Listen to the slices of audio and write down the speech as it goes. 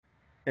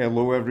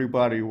Hello,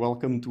 everybody.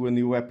 Welcome to a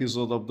new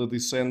episode of The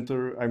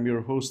Dissenter. I'm your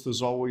host,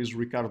 as always,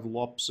 Ricardo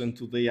Lopes, and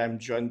today I'm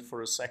joined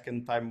for a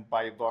second time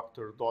by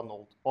Dr.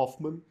 Donald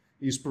Hoffman.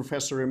 He's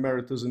Professor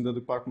Emeritus in the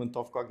Department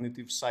of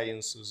Cognitive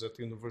Sciences at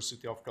the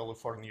University of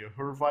California,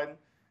 Irvine.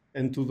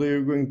 And today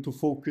we're going to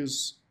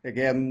focus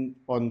again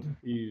on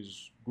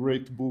his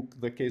great book,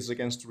 The Case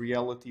Against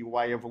Reality,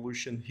 Why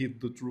Evolution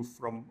Hid the Truth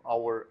from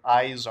Our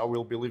Eyes. I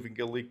will be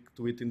leaving a link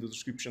to it in the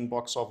description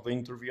box of the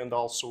interview, and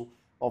also,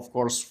 of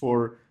course,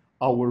 for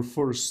our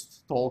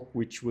first talk,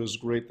 which was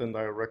great and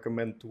I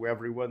recommend to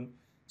everyone.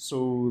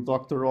 So,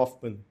 Dr.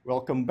 Hoffman,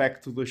 welcome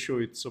back to the show.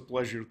 It's a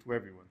pleasure to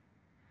everyone.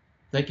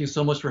 Thank you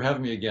so much for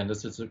having me again.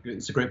 It's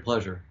a great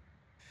pleasure.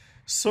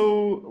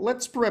 So,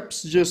 let's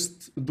perhaps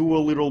just do a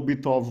little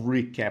bit of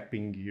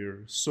recapping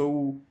here.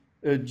 So,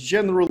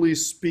 generally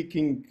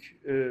speaking,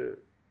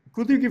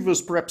 could you give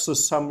us perhaps a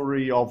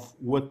summary of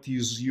what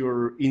is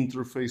your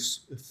interface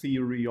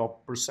theory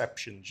of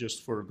perception,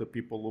 just for the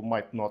people who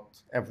might not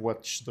have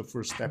watched the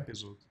first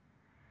episode?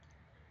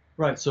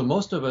 Right, so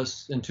most of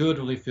us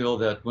intuitively feel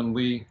that when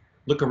we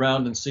look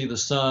around and see the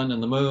sun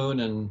and the moon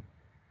and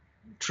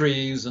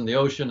trees and the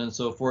ocean and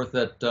so forth,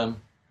 that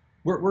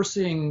we're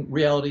seeing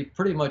reality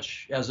pretty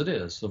much as it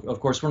is. Of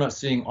course, we're not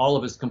seeing all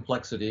of its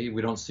complexity.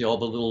 We don't see all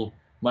the little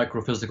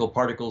microphysical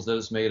particles that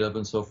it's made of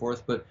and so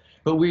forth, but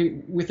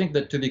we think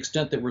that to the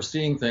extent that we're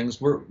seeing things,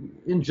 we're,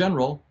 in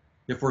general,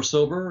 if we're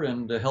sober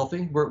and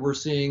healthy, we're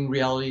seeing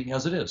reality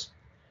as it is.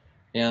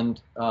 And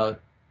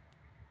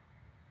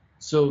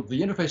so the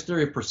interface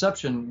theory of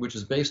perception, which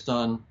is based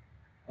on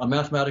a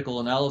mathematical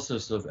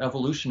analysis of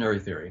evolutionary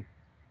theory,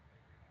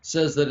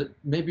 says that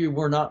maybe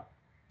we're not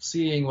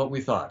seeing what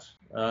we thought.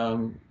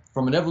 From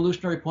an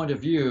evolutionary point of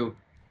view,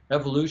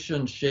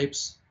 evolution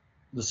shapes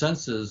the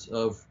senses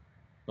of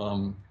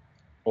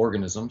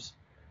organisms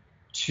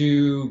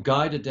to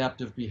guide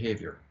adaptive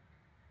behavior.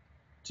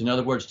 In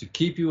other words, to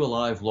keep you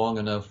alive long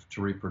enough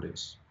to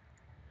reproduce.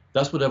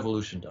 That's what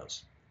evolution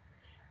does.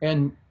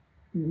 And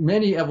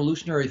many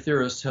evolutionary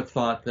theorists have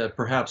thought that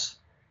perhaps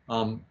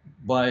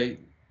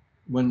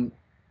when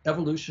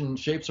evolution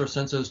shapes our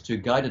senses to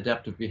guide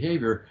adaptive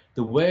behavior,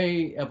 the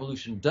way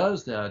evolution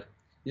does that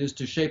is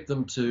to shape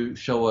them to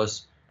show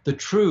us the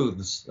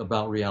truths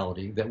about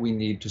reality that we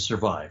need to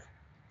survive.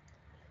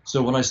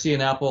 So when I see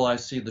an apple, I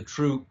see the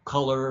true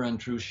color and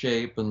true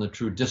shape and the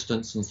true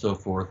distance and so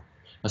forth.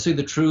 I see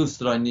the truths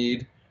that I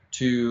need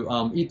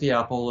to eat the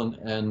apple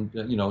and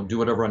do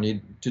whatever I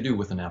need to do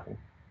with an apple.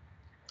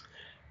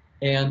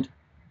 And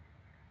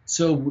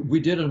so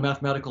we did a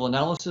mathematical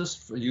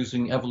analysis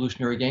using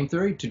evolutionary game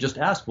theory to just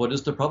ask, what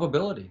is the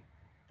probability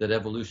that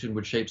evolution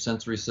would shape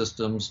sensory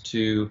systems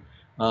to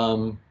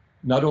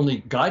not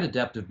only guide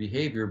adaptive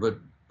behavior, but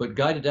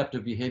guide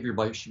adaptive behavior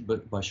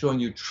by showing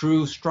you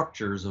true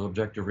structures of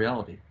objective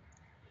reality.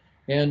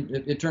 And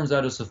it turns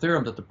out it's a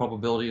theorem that the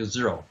probability is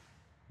zero,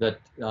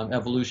 that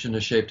evolution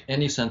has shaped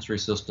any sensory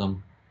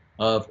system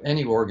of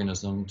any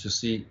organism to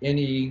see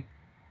any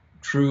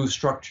true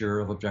structure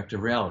of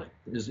objective reality.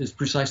 Is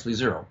precisely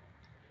zero.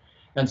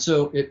 And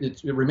so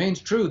it remains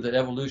true that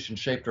evolution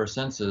shaped our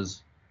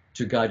senses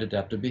to guide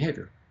adaptive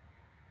behavior,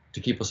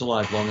 to keep us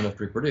alive long enough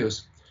to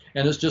reproduce.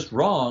 And it's just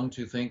wrong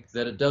to think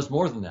that it does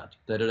more than that,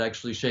 that it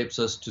actually shapes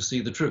us to see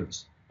the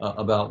truths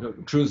about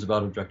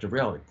objective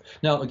reality.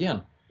 Now,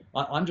 again,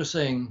 I'm just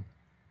saying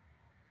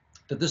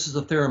that this is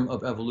a theorem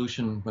of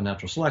evolution by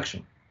natural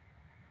selection.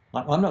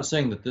 I'm not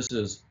saying that this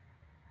is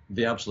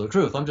the absolute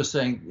truth. I'm just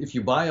saying if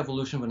you buy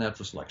evolution by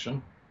natural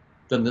selection,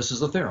 then this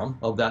is a theorem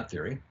of that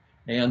theory.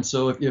 And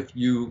so if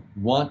you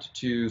want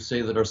to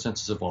say that our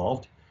senses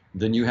evolved,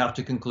 then you have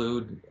to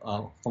conclude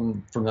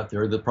from that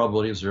theory, the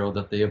probability of zero,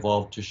 that they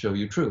evolved to show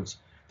you truths.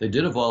 They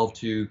did evolve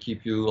to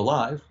keep you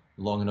alive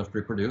long enough to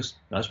reproduce.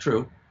 That's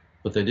true.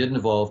 But they didn't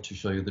evolve to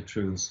show you the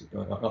truths,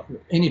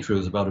 any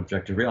truths about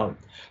objective reality.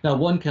 Now,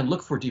 one can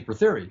look for deeper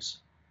theories.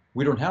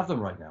 We don't have them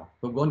right now,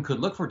 but one could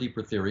look for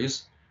deeper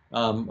theories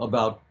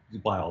about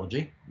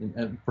biology,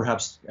 and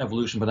perhaps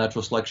evolution by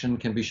natural selection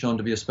can be shown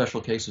to be a special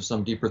case of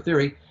some deeper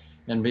theory.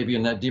 And maybe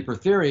in that deeper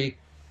theory,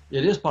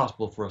 it is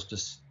possible for us to,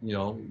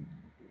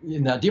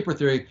 in that deeper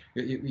theory,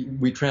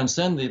 we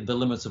transcend the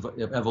limits of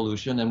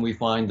evolution, and we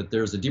find that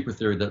there's a deeper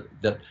theory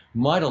that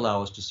might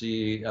allow us to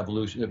see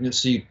evolution,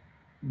 see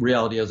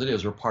reality as it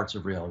is, or parts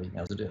of reality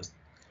as it is.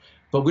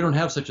 But we don't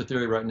have such a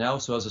theory right now.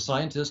 So as a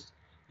scientist,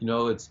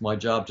 it's my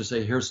job to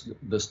say, here's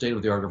the state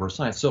of the art of our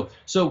science.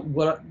 So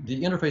what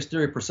the interface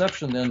theory of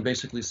perception then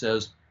basically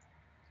says,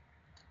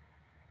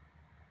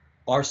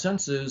 our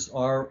senses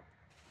are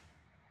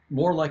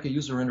more like a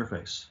user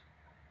interface.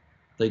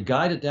 They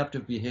guide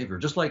adaptive behavior,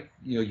 just like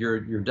your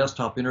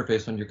desktop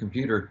interface on your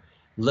computer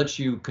lets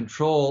you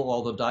control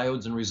all the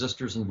diodes and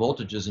resistors and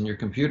voltages in your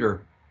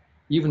computer,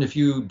 even if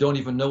you don't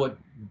even know what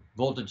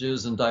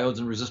voltages and diodes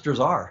and resistors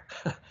are.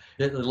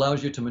 It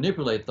allows you to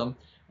manipulate them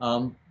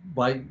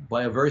by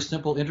a very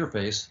simple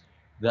interface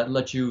that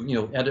lets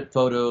you edit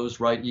photos,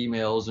 write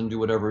emails, and do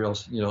whatever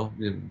else,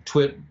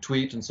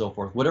 tweet and so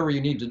forth, whatever you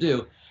need to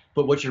do.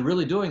 But what you're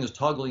really doing is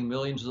toggling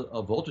millions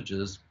of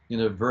voltages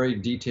in a very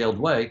detailed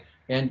way,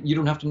 And you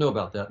don't have to know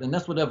about that. And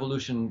that's what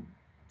evolution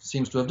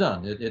seems to have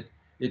done.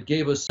 It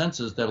gave us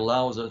senses that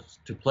allows us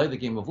to play the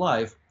game of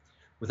life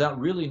without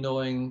really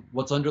knowing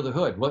what's under the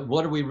hood.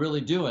 What are we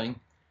really doing?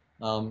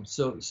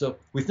 So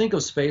we think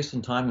of space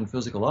and time and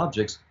physical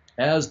objects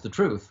as the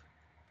truth.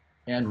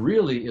 And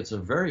really, it's a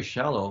very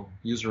shallow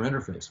user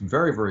interface,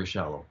 very, very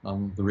shallow.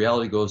 The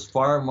reality goes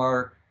far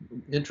more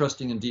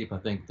interesting and deep, I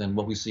think, than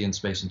what we see in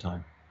space and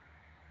time.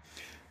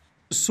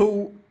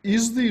 So,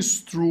 is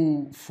this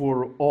true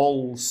for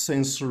all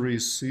sensory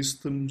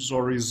systems,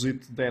 or is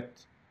it that,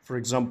 for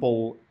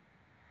example,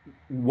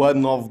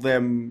 one of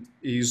them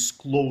is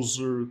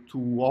closer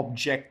to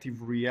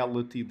objective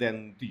reality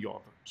than the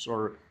others?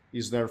 Or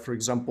is there, for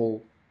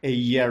example, a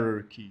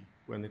hierarchy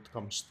when it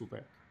comes to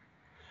that?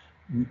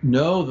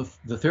 No,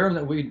 the theorem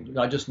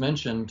that I just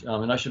mentioned,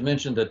 and I should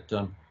mention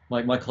that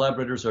my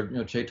collaborators are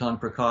Chetan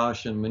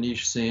Prakash and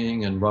Manish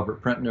Singh and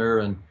Robert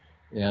Prentner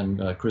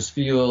and Chris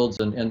Fields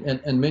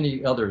and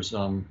many others,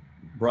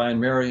 Brian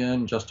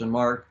Marion, Justin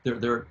Mark.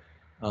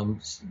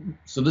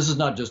 So this is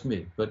not just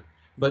me, but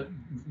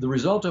the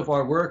result of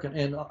our work,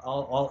 and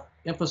I'll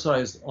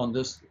emphasize on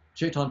this,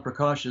 Chetan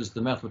Prakash is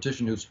the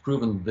mathematician who's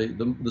proven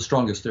the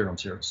strongest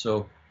theorems here.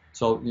 So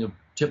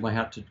tip my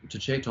hat to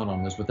Chetan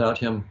on this. Without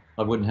him,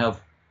 I wouldn't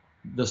have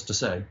this to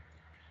say.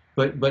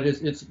 But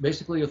it's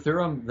basically a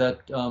theorem that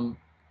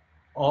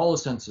all the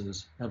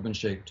senses have been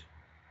shaped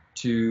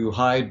to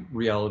hide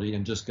reality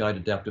and just guide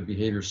adaptive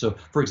behavior. So,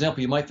 for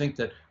example, you might think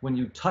that when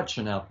you touch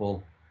an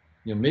apple,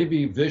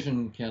 maybe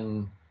vision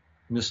can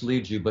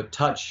mislead you, but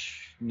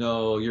touch,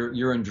 no,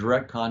 you're in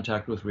direct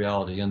contact with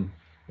reality.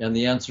 And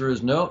the answer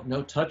is no.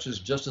 Touch is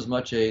just as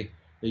much a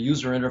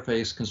user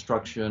interface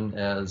construction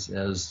as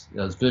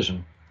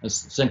vision.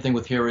 Same thing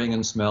with hearing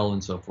and smell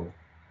and so forth.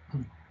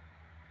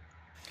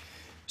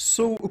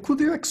 So, could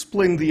you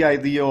explain the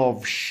idea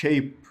of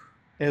shape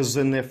as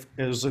an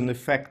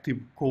effective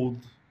code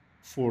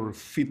for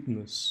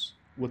fitness?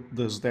 What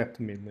does that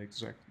mean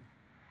exactly?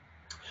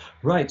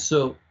 Right.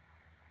 So,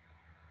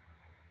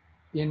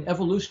 in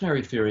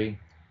evolutionary theory,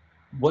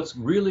 what's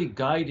really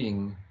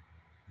guiding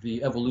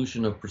the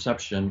evolution of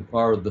perception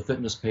are the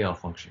fitness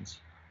payoff functions.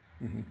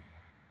 Mm-hmm.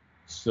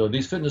 So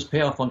these fitness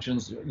payoff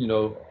functions,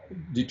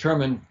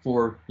 determine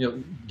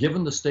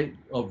given the state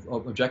of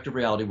objective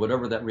reality,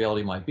 whatever that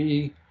reality might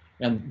be,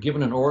 and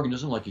given an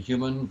organism like a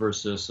human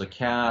versus a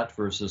cat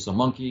versus a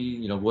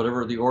monkey,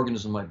 whatever the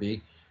organism might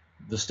be,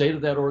 the state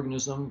of that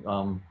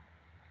organism,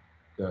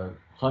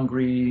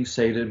 hungry,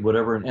 sated,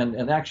 whatever,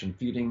 and action,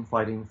 feeding,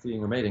 fighting,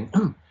 fleeing, or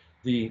mating,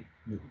 the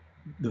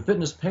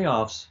fitness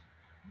payoffs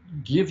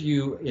give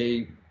you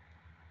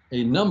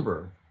a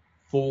number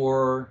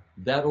for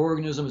that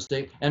organism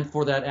state and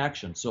for that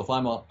action. So if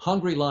I'm a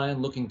hungry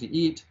lion looking to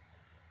eat,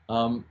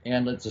 and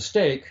it's a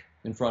steak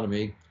in front of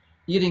me,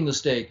 eating the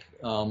steak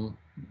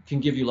can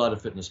give you a lot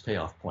of fitness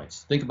payoff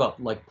points. Think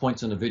about like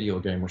points in a video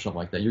game or something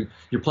like that.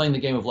 You're playing the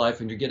game of life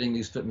and you're getting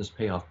these fitness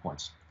payoff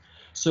points.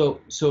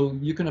 So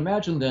you can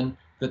imagine then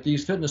that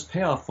these fitness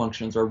payoff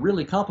functions are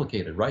really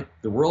complicated, right?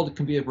 The world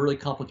can be a really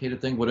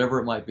complicated thing, whatever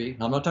it might be.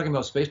 Now, I'm not talking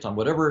about space-time.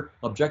 Whatever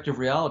objective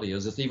reality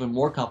is, it's even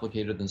more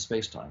complicated than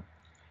space-time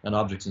and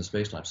objects in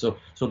space-time. So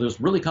there's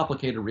really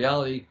complicated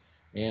reality,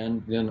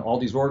 and then all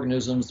these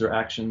organisms, their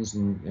actions,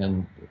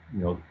 and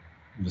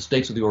the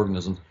states of the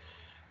organisms.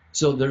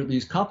 So there are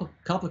these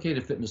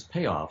complicated fitness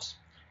payoffs,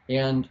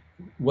 and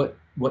what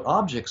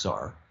objects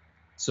are,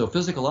 so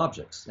physical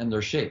objects and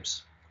their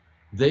shapes,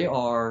 they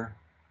are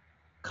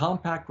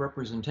compact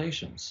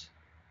representations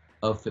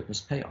of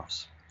fitness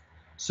payoffs.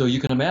 So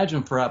you can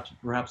imagine perhaps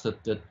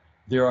that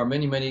there are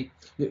many.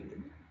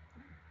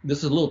 This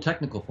is a little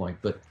technical point,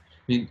 but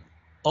I mean,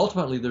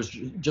 ultimately there's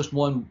just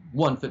one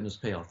fitness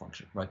payoff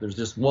function, right? There's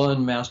just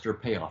one master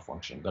payoff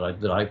function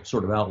that I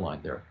sort of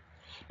outlined there.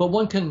 But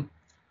one can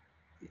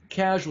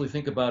casually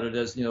think about it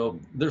as,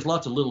 there's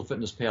lots of little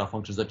fitness payoff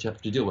functions that you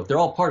have to deal with. They're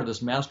all part of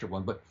this master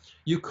one, but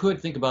you could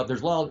think about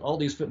there's all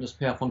these fitness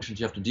payoff functions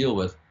you have to deal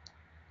with.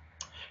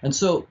 And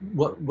so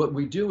what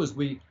we do is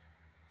we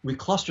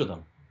cluster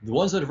them. The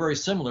ones that are very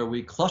similar,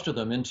 we cluster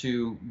them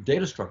into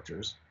data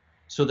structures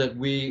so that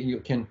we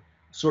can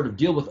sort of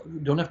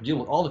don't have to deal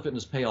with all the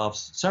fitness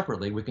payoffs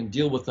separately. We can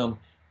deal with them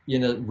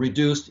in a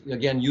reduced,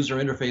 again, user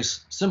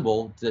interface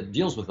symbol that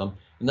deals with them.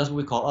 And that's what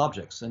we call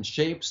objects. And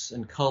shapes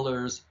and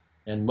colors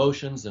and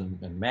motions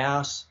and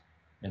mass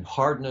and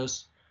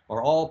hardness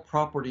are all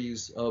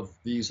properties of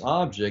these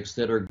objects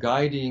that are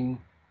guiding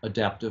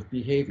adaptive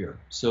behavior.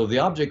 So the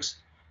objects,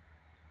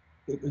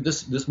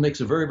 this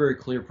makes a very, very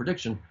clear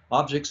prediction.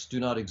 Objects do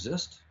not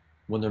exist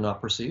when they're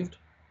not perceived.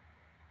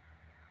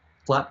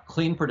 Flat,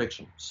 clean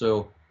prediction.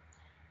 So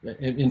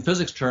in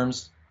physics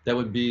terms, that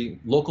would be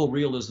local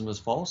realism is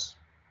false.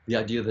 The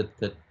idea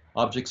that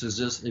objects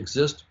exist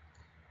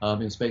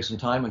in space and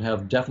time and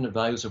have definite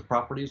values of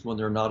properties when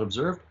they're not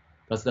observed.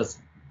 That's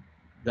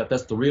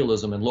the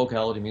realism, and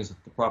locality means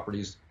that the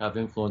properties have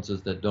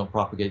influences that don't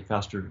propagate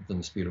faster than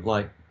the speed of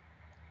light.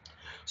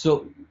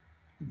 So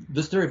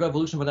this theory of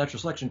evolution by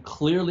natural selection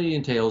clearly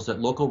entails that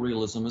local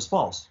realism is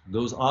false.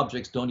 Those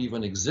objects don't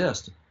even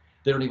exist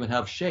they don't even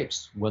have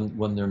shapes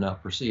when they're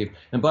not perceived.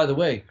 And by the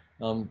way,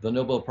 the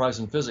Nobel Prize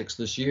in Physics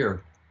this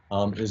year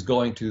is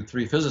going to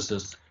three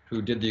physicists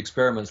who did the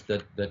experiments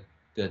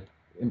that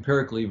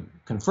empirically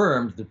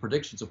confirmed the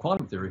predictions of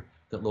quantum theory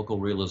that local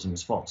realism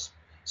is false.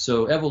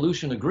 So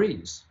evolution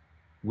agrees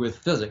with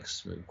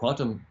physics,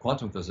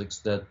 quantum physics,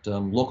 that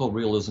local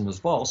realism is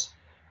false,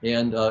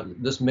 and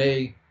this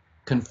may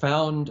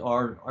confound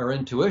our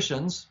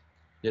intuitions.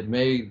 It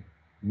may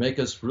make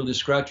us really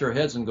scratch our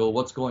heads and go,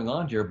 "What's going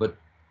on here?" But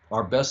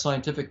our best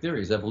scientific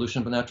theories,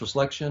 evolution by natural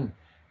selection,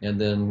 and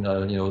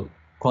then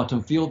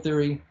quantum field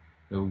theory,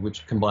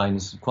 which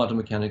combines quantum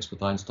mechanics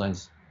with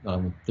Einstein's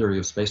theory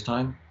of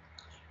space-time,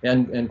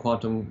 and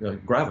quantum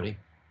gravity.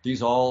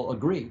 These all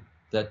agree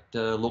that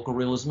local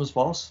realism is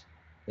false,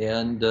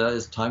 and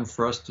it's time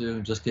for us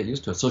to just get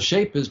used to it. So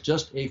shape is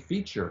just a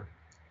feature,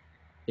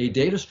 a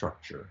data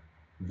structure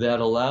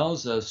that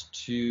allows us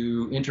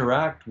to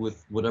interact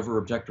with whatever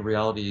objective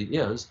reality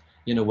is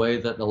in a way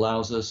that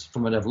allows us,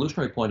 from an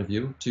evolutionary point of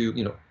view,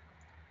 to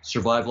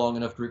survive long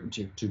enough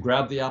to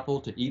grab the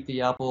apple, to eat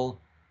the apple,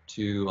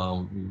 to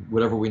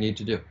whatever we need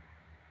to do.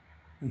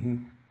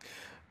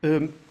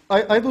 Mhm.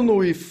 I don't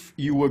know if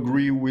you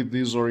agree with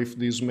this or if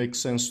this makes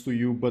sense to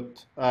you,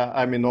 but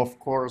I mean, of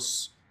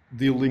course,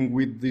 dealing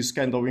with this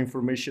kind of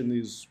information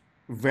is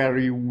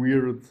very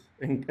weird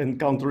and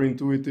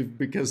counterintuitive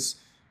because,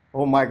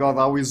 oh my God,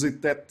 how is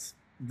it that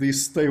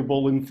this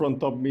table in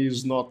front of me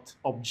is not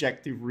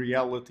objective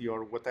reality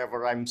or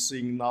whatever I'm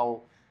seeing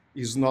now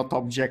is not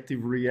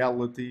objective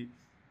reality?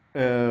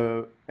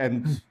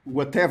 And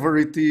whatever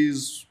it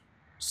is,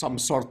 some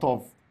sort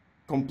of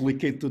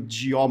complicated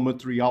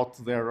geometry out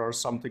there or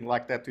something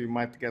like that. We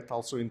might get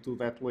also into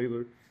that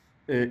later.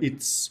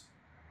 It's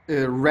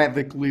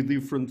radically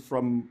different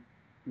from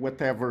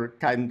whatever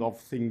kind of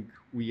thing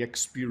we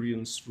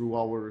experience through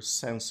our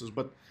senses.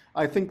 But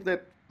I think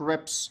that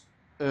perhaps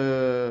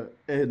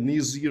an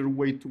easier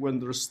way to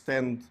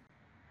understand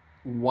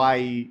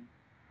why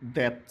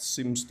that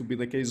seems to be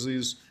the case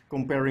is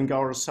comparing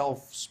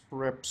ourselves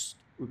perhaps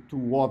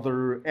to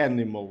other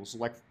animals,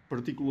 like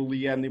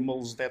particularly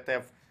animals that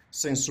have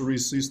sensory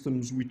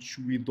systems which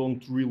we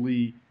don't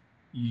really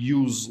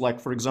use, like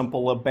for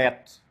example a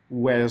bat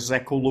who has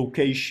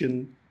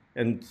echolocation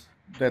and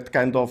that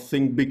kind of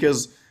thing.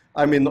 Because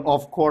I mean,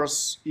 of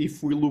course,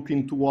 if we look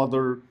into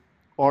other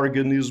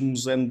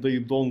organisms and they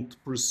don't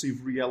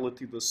perceive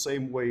reality the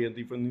same way, and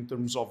even in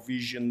terms of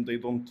vision, they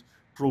don't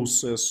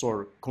process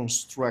or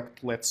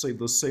construct, let's say,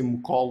 the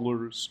same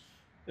colors,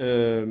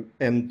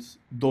 and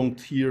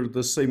don't hear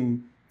the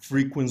same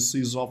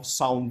frequencies of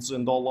sounds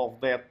and all of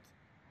that.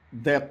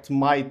 That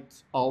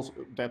might also,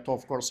 that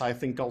of course, I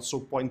think also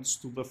points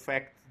to the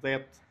fact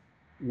that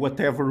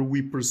whatever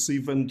we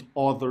perceive and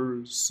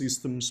other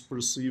systems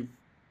perceive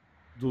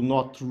do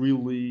not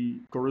really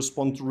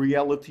correspond to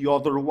reality.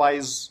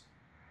 Otherwise,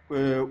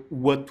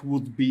 what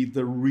would be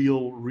the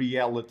real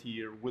reality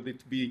here? Would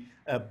it be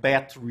a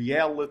bat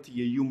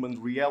reality, a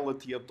human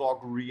reality, a dog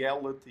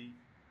reality?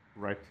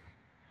 Right.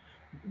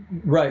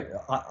 Right.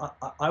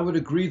 I would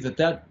agree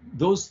that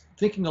those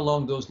thinking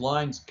along those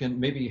lines can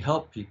maybe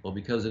help people,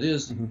 because it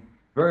is Mm-hmm.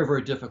 very,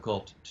 very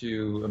difficult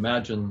to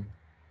imagine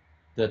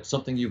that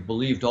something you've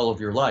believed all of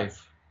your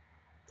life,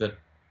 that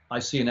I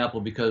see an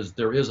apple because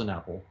there is an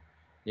apple,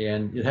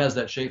 and it has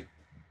that shape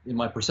in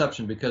my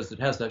perception because it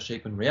has that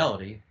shape in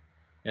reality,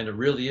 and it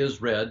really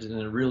is red, and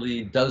it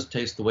really does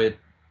taste the way it.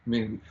 I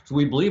mean, so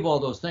we believe all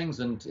those things,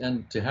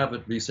 and to have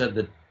it be said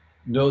that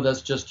no,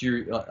 that's just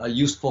a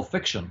useful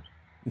fiction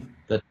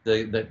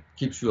that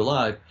keeps you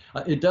alive.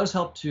 It does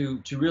help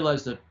to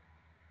realize that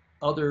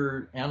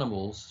other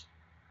animals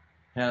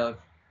have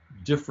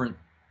different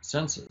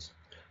senses,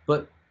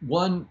 but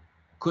one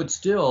could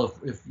still,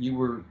 if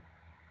you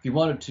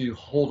wanted to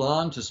hold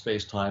on to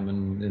space-time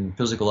and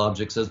physical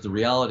objects as the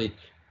reality,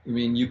 I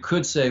mean, you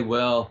could say,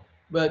 well,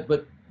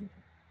 but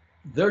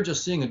they're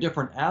just seeing a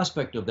different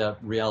aspect of that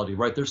reality,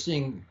 right?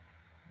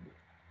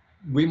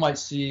 We might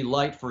see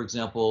light, for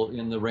example,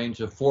 in the range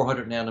of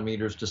 400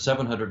 nanometers to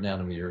 700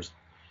 nanometers,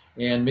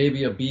 and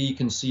maybe a bee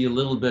can see a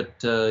little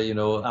bit,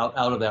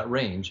 out of that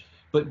range.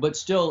 But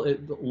still,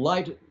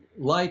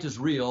 light is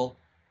real.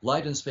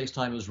 Light in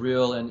space-time is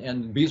real,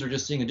 and bees are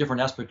just seeing a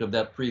different aspect of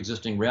that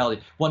pre-existing reality.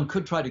 One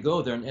could try to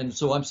go there, and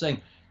so I'm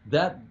saying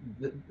that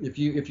if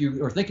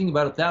you are thinking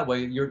about it that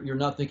way, you're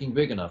not thinking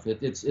big enough.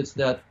 It's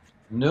that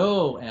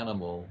no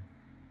animal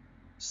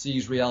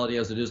sees reality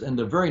as it is, and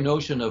the very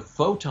notion of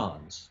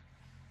photons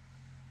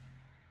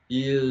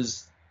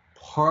is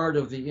part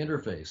of the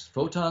interface.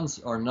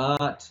 Photons are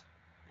not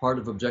part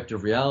of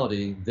objective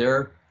reality.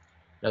 They're,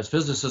 as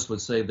physicists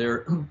would say,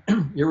 they're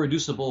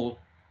irreducible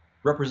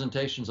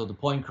representations of the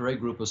Poincare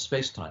group of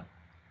space-time,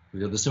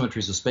 the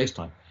symmetries of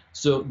space-time.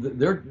 So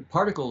their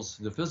particles,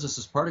 the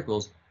physicists'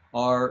 particles,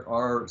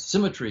 are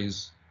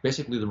symmetries,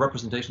 basically the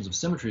representations of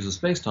symmetries of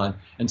space-time,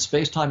 and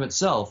space-time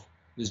itself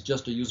is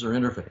just a user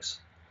interface.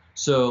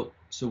 So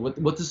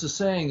what this is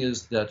saying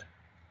is that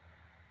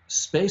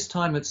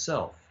space-time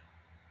itself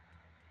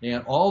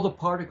and all the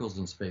particles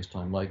in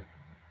space-time, like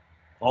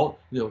all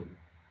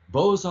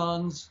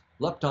bosons,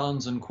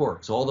 leptons, and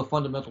quarks, all the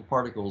fundamental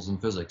particles in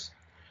physics,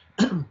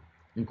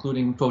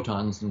 including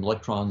photons and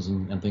electrons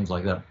and things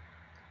like that.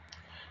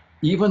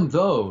 Even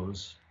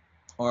those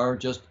are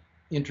just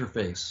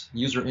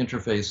user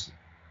interface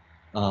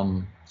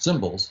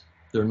symbols.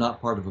 They're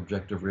not part of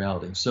objective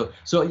reality.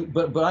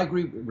 But I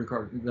agree,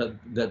 Ricardo,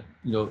 that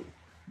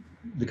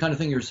the kind of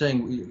thing you're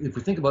saying. If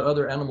we think about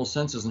other animal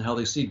senses and how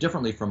they see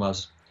differently from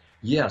us,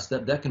 yes,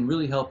 that can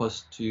really help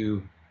us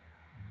to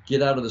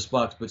get out of this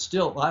box. But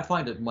still, I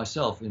find it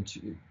myself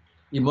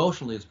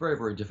emotionally, it's very,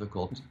 very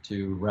difficult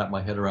to wrap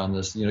my head around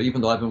this.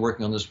 Even though I've been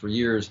working on this for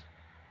years,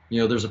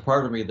 there's a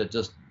part of me that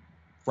just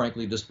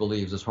frankly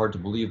disbelieves. It's hard to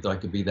believe that I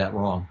could be that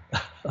wrong.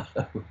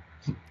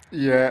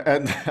 Yeah,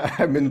 and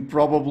I mean,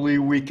 probably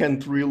we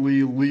can't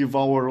really live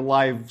our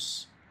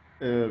lives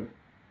uh,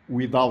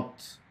 without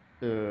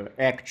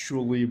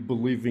actually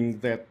believing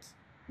that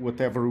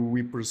whatever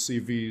we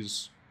perceive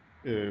is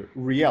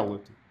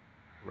reality,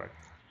 right?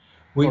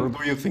 We Or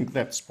do you think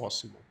that's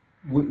possible?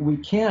 we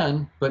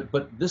can, but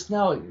this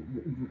now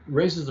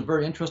raises a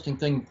very interesting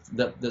thing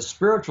that the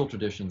spiritual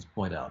traditions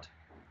point out.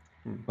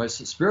 Hmm. Right?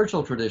 So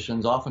spiritual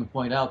traditions often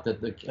point out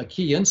that a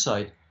key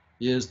insight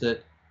is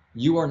that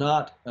you are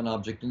not an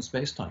object in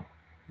space-time,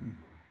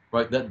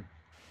 right?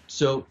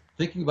 So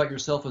thinking about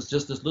yourself as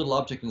just this little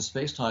object in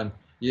space-time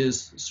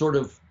is sort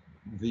of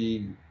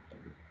the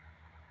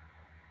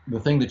the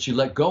thing that you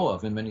let go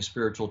of in many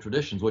spiritual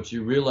traditions. What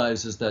you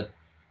realize is that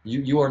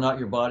you are not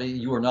your body,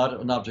 you are not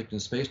an object in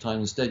space-time.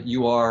 Instead,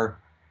 you are,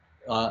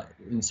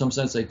 in some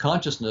sense, a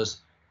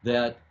consciousness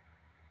that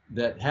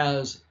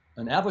has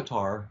an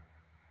avatar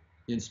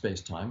in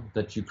space-time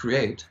that you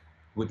create,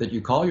 that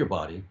you call your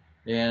body,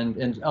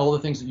 and all the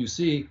things that you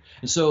see.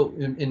 And so,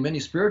 in many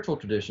spiritual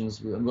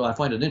traditions, I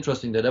find it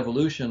interesting that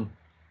evolution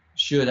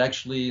should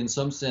actually, in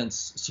some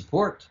sense,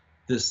 support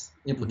this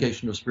Mhm.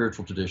 implication of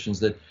spiritual traditions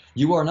that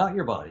you are not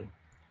your body.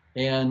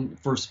 And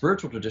for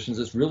spiritual traditions,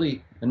 it's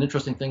really an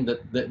interesting thing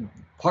that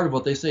part of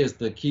what they say is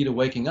the key to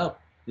waking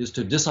up is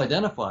to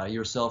disidentify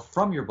yourself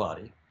from your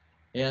body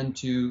and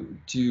to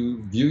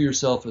view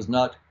yourself as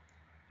not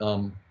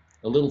um,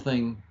 a little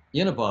thing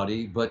in a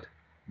body, but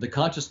the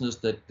consciousness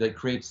that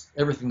creates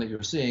everything that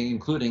you're seeing,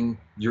 including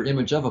your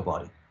image of a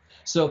body.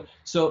 So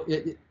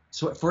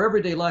for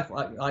everyday life,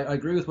 I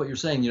agree with what you're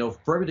saying.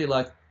 For everyday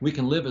life, we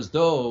can live as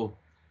though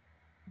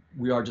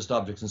we are just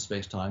objects in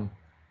space-time,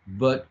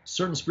 but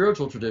certain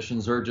spiritual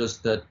traditions urge us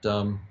that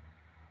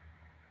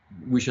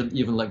we should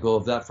even let go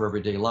of that for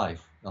everyday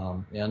life.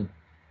 And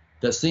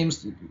that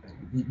seems,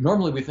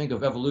 normally we think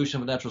of evolution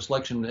and natural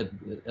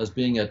selection as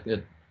being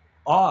at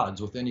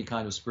odds with any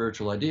kind of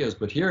spiritual ideas,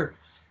 but here,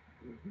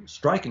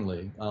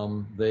 strikingly,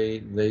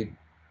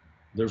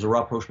 there's a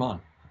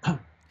rapprochement.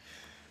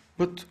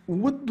 But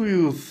what do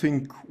you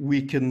think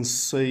we can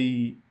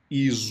say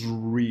is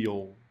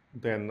real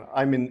then?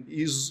 I mean,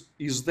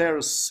 is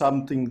there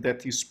something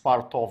that is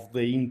part of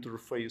the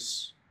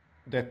interface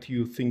that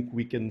you think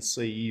we can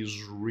say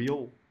is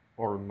real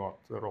or not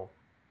at all?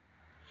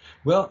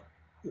 Well,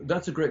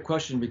 that's a great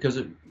question because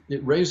it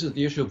raises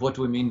the issue of what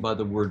do we mean by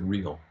the word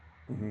real.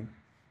 Hmm.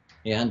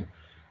 And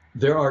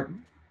there are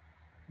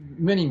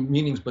many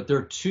meanings, but there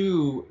are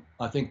two,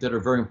 I think, that are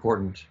very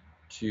important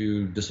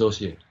to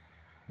dissociate.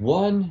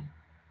 One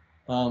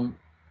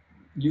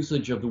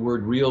usage of the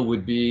word real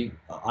would be,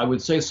 I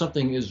would say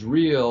something is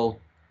real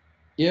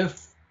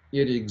if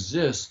it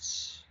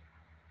exists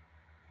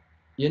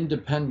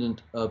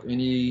independent of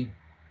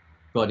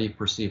anybody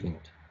perceiving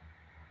it.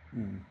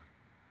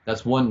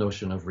 That's one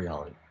notion of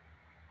reality.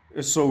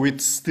 So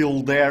it's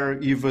still there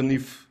even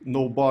if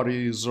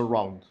nobody is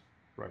around,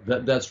 right?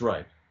 That's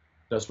right.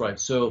 That's right.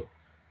 So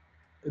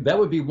that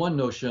would be one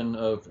notion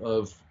of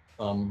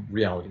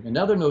reality.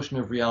 Another notion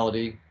of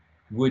reality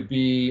would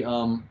be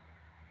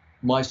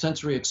my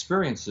sensory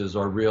experiences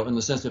are real in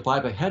the sense if I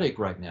have a headache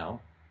right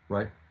now,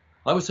 right,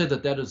 I would say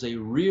that is a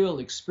real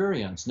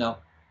experience. Now,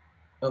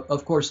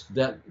 of course,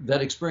 that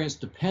experience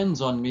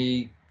depends on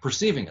me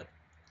perceiving it.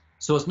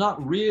 So it's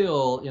not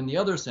real in the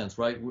other sense,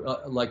 right?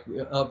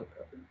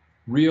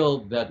 Real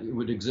that it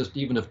would exist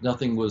even if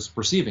nothing was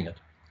perceiving it.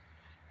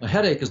 A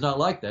headache is not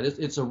like that.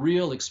 It's a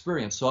real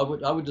experience. So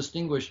I would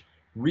distinguish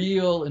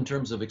real in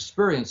terms of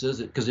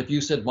experiences, because if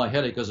you said my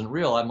headache isn't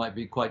real, I might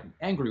be quite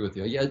angry with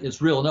you. Yeah,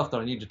 it's real enough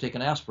that I need to take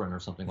an aspirin or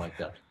something like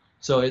that.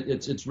 So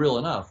it's real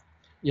enough.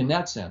 In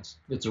that sense,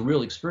 it's a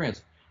real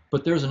experience.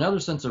 But there's another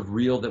sense of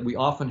real that we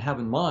often have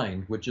in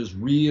mind, which is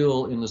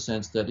real in the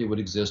sense that it would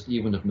exist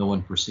even if no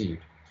one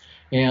perceived.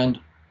 And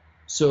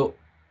so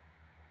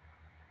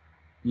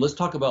let's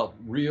talk about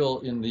real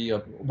in the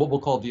what we'll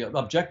call the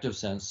objective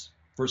sense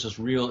versus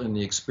real in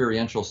the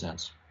experiential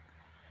sense.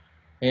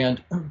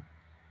 And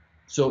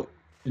so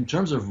in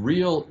terms of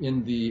real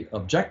in the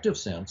objective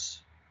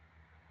sense,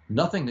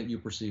 nothing that you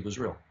perceive is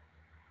real.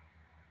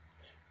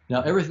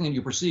 Now, everything that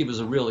you perceive is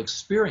a real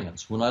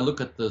experience. When I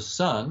look at the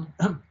sun,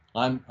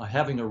 I'm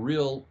having a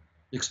real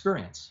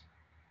experience.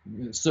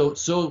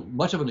 So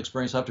much of an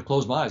experience, I have to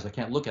close my eyes. I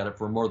can't look at it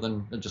for more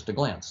than just a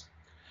glance.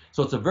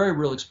 So it's a very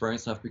real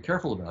experience, and I have to be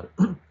careful about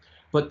it.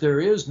 but there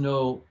is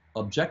no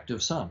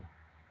objective sun.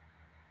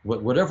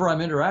 Whatever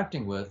I'm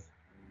interacting with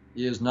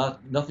is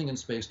nothing in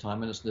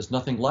space-time, and it's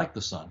nothing like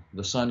the sun.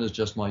 The sun is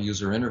just my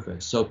user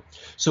interface.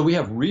 So we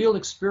have real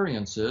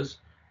experiences,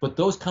 but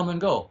those come and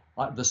go.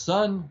 The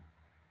sun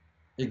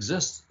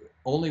exists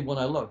only when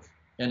I look,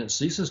 and it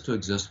ceases to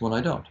exist when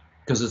I don't,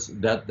 because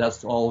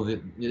that's all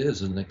it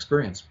is an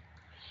experience.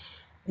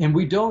 And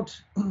we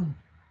don't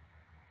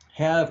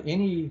have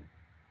any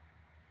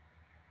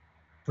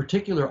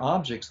particular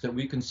objects that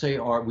we can say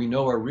we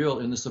know are real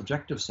in this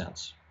objective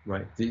sense,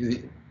 right?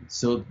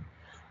 So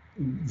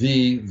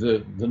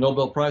the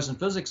Nobel Prize in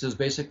Physics is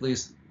basically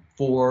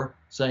for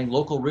saying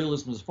local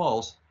realism is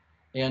false,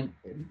 and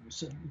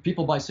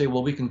people might say,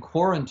 well, we can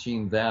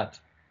quarantine that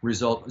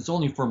result. It's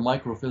only for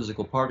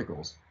microphysical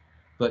particles,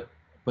 but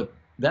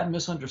that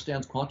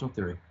misunderstands quantum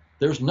theory.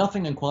 There's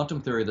nothing in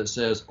quantum theory that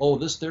says, oh,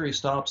 this theory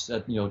stops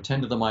at 10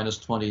 to the minus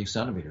 20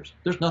 centimeters.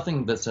 There's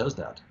nothing that says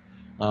that.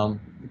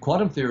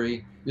 Quantum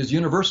theory is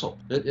universal.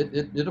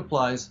 It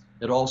applies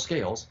at all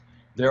scales.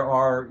 There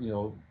are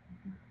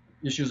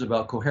issues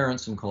about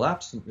coherence and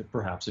collapse,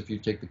 perhaps, if you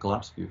take the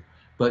collapse view.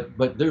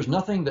 But there's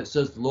nothing that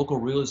says the local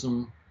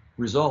realism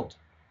result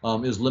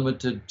is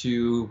limited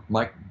to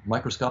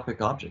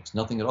microscopic objects,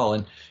 nothing at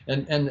all.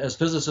 And as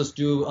physicists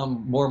do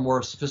more and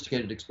more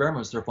sophisticated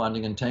experiments, they're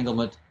finding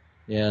entanglement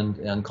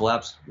and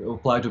collapse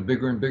apply to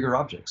bigger and bigger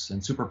objects,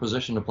 and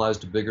superposition applies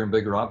to bigger and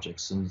bigger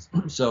objects. And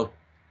so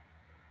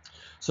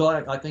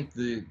I think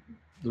the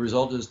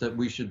result is that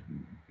we should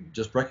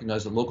just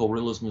recognize that local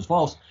realism is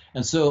false.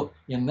 And so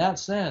in that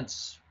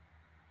sense,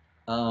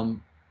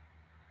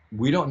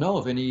 we don't know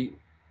of any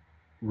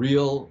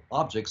real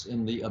objects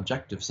in the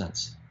objective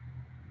sense.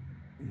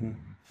 Mm-hmm.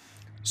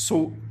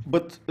 So,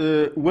 but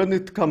when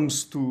it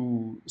comes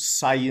to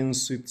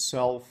science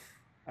itself,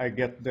 I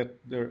guess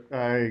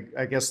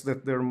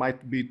that there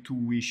might be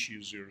two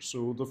issues here.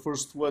 So the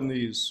first one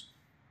is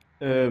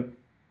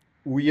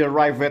we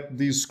arrive at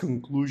these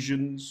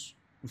conclusions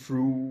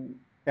through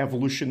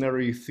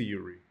evolutionary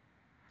theory,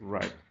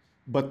 right?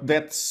 But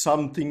that's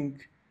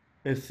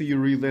a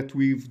theory that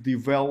we've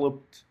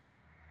developed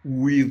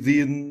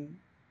within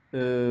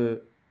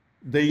the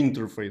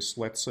interface,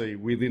 let's say,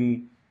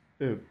 within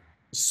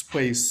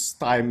space,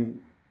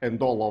 time,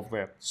 and all of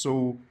that.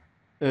 So,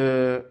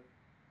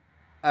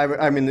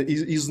 I mean,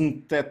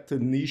 isn't that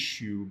an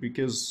issue?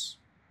 Because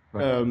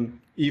Right.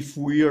 If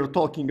we are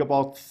talking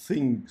about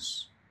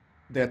things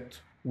that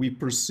we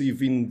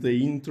perceive in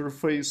the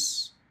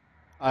interface,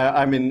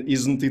 I mean,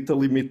 isn't it a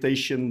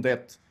limitation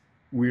that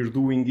we're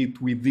doing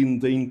it within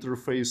the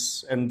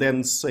interface and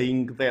then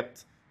saying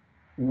that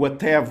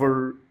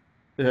whatever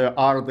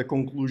are the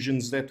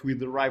conclusions that we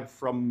derive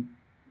from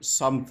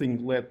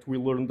something that we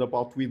learned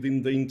about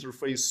within the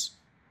interface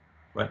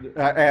Right.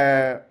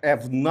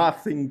 have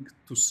nothing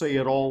to say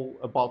at all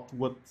about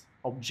what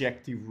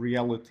objective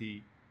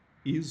reality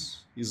is?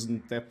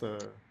 Isn't that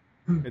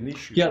an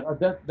issue? Yeah,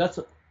 that's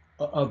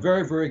a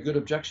very, very good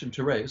objection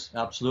to raise.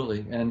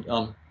 Absolutely. And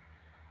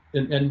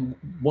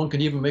one can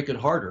even make it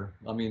harder.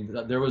 I mean,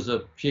 there was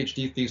a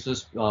PhD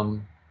thesis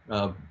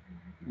at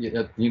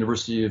the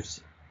University of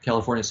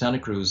California, Santa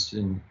Cruz,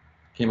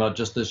 came out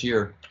just this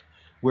year,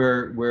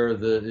 where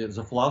it was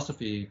a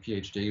philosophy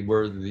PhD,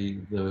 where the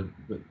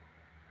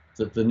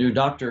new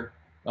doctor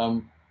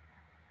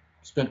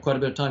spent quite a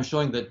bit of time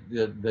showing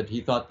that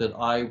he thought that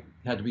I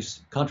had to be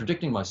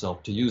contradicting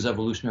myself to use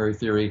evolutionary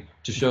theory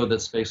to show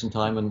that space and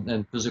time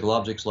and physical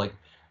objects like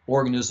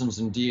organisms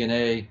and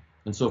DNA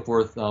and so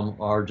forth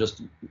are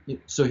just.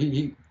 So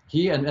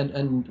he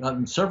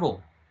and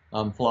several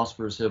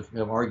philosophers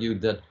have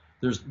argued that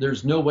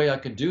there's no way I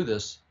could do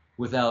this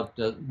without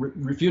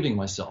refuting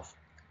myself.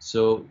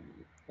 So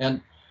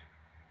and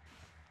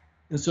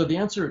so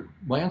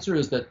my answer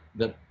is that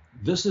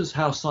this is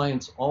how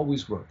science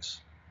always works.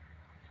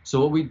 So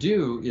what we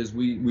do is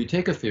we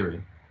take a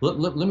theory.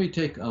 Let me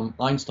take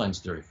Einstein's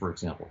theory, for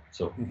example.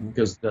 So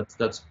because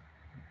that's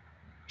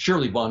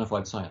surely bona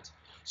fide science.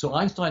 So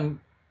Einstein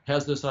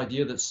has this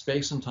idea that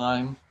space and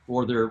time,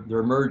 or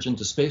their merge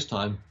into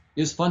space-time,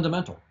 is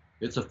fundamental.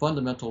 It's a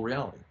fundamental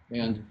reality.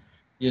 And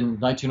in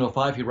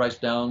 1905, he writes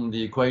down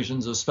the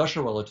equations of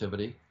special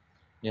relativity.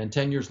 And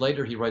 10 years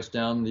later, he writes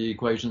down the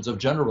equations of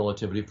general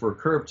relativity for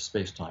curved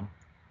space-time.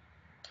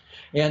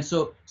 And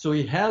so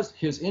he has,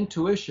 his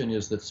intuition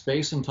is that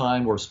space and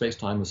time, or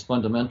space-time, is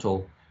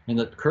fundamental, and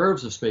that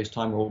curves of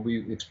space-time are what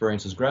we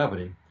experience as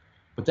gravity.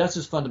 But that's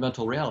his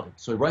fundamental reality.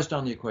 So he writes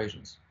down the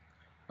equations.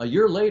 A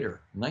year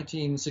later,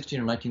 1916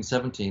 or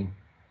 1917,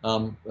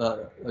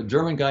 a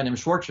German guy named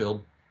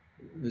Schwarzschild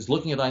is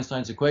looking at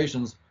Einstein's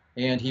equations,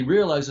 and he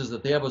realizes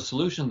that they have a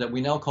solution that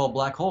we now call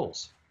black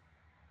holes.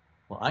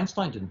 Well,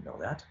 Einstein didn't know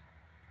that.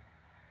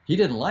 He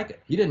didn't like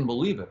it. He didn't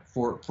believe it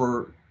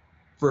for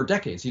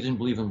decades. He didn't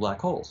believe in black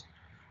holes.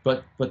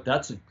 But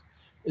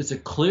it's a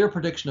clear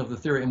prediction of the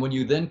theory. And when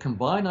you then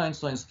combine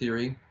Einstein's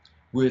theory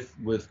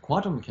with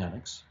quantum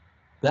mechanics,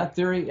 that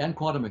theory and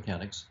quantum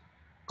mechanics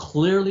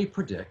clearly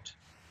predict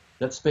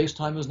that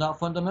space-time is not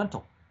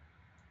fundamental.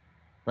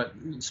 right?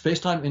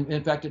 Space-time,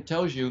 in fact, it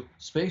tells you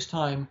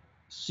space-time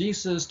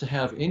ceases to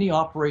have any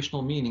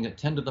operational meaning at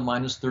 10 to the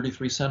minus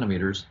 33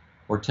 centimeters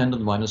or 10 to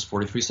the minus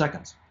 43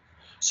 seconds.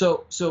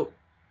 So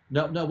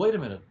now wait a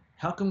minute.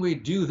 How can we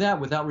do that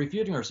without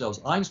refuting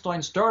ourselves?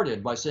 Einstein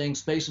started by saying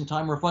space and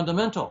time are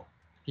fundamental.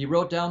 He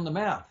wrote down the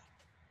math.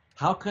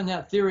 How can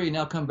that theory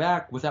now come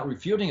back without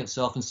refuting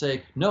itself and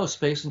say, no,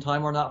 space and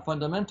time are not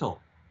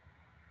fundamental?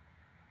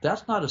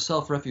 That's not a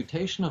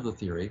self-refutation of the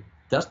theory.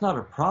 That's not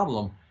a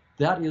problem.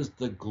 That is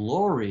the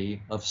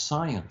glory of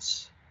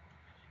science.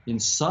 In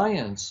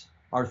science,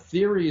 our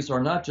theories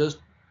are not just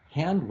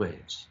hand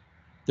waves.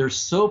 They're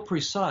so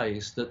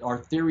precise that our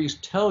theories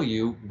tell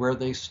you where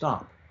they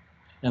stop.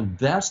 And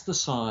that's the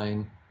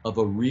sign of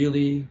a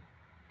really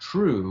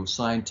true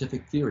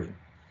scientific theory.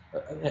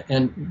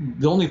 And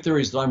the only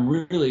theories that I'm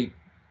really,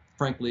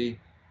 frankly,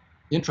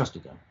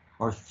 interested in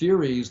are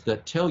theories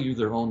that tell you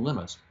their own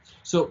limits.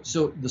 So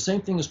the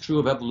same thing is true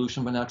of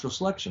evolution by natural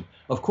selection.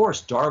 Of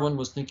course, Darwin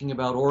was thinking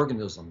about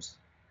organisms,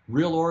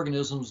 real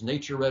organisms,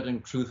 nature red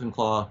and tooth and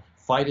claw,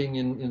 fighting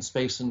in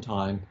space and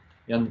time.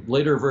 And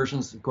later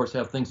versions, of course,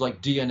 have things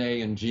like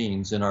DNA and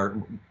genes in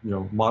our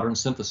modern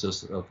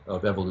synthesis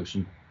of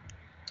evolution.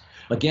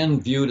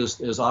 Again, viewed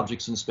as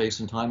objects in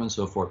space and time and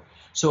so forth.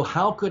 So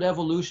how could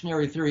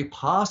evolutionary theory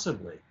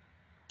possibly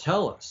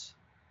tell us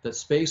that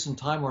space and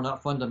time are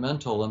not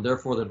fundamental, and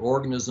therefore that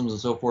organisms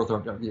and so forth, are,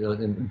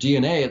 and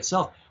DNA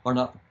itself are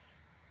not?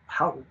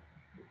 How?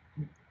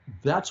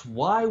 That's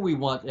why we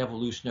want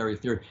evolutionary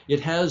theory.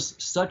 It has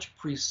such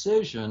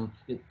precision,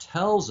 it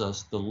tells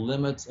us the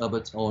limits of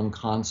its own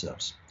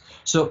concepts.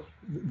 So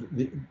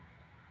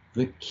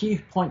the key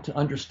point to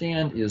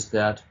understand is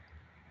that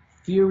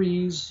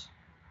theories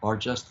are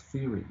just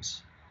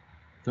theories.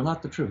 They're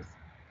not the truth.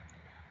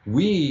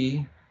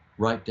 We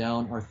write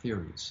down our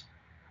theories.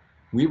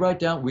 We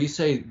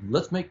say,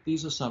 let's make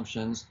these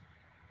assumptions,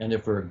 and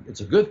if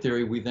it's a good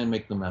theory, we then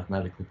make them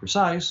mathematically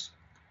precise,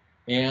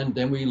 and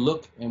then we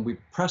look and we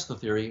press the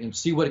theory and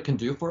see what it can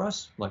do for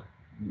us. Like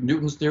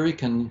Newton's theory,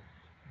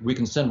 we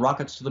can send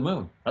rockets to the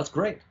moon. That's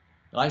great.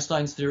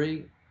 Einstein's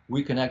theory,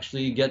 we can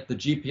actually get the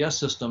GPS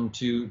system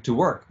to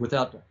work.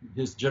 Without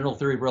his general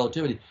theory of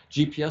relativity,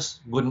 GPS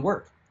wouldn't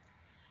work.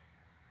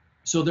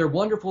 So they're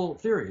wonderful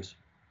theories,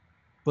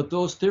 but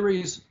those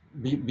theories,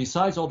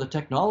 besides all the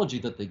technology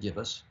that they give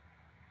us,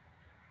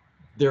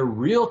 their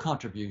real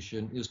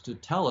contribution is to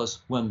tell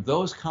us when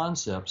those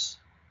concepts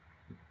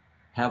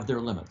have their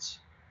limits.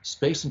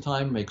 Space and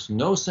time makes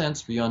no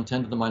sense beyond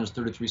 10 to the minus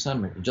 33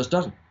 centimeters. It just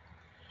doesn't.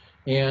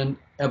 And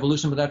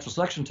evolution by natural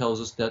selection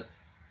tells us that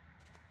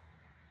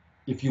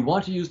if you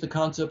want to use the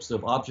concepts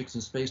of objects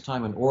in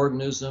space-time and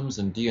organisms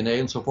and DNA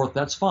and so forth,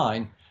 that's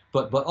fine.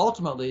 But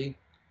ultimately,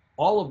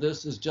 all of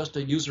this is just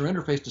a user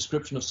interface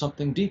description of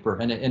something deeper.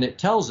 And it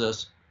tells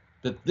us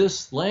that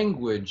this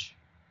language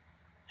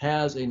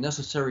has a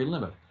necessary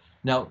limit.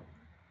 Now,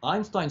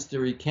 Einstein's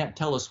theory can't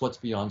tell us what's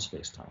beyond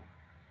space-time.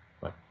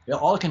 Right?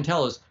 All it can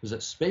tell us is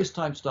that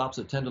space-time stops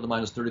at 10 to the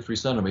minus 33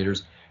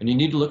 centimeters, and you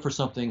need to look for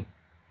something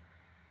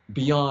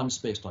beyond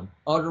space-time,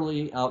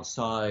 utterly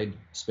outside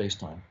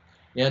space-time.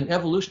 And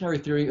evolutionary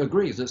theory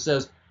agrees. It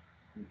says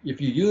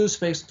if you use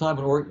space-time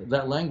or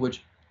that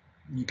language,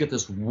 you get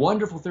this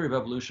wonderful theory of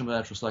evolution by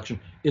natural selection.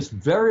 It's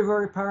very,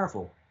 very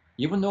powerful.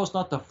 Even though it's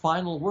not the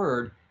final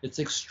word, it's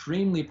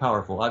extremely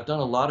powerful. I've done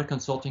a lot of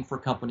consulting for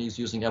companies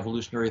using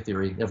evolutionary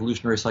theory,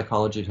 evolutionary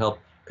psychology to help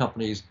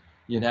companies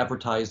in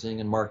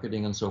advertising and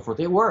marketing and so forth.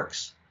 It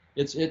works.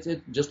 It's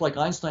just like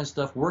Einstein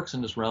stuff works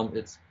in this realm.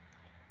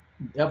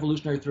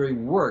 Evolutionary theory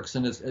works,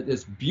 and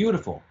it's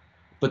beautiful.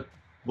 But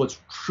what's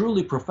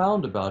truly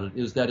profound about it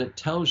is that it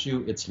tells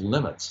you its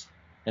limits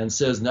and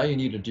says now you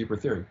need a deeper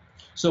theory.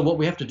 So what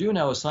we have to do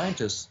now as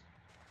scientists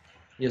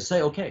is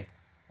say, okay,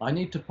 I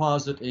need to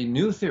posit a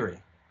new theory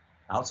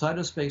outside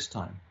of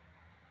space-time.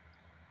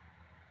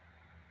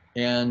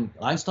 And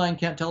Einstein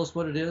can't tell us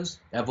what it is,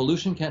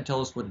 evolution can't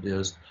tell us what it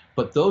is,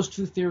 but those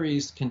two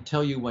theories can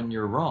tell you when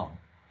you're wrong.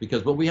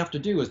 Because what we have to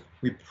do is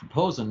we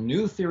propose a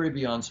new theory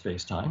beyond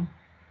space-time,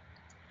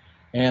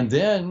 and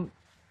then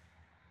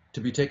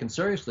to be taken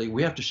seriously,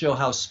 we have to show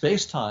how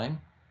space-time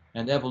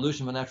and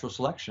evolution by natural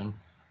selection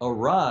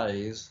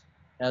arise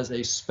as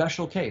a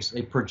special case,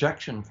 a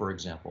projection, for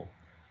example,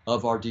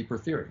 of our deeper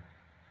theory.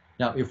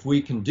 Now, if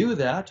we can do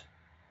that,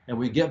 and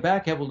we get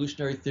back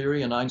evolutionary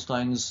theory and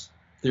Einstein's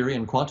theory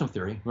and quantum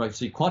theory, right?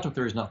 See, quantum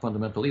theory is not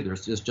fundamental either.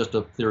 It's just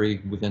a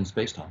theory within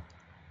space-time.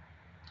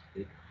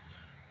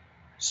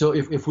 So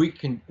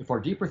if our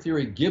deeper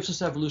theory gives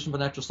us evolution by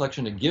natural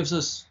selection, it gives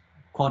us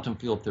quantum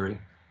field theory,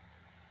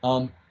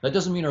 that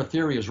doesn't mean our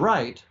theory is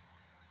right,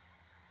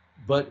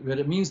 but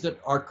it means that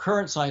our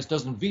current science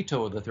doesn't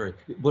veto the theory.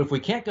 But if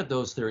we can't get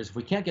those theories, if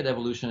we can't get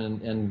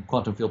evolution and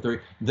quantum field theory,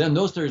 then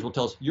those theories will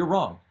tell us you're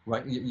wrong,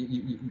 right?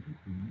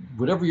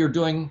 Whatever you're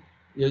doing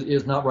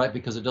is not right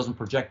because it doesn't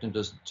project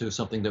into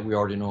something that we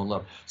already know and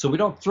love. So we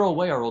don't throw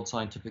away our old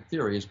scientific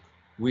theories.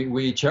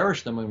 We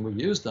cherish them and we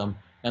use them,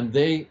 and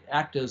they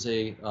act as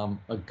a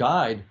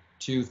guide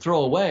to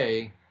throw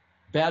away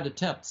bad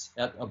attempts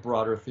at a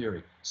broader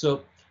theory.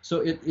 So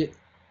So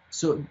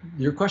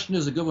your question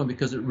is a good one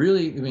because it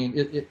really, I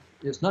mean,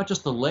 it's not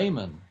just the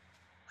layman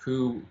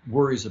who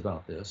worries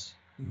about this,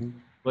 Mm-hmm.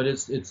 but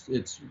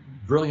it's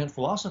brilliant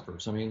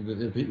philosophers. I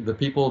mean, the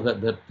people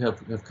that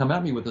have come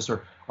at me with this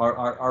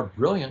are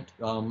brilliant.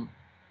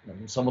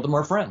 Some of them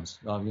are friends,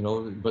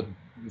 but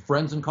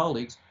friends and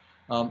colleagues.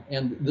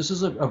 And this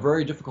is a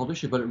very difficult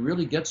issue, but it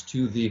really gets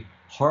to the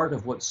heart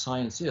of what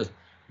science is.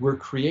 We're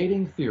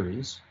creating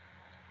theories,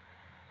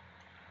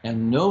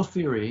 and no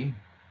theory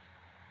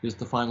is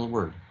the final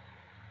word.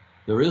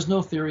 There is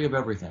no theory of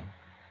everything.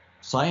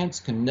 Science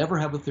can never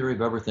have a theory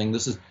of everything.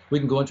 We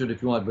can go into it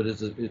if you want, but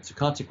it's a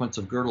consequence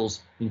of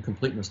Gödel's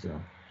incompleteness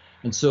theorem.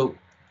 And so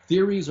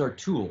theories are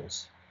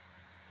tools,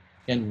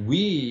 and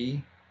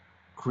we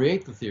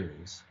create the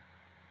theories,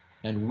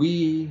 and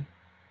we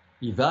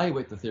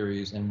evaluate the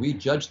theories, and we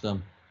judge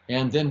them,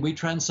 and then we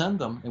transcend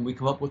them, and we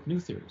come up with new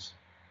theories.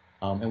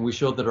 And we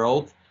show that our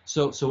old,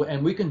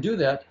 and we can do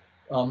that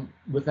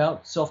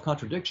without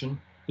self-contradiction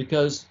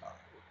because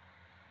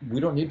we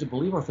don't need to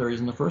believe our theories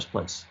in the first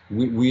place.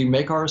 We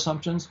make our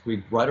assumptions,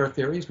 we write our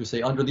theories, we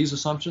say under these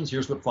assumptions,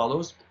 here's what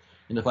follows.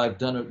 And if I've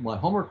done my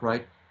homework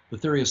right, the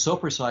theory is so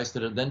precise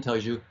that it then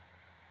tells you,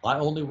 I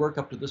only work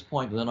up to this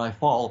point and then I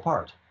fall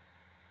apart.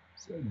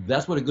 So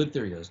that's what a good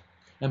theory is.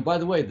 And by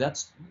the way,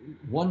 that's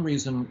one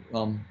reason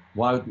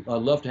why I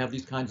love to have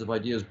these kinds of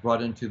ideas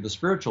brought into the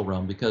spiritual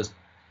realm, because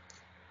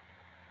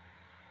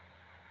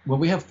when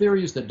we have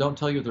theories that don't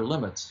tell you their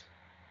limits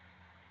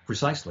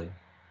precisely,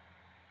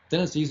 then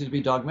it's easy to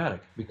be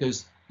dogmatic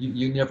because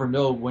you never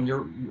know when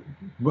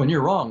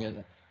you're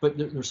wrong. But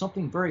there's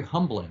something very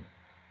humbling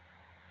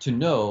to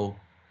know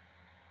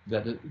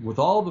that with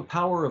all the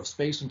power of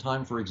space and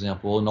time, for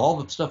example, and all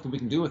the stuff that we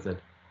can do with it,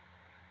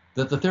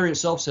 that the theory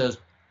itself says,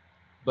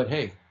 but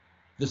hey,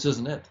 this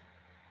isn't it.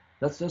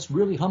 That's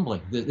really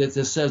humbling. It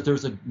says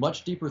there's a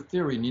much deeper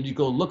theory and you need to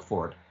go look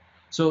for it.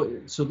 So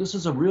this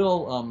is a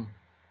real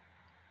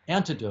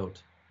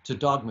antidote to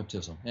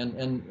dogmatism.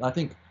 And I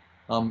think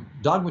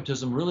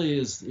dogmatism really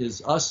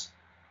is us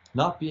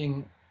not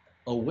being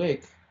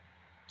awake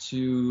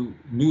to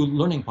new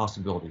learning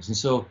possibilities. And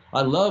so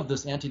I love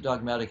this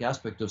anti-dogmatic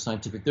aspect of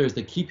scientific theories.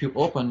 They keep you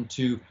open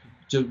to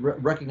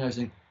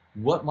recognizing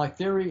what my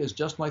theory is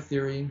just my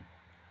theory.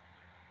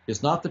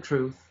 It's not the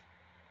truth.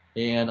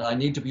 And I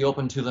need to be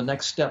open to the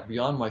next step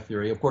beyond my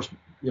theory. Of course,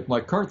 if my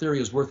current theory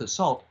is worth its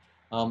salt,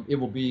 it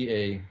will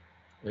be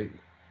a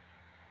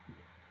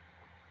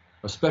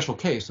special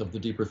case of the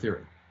deeper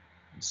theory.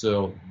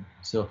 But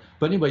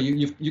anyway,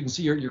 you can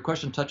see your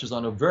question touches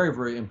on a very,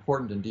 very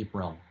important and deep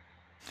realm.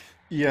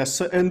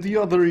 Yes, and the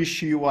other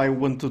issue I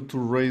wanted to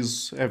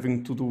raise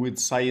having to do with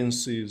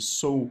science is,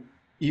 so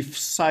if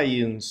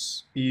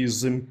science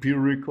is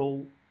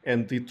empirical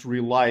and it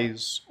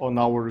relies on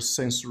our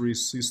sensory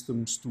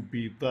systems to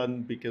be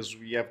done because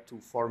we have to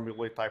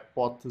formulate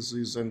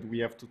hypotheses and we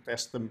have to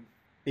test them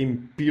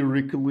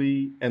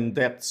empirically, and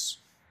that's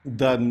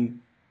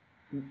done,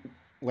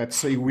 let's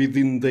say,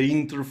 within the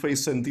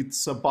interface, and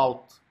it's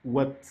about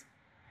what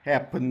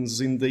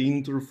happens in the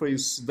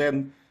interface,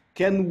 then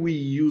can we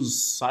use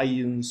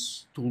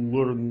science to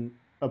learn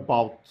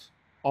about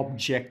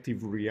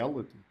objective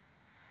reality?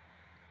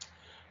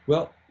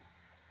 Well,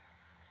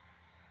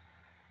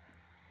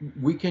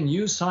 we can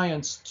use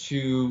science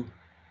to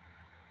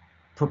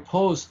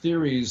propose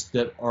theories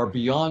that are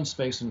beyond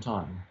space and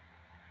time.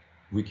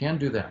 We can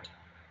do that.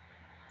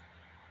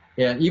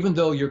 And even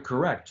though you're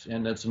correct,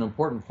 and that's an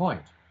important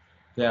point,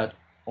 that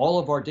all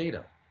of our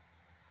data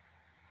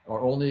are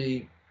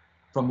only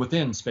from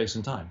within space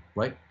and time,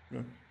 right?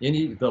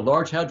 Yeah. The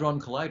Large Hadron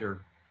Collider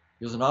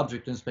is an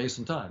object in space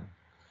and time.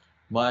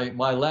 My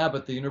lab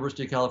at the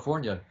University of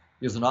California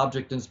is an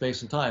object in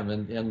space and time,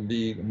 and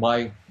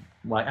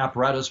my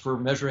apparatus for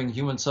measuring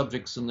human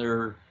subjects and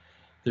their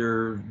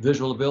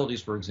visual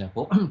abilities, for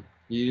example,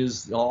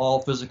 is all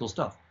physical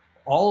stuff.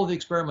 All of the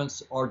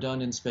experiments are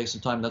done in space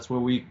and time. That's where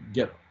we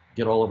get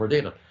all of our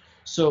data.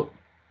 So,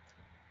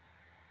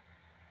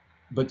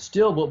 but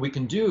still, what we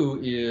can do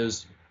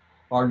is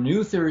our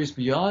new theories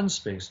beyond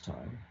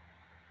space-time,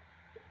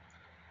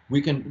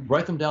 we can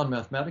write them down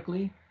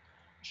mathematically,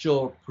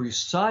 show a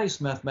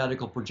precise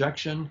mathematical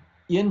projection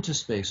into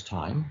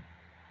space-time,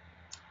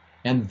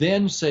 and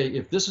then say,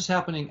 if this is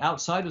happening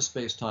outside of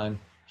space-time,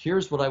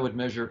 here's what I would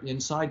measure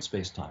inside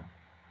space-time.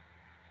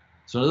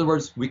 So in other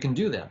words, we can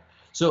do that.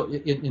 So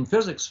in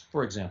physics,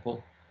 for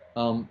example,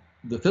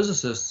 the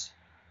physicists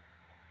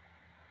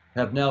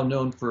have now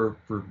known for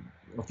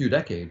a few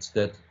decades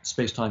that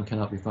space-time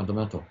cannot be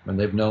fundamental, and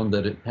they've known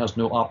that it has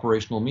no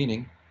operational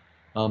meaning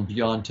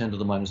beyond 10 to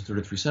the minus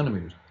 33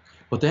 centimeters.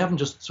 But they haven't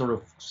just sort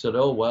of said,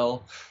 oh,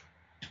 well,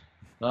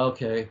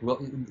 okay, well,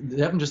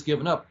 they haven't just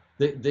given up.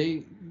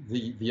 The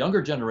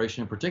younger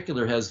generation in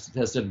particular has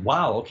said,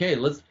 wow, okay,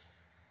 let's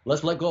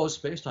let go of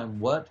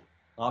space-time. What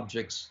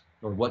objects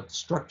or what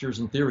structures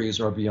and theories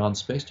are beyond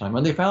space-time?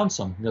 And they found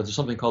some. There's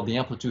something called the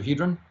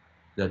amplituhedron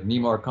that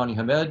Nima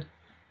Arkani-Hamed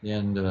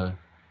and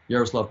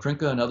Yaroslav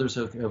Trinka and others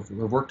have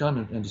worked on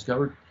and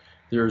discovered.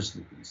 There's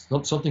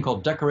something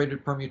called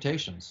decorated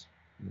permutations.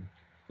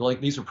 like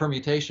these are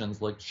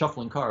permutations, like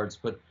shuffling cards,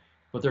 but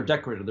they're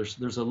decorated.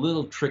 There's a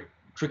little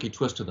tricky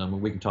twist to them,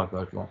 and we can talk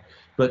about it if you want.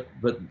 But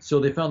so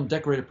they found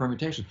decorated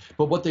permutations.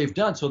 But what they've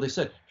done, so they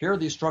said, here are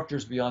these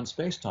structures beyond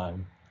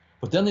space-time,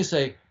 but then they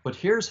say, but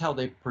here's how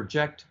they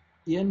project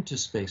into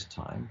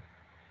space-time,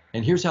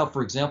 and here's how,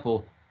 for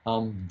example,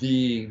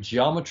 the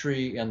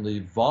geometry and the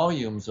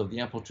volumes of the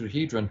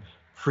amplitude-hedron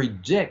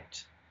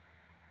predict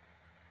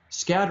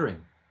scattering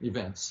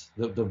events,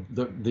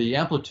 the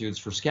amplitudes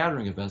for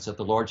scattering events at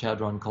the Large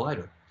Hadron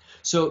Collider.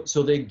 So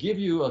they give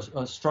you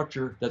a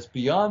structure that's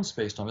beyond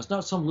space-time. It's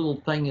not some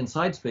little thing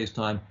inside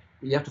space-time.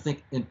 You have to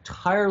think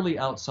entirely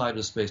outside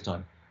of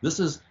space-time.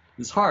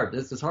 It's hard.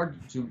 It's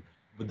hard to,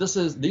 but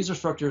these are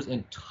structures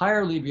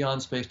entirely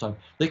beyond space-time.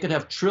 They could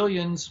have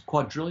trillions,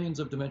 quadrillions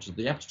of dimensions.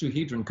 The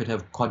amplitude-hedron could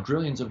have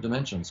quadrillions of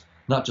dimensions,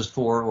 not just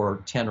 4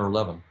 or 10 or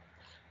 11.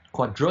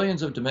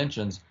 Quadrillions of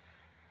dimensions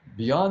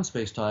beyond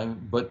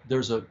space-time, but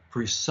there's a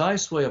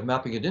precise way of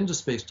mapping it into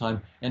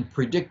space-time and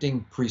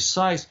predicting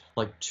precise,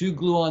 like 2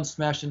 gluons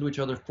smash into each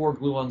other, 4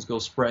 gluons go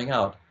spraying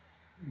out,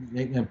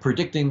 and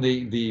predicting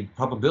the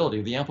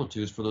probability, the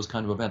amplitudes for those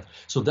kind of events.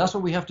 So that's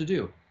what we have to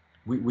do.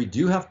 We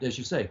do have to, as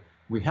you say,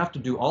 we have to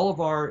do all of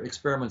our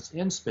experiments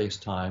in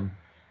space-time.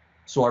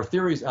 So our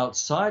theories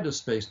outside of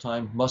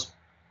space-time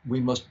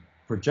we must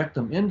project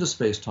them into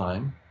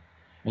space-time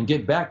and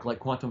get back, like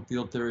quantum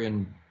field theory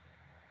and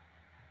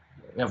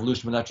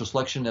evolution by natural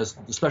selection, as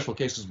the special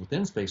cases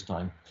within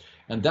space-time,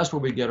 and that's where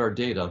we get our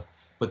data.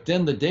 But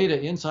then the data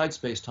inside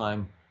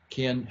space-time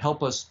can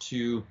help us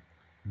to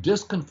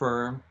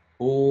disconfirm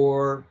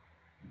or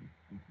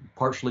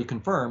partially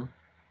confirm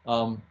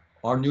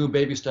our new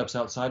baby steps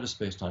outside of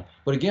space-time.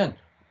 But again,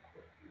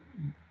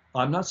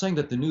 I'm not saying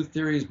that the new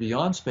theories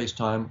beyond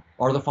space-time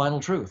are the final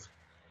truth.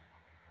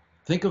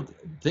 Think of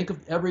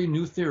every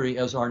new theory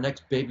as our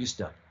next baby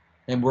step,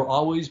 and we'll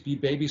always be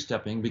baby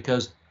stepping,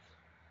 because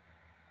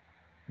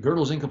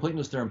Gödel's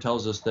incompleteness theorem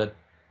tells us that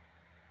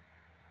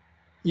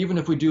even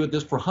if we do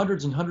this for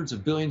hundreds and hundreds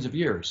of billions of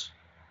years,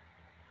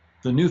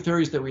 the new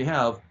theories that we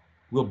have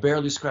will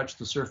barely scratch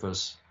the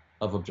surface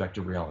of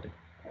objective reality.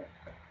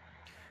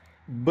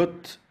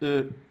 But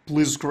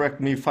please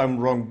correct me if I'm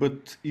wrong,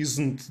 but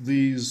isn't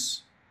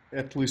these,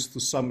 at least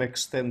to some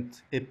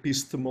extent,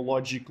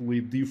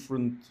 epistemologically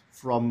different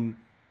from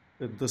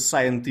the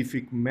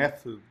scientific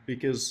method?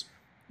 Because,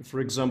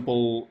 for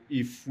example,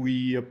 if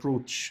we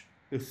approach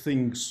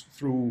things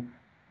through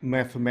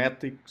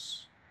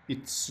mathematics,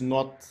 it's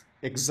not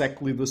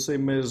exactly the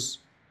same as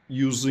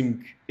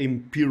using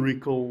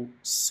empirical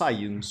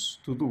science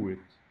to do it.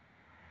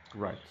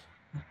 Right.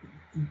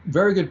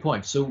 Very good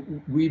point. So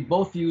we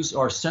both use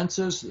our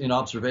senses in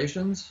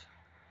observations,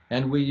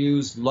 and we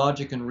use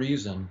logic and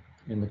reason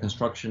in the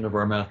construction of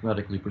our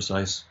mathematically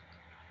precise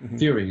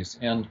theories.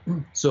 And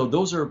so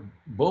those are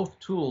both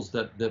tools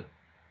that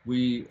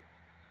we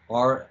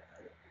are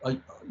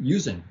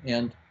using.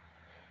 And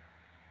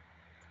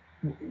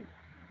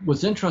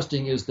what's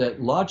interesting is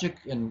that logic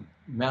and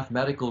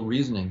mathematical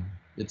reasoning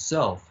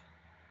itself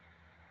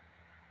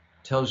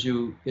tells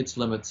you its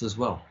limits as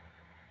well.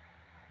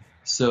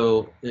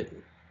 So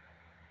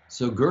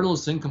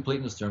Gödel's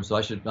incompleteness theorem,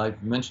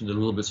 I've mentioned it a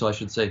little bit, so I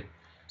should say,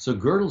 so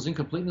Gödel's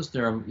incompleteness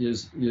theorem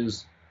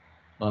uses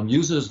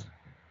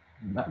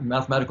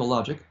mathematical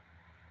logic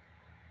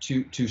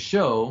to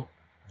show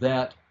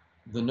that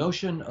the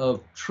notion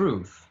of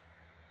truth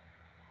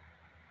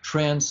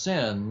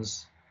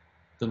transcends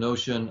the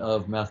notion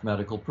of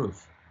mathematical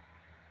proof.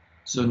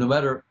 So no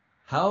matter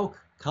how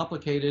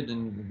complicated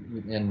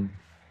and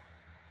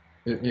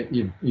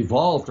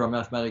evolved our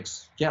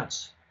mathematics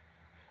gets,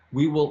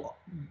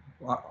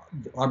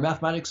 our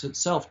mathematics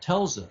itself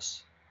tells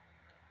us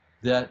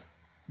that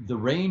the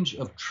range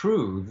of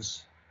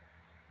truths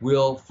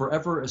will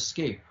forever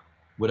escape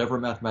whatever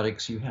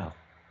mathematics you have.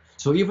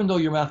 So even though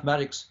your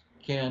mathematics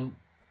can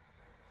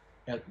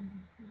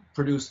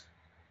produce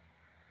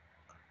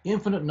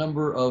infinite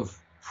number of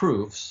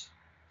proofs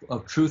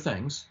of true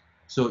things,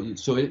 so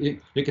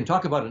it can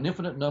talk about an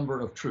infinite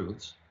number of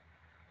truths,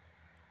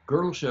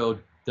 Gödel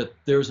showed that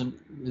there's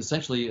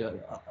essentially a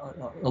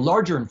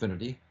larger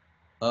infinity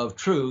of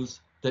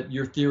truths that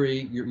your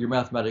theory, your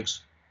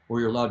mathematics, or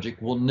your logic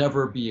will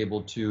never be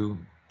able to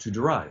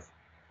derive.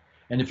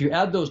 And if you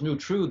add those new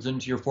truths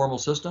into your formal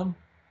system,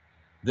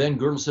 then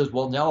Gödel says,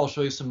 well, now I'll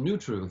show you some new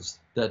truths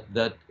that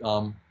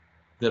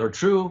are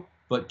true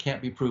but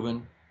can't be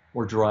proven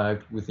or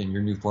derived within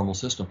your new formal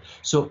system.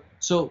 So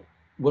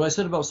what I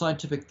said about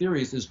scientific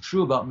theories is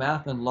true about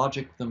math and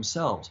logic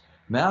themselves.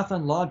 Math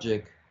and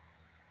logic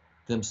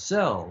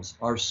themselves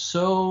are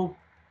so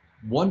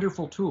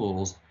wonderful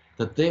tools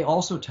that they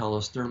also tell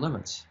us their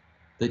limits.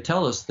 They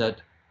tell us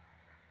that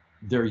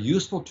they're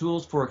useful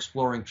tools for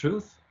exploring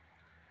truth,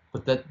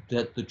 but that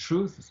the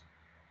truth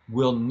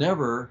will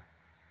never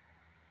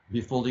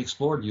be fully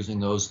explored using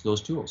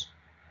those tools.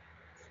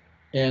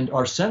 And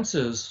our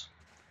senses,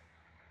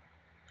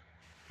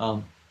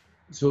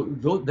 so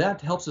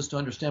that helps us to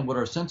understand what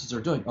our senses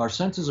are doing. Our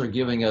senses are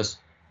giving us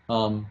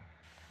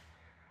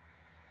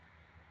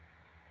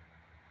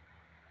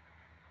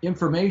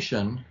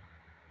information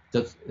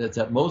that's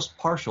at most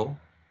partial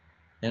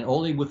and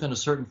only within a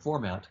certain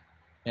format,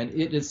 and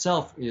it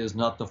itself is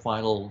not the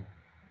final.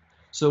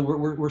 So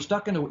we're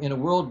stuck in a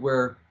world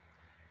where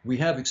we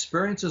have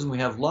experiences and we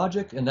have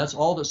logic, and that's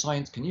all that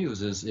science can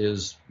use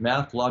is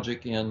math,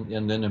 logic,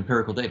 and then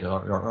empirical data,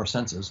 our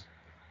senses,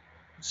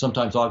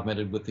 sometimes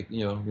augmented with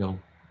the,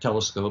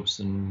 telescopes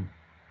and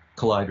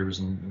colliders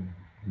and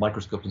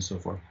microscopes and so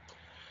forth.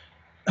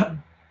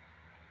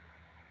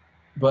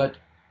 But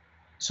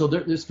so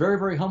it's very,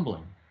 very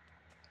humbling.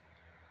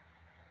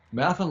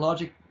 Math and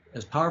logic,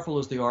 as powerful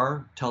as they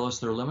are, tell us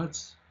their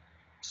limits.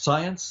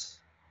 Science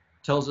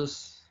tells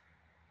us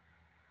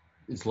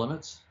its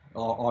limits.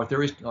 Our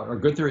theories, our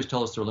good theories,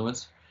 tell us their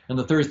limits, and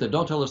the theories that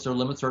don't tell us their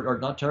limits are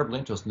not terribly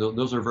interesting.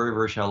 Those are very,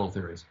 very shallow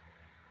theories,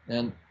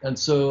 and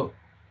so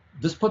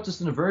this puts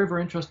us in a very,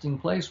 very interesting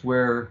place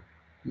where,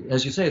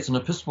 as you say, it's an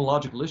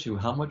epistemological issue.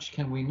 How much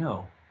can we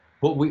know?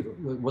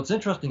 What's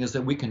interesting is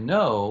that we can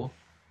know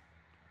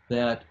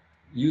that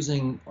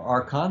using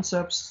our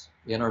concepts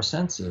and our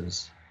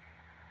senses,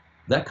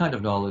 that kind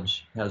of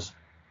knowledge has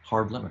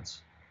hard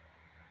limits.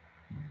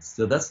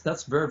 So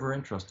that's very, very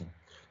interesting.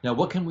 Now,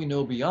 what can we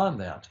know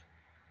beyond that?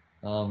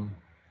 I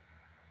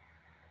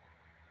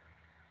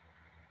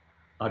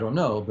don't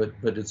know,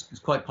 but it's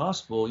quite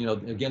possible.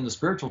 Again, the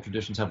spiritual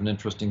traditions have an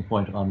interesting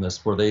point on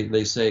this, where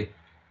they say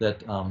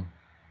that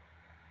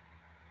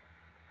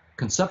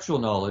conceptual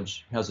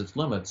knowledge has its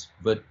limits,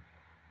 but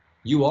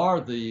you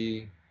are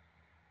the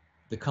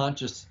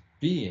conscious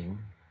being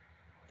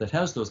that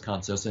has those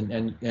concepts,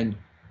 and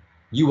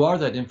you are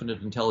that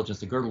infinite intelligence.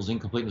 The Gödel's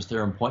incompleteness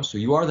theorem points to.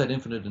 You are that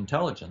infinite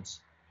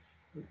intelligence.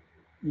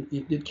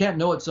 It can't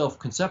know itself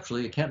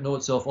conceptually. It can't know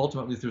itself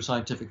ultimately through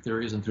scientific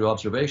theories and through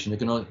observation. It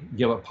can only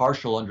give a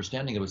partial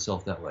understanding of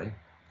itself that way.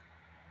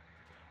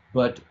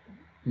 But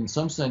in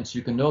some sense,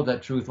 you can know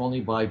that truth only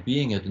by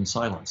being it in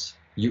silence.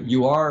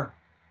 You are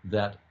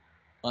that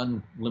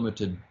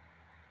unlimited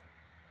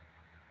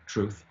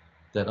truth,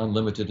 that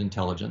unlimited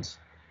intelligence,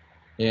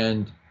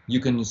 and you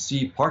can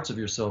see parts of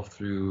yourself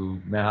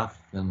through math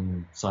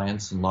and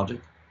science and logic.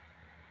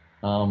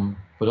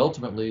 But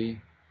ultimately,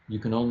 you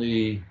can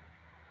only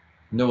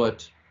know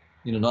it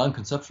in a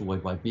non-conceptual way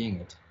by being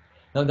it.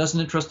 Now, that's an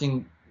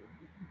interesting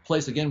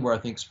place, again, where I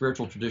think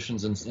spiritual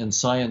traditions and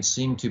science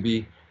seem to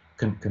be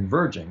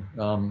converging.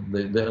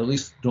 They at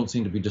least don't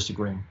seem to be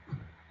disagreeing.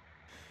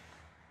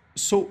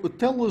 So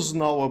tell us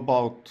now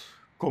about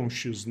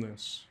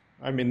consciousness.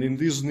 I mean, in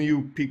this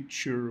new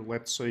picture,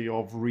 let's say,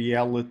 of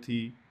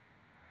reality,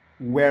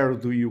 where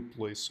do you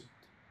place it?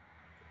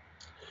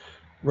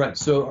 Right.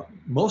 So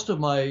most of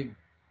my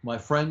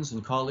friends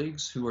and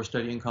colleagues who are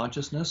studying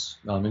consciousness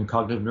in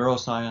cognitive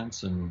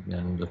neuroscience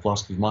and the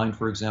philosophy of mind,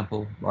 for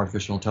example,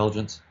 artificial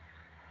intelligence,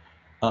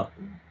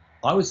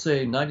 I would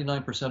say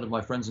 99% of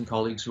my friends and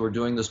colleagues who are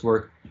doing this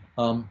work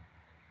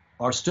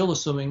are still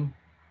assuming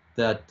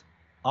that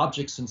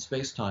objects in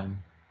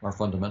space-time are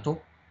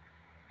fundamental,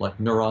 like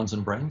neurons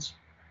and brains.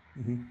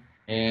 Mm-hmm.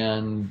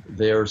 And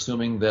they're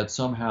assuming that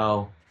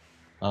somehow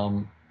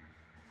the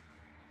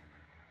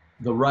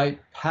right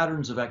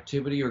patterns of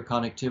activity or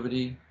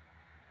connectivity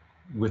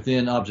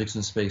within objects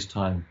in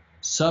space-time,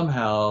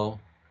 somehow,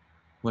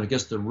 when it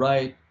gets the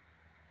right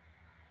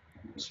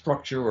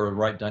structure or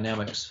right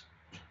dynamics,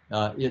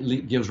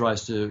 it gives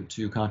rise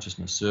to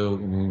consciousness.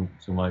 So,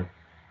 so my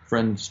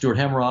friend Stuart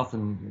Hameroff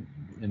and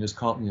his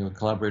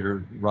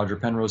collaborator Roger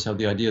Penrose have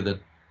the idea that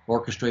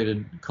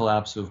orchestrated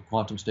collapse of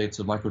quantum states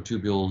of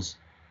microtubules,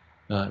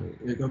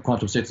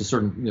 quantum states of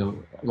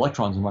certain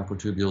electrons in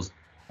microtubules,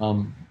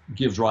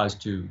 gives rise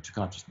to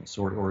consciousness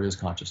or is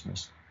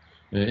consciousness.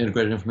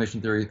 Integrated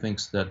information theory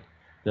thinks that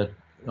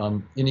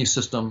any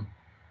system,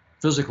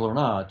 physical or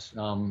not,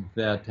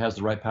 that has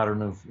the right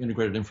pattern of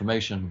integrated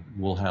information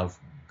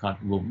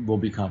will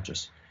be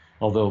conscious.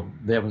 Although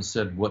they haven't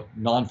said what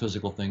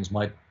non-physical things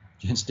might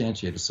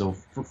instantiate it. So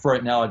for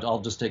right now,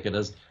 I'll just take it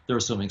as they're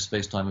assuming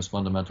space-time is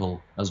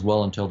fundamental as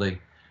well until they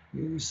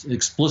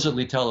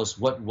explicitly tell us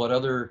what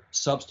other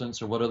substance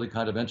or what other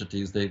kind of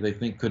entities they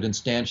think could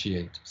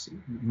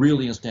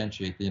really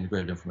instantiate the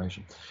integrated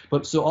information.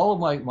 But so all of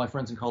my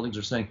friends and colleagues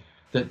are saying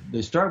that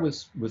they start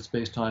with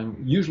space-time,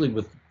 usually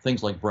with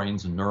things like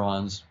brains and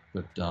neurons,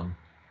 but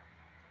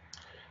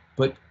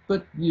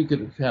you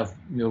could have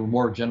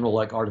more general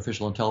like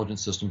artificial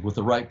intelligence systems with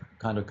the right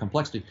kind of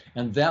complexity,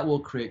 and that will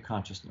create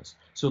consciousness.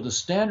 So the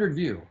standard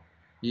view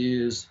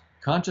is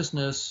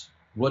consciousness.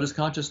 What is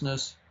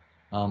consciousness?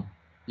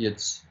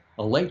 It's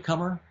a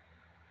latecomer.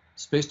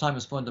 Space-time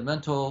is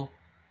fundamental.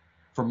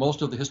 For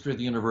most of the history of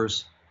the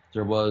universe,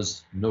 there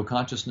was no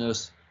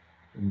consciousness.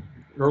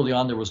 Early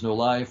on, there was no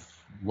life.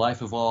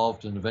 Life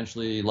evolved, and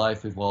eventually,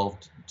 life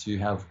evolved to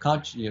have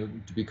to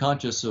be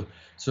conscious.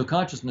 So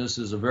consciousness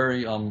is a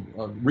very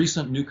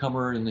recent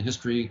newcomer in the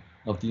history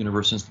of the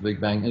universe since the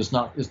Big Bang. And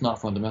it's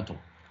not fundamental.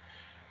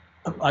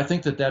 I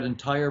think that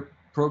entire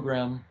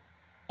program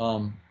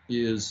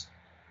is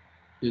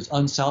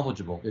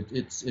unsalvageable.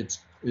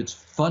 It's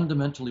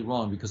fundamentally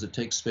wrong because it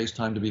takes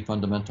space-time to be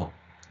fundamental,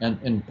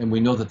 and we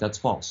know that that's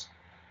false.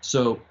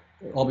 So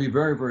I'll be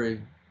very,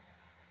 very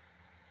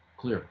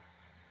clear.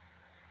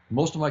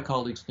 Most of my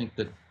colleagues think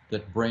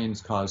that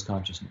brains cause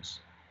consciousness.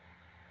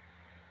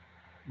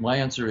 My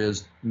answer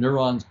is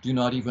neurons do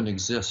not even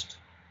exist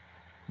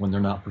when they're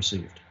not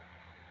perceived.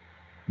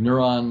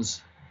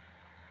 Neurons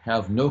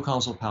have no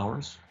causal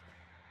powers.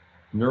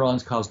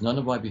 Neurons cause none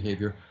of my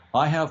behavior.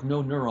 I have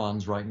no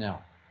neurons right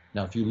now.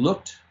 Now, if you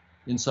looked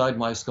inside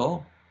my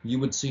skull, you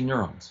would see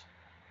neurons,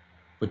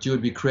 but you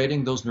would be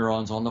creating those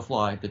neurons on the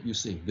fly that you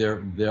see.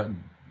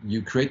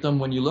 You create them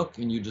when you look,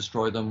 and you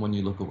destroy them when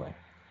you look away.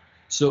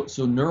 So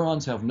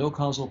neurons have no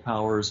causal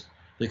powers.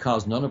 They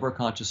cause none of our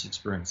conscious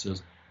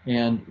experiences,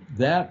 and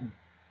that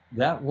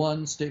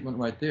one statement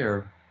right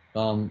there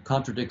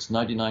contradicts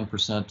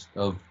 99%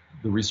 of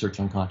the research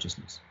on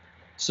consciousness.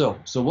 So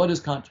what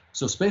is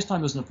so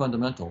space-time isn't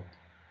fundamental.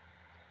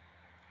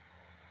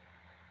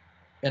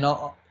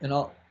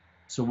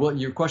 So what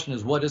your question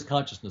is, what is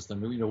consciousness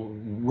then?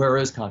 Where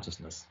is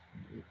consciousness?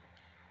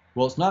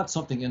 Well, it's not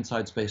something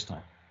inside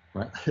space-time,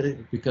 right?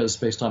 Because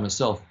space-time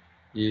itself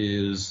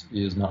is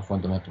not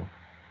fundamental.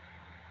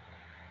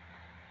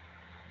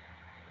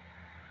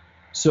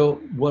 So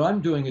what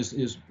I'm doing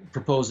is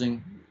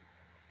proposing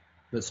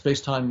that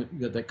space-time,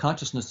 that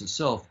consciousness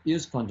itself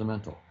is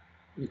fundamental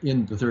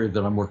in the theory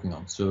that I'm working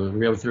on. So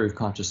we have a theory of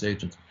conscious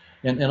agents.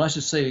 And I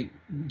should say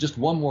just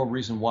one more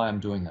reason why I'm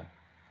doing that.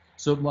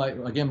 So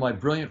my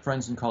brilliant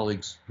friends and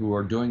colleagues who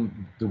are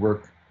doing the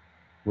work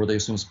where they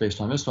assume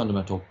space-time is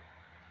fundamental,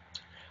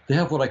 they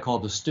have what I call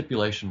the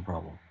stipulation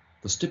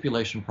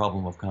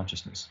problem of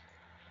consciousness.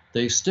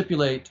 They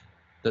stipulate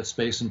that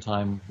space and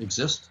time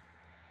exist,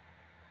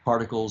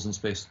 particles in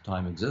space and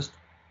time exist.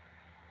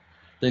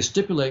 They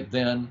stipulate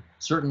then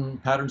certain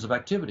patterns of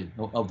activity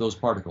of those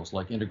particles,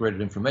 like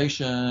integrated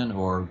information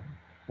or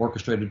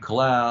orchestrated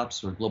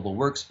collapse or global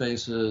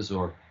workspaces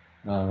or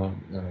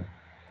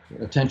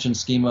attention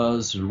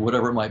schemas or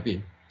whatever it might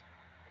be.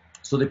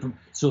 So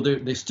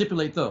they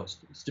stipulate those,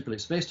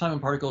 stipulate space-time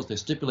and particles. They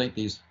stipulate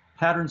these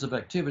patterns of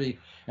activity,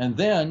 and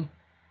then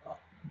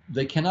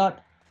they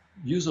cannot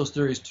use those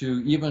theories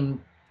to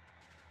even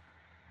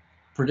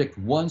predict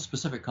one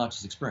specific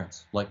conscious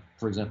experience. Like,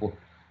 for example,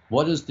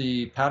 what is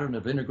the pattern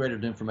of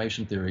integrated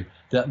information theory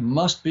that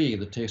must be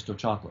the taste of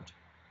chocolate?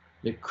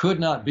 It could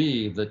not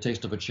be the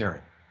taste of a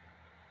cherry.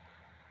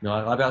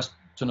 I've asked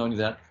Tononi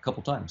that a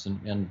couple times,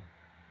 and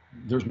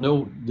there's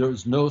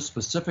no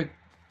specific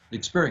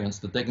experience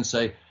that they can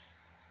say,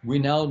 we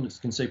now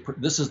can say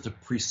this is the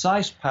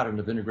precise pattern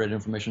of integrated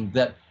information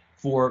that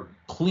for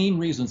clean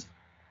reasons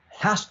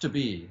has to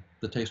be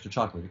the taste of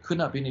chocolate. It could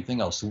not be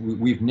anything else. So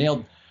we've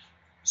nailed,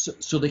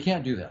 so they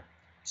can't do that.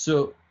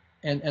 So,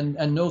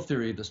 and no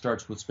theory that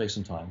starts with space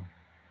and time,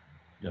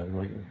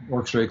 like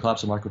orchestrated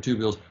collapse of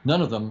microtubules,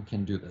 none of them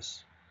can do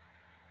this.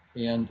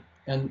 And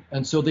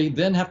so they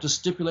then have to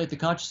stipulate the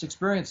conscious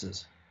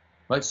experiences,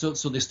 right? So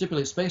they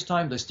stipulate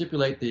space-time, they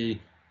stipulate the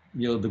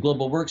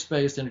global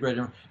workspace,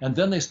 integrated, and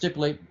then they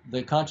stipulate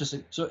the conscious.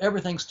 So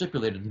everything's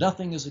stipulated.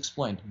 Nothing is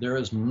explained. There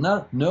is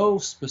no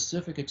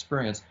specific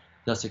experience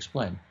that's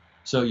explained.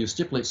 So you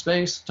stipulate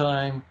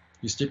space-time,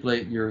 you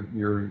stipulate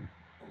your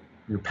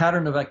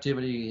pattern of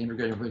activity,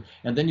 integrated,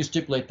 and then you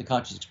stipulate the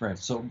conscious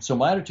experience. So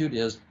my attitude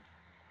is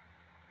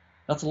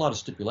that's a lot of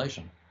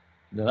stipulation.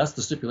 That's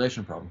the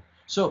stipulation problem.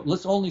 So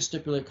let's only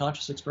stipulate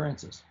conscious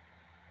experiences.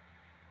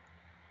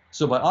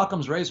 So by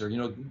Occam's razor,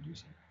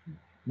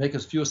 make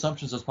as few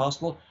assumptions as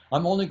possible.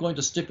 I'm only going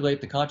to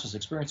stipulate the conscious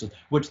experiences,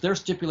 which they're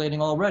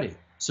stipulating already.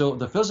 So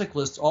the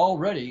physicalists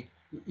already,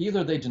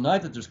 either they deny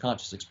that there's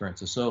conscious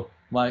experiences. So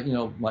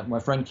my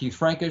friend Keith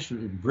Frankish, a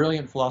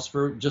brilliant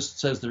philosopher, just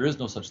says there is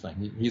no such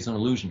thing. He's an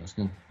illusionist.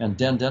 And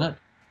Dan Dennett,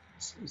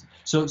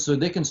 so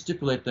they can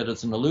stipulate that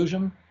it's an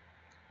illusion.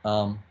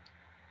 But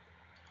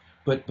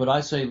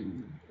I say,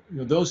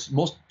 those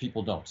most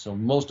people don't. So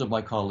most of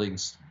my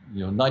colleagues,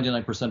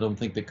 99% of them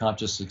think that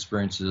conscious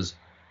experiences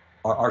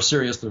are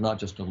serious. They're not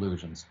just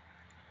illusions.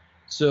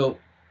 So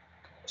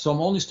I'm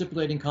only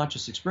stipulating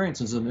conscious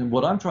experiences, and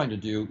what I'm trying to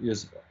do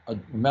is a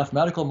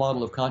mathematical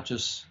model of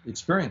conscious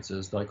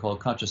experiences that I call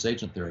conscious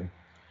agent theory.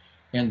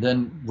 And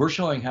then we're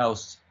showing how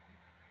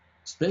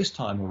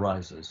space-time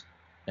arises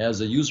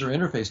as a user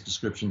interface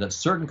description that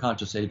certain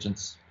conscious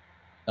agents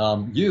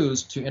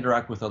use to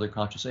interact with other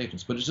conscious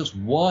agents. But it's just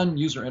one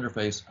user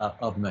interface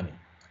of many.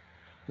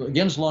 So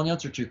again, it's a long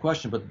answer to your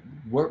question, but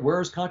where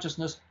is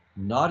consciousness?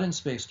 Not in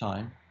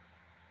space-time,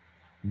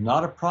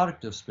 not a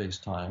product of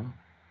space-time.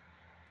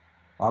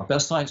 Our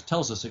best science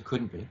tells us it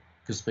couldn't be,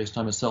 because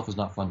space-time itself is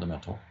not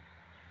fundamental.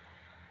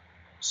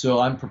 So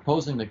I'm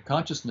proposing that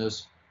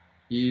consciousness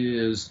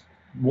is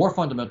more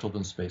fundamental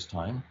than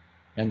space-time,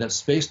 and that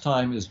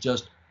space-time is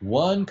just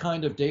one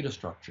kind of data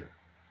structure,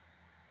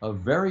 a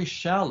very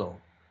shallow,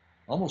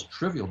 almost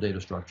trivial data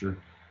structure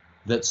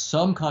that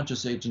some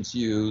conscious agents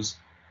use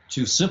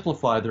to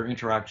simplify their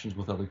interactions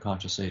with other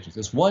conscious agents.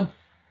 It's one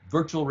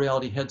virtual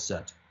reality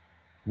headset,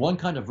 one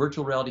kind of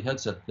virtual reality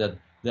headset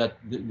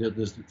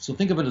so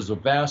think of it as a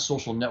vast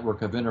social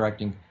network of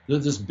interacting.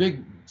 There's this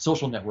big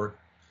social network,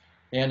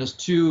 and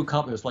it's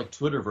like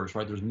Twitterverse,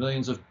 right? There's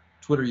millions of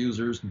Twitter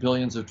users,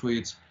 billions of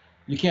tweets.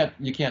 You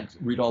can't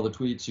read all the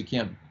tweets. You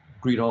can't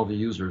greet all the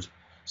users.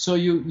 So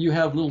you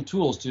have little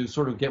tools to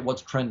sort of get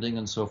what's trending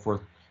and so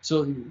forth.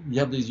 So you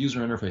have these user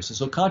interfaces.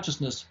 So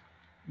consciousness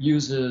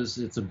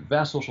it's a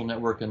vast social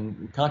network,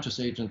 and conscious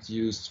agents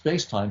use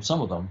space-time,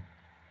 some of them,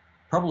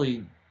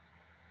 probably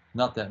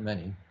not that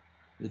many.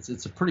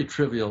 It's a pretty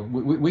trivial.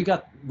 We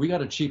got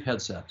a cheap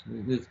headset.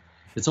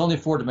 It's only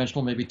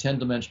 4-dimensional, maybe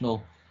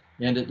 10-dimensional,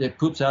 and it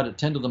poops out at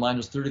 10 to the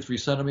minus 33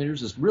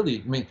 centimeters. It's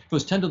really, I mean, if it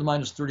was 10 to the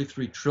minus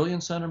 33 trillion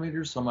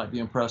centimeters, I might be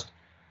impressed.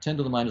 10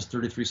 to the minus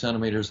 33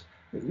 centimeters.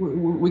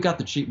 We got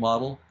the cheap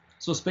model.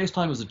 So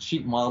space-time is a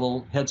cheap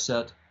model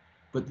headset,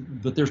 but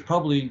there's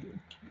probably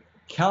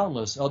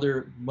countless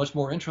other much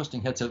more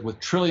interesting headsets with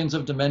trillions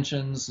of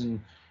dimensions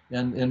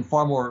and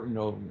far more,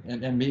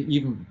 and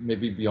even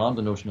maybe beyond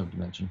the notion of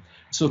dimension.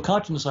 So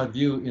consciousness, I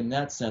view in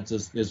that sense,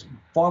 is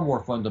far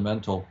more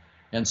fundamental,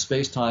 and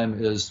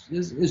space-time is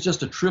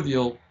just a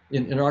trivial,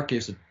 in our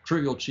case, a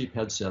trivial cheap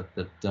headset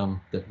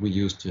that we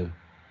use to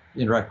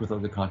interact with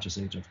other conscious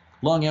agents.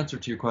 Long answer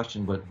to your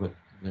question, but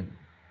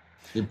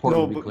important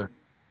No, to be but clear.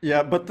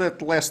 yeah, but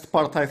that last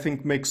part I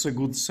think makes a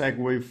good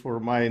segue for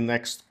my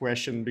next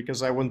question,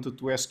 because I wanted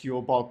to ask you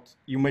about,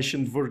 you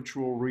mentioned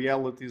virtual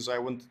realities. I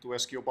wanted to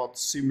ask you about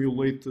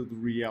simulated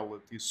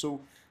reality.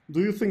 So,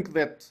 do you think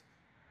that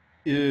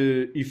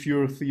if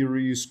your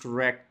theory is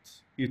correct,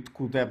 it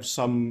could have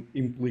some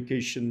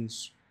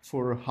implications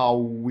for how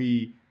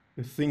we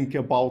think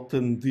about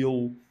and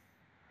deal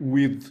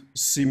with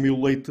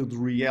simulated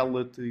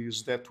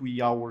realities that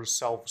we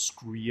ourselves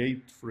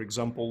create, for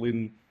example,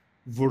 in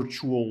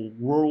virtual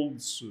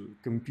worlds,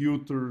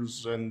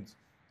 computers, and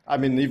I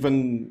mean,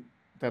 even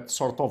that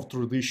sort of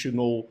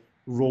traditional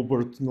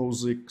Robert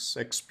Nozick's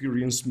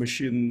experience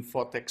machine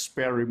thought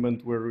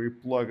experiment where we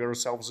plug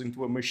ourselves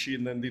into a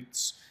machine and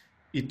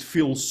it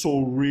feels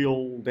so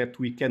real that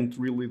we can't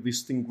really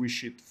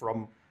distinguish it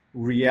from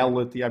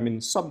reality. I mean,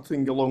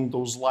 something along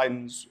those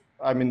lines.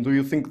 I mean, do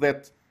you think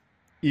that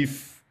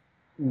if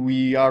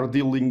we are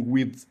dealing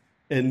with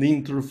an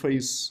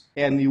interface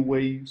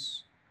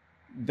anyways,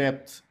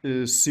 that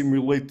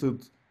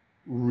simulated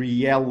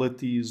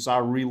realities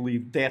are really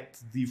that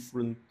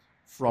different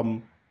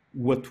from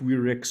what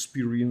we're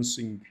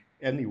experiencing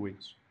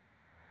anyways?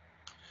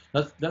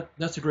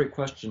 That's a great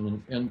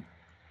question, and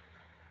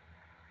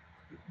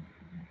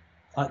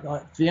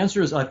the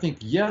answer is, I think,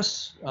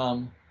 yes.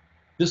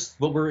 This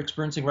what we're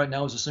experiencing right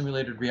now is a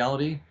simulated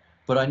reality,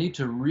 but I need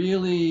to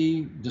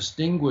really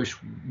distinguish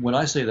when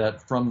I say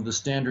that from the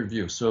standard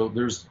view. So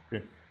there's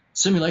Okay.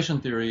 simulation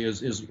theory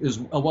is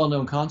a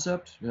well-known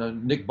concept.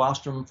 Nick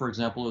Bostrom, for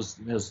example,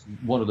 has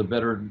one of the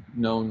better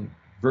known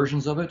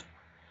versions of it,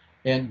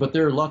 but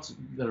there are lots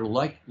that are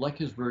like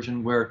his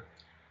version, where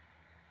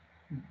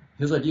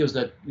his idea is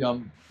that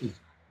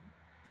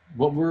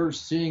what we're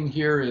seeing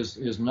here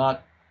is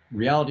not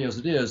reality as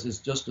it is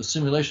just a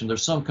simulation.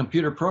 There's some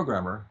computer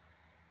programmer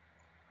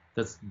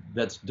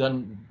that's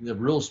done, a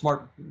real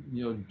smart,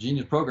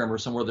 genius programmer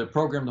somewhere that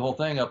programmed the whole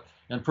thing up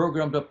and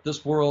programmed up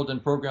this world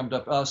and programmed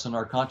up us and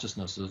our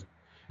consciousnesses.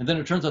 And then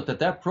it turns out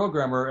that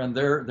programmer and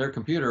their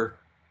computer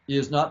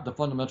is not the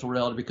fundamental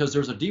reality, because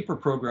there's a deeper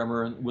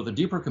programmer with a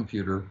deeper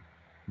computer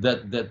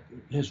that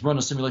has run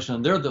a simulation,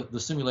 and they're the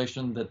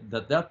simulation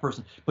that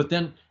person. But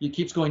then it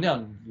keeps going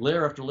down,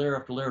 layer after layer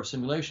after layer of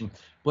simulation.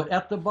 But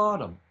at the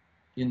bottom,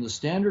 in the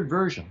standard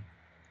version,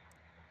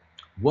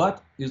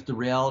 what is the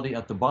reality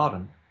at the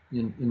bottom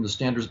in the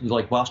standards,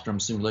 like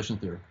Bostrom's simulation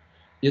theory?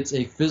 It's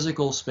a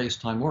physical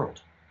space-time world.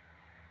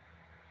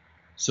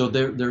 So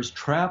there's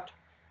trapped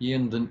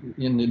in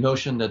the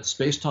notion that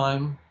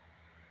space-time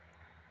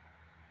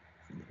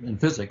and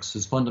physics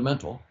is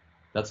fundamental.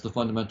 That's the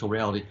fundamental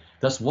reality.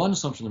 That's one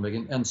assumption they're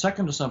making. And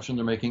second assumption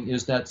they're making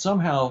is that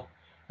somehow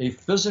a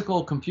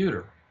physical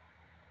computer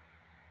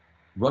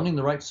running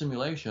the right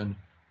simulation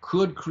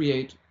could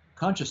create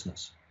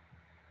consciousness,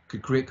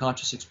 could create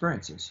conscious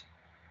experiences.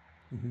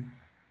 Mm-hmm.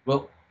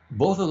 Well,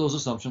 both of those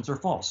assumptions are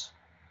false.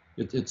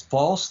 It's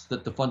false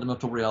that the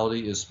fundamental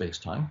reality is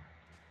space-time,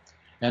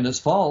 and it's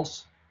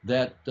false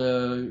that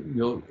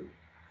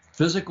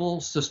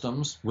physical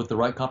systems with the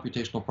right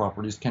computational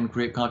properties can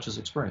create conscious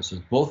experiences.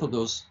 Both of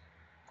those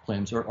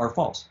claims are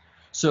false.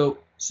 So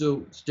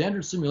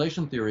standard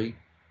simulation theory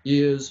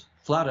is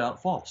flat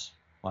out false,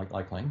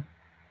 I claim.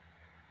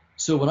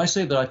 So when I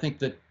say that I think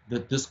that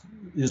this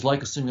is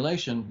like a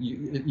simulation,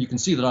 you can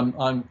see that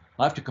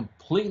I have to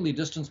completely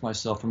distance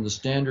myself from the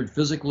standard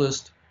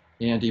physicalist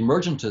and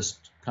emergentist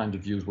kind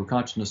of views, where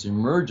consciousness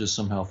emerges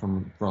somehow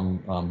from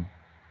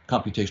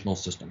computational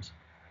systems.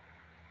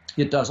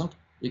 It doesn't.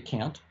 It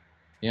can't.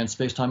 And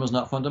space-time is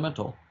not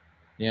fundamental.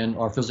 And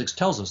our physics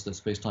tells us that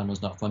space-time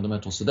is not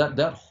fundamental. So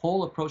that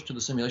whole approach to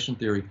the simulation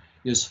theory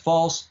is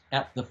false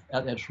at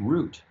its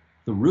root.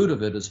 The root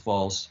of it is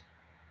false.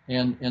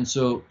 And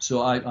so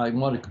I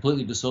want to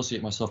completely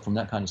dissociate myself from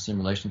that kind of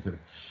simulation theory.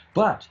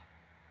 But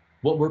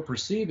what we're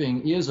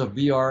perceiving is a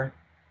VR,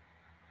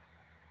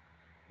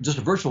 just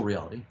a virtual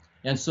reality.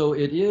 And so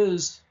it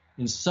is,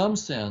 in some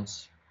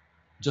sense,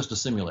 just a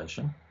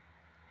simulation.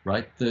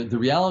 right? The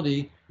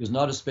reality is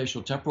not a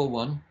spatial temporal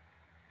one.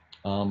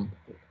 Um,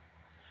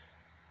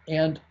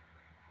 and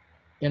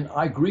and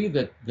I agree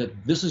that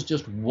this is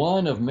just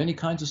one of many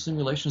kinds of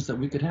simulations that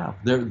we could have.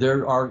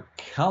 There are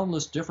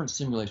countless different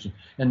simulations,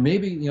 and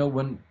maybe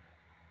when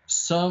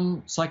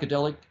some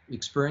psychedelic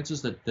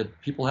experiences that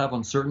people have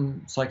on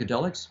certain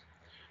psychedelics,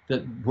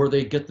 that where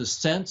they get the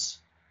sense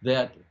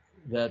that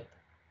that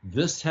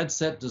this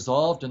headset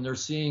dissolved and they're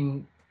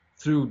seeing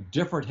through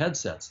different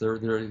headsets. They're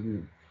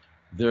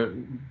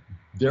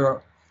there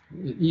are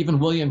even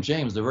William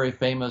James, the very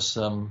famous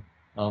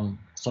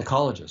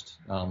psychologist,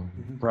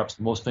 Mhm. perhaps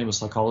the most famous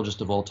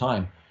psychologist of all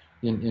time,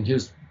 in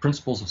his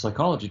Principles of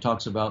Psychology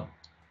talks about,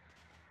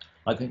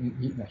 I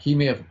think he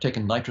may have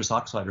taken nitrous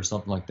oxide or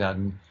something like that,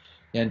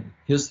 and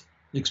his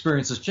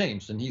experience has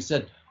changed. And he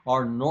said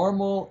our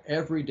normal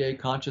everyday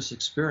conscious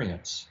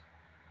experience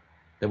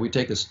that we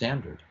take as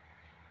standard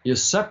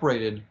is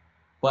separated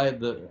by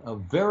a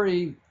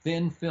very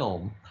thin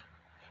film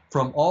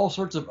from all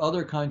sorts of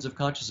other kinds of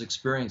conscious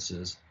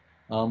experiences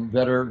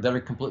that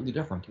are completely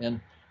different.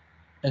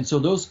 And so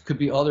those could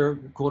be other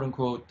quote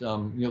unquote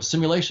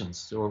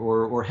simulations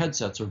or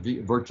headsets or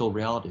virtual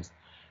realities.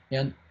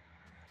 And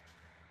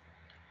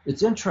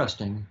it's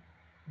interesting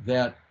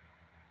that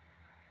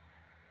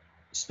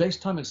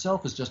space-time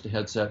itself is just a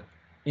headset,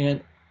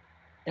 and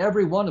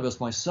every one of us,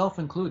 myself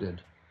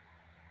included,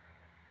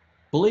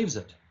 believes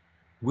it.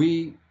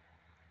 We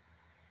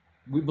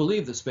we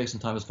believe that space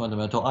and time is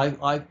fundamental.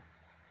 I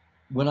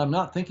when I'm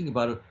not thinking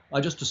about it,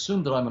 I just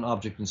assume that I'm an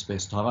object in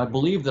space and time. I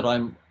believe that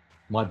I'm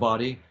my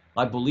body.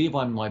 I believe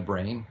I'm my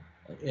brain,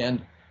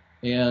 and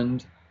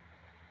and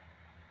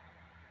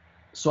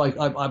so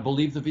I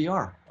believe the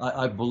VR.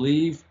 I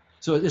believe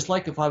so. It's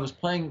like if I was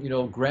playing,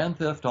 Grand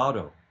Theft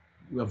Auto,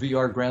 a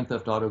VR Grand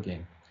Theft Auto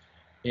game,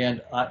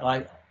 and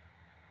I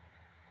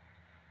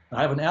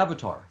have an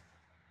avatar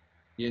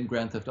in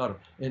Grand Theft Auto.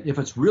 And if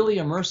it's really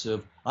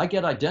immersive, I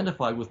get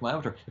identified with my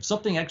avatar. If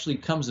something actually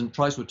comes and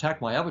tries to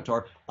attack my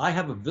avatar, I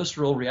have a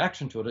visceral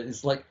reaction to it.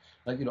 It's like,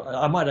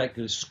 I might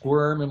actually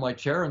squirm in my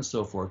chair and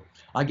so forth.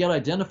 I get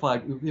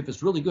identified, if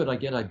it's really good, I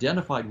get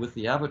identified with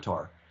the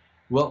avatar.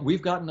 Well,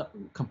 we've gotten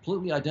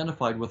completely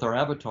identified with our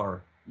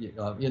avatar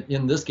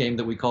in this game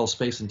that we call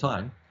space and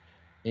time.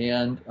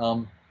 And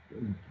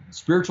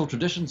spiritual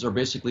traditions are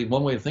basically,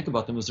 one way to think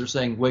about them is they're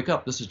saying, wake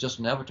up, this is just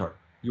an avatar.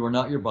 You are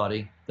not your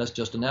body, that's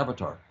just an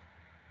avatar.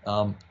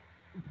 Um,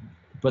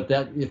 but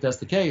that if that's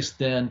the case,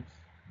 then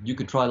you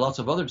could try lots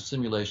of other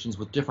simulations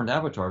with different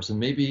avatars. And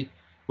maybe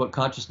what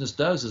consciousness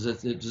does is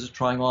it's just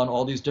trying on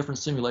all these different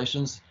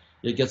simulations.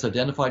 It gets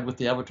identified with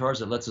the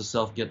avatars, it lets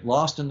itself get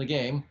lost in the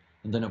game,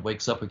 and then it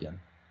wakes up again.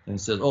 And it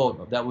says,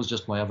 oh, that was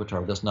just my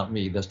avatar. That's not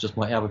me. That's just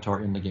my avatar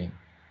in the game.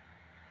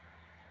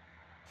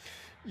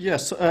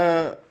 Yes,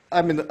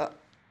 I mean,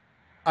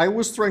 I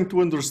was trying to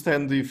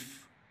understand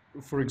if,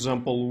 for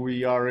example,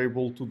 we are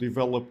able to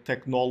develop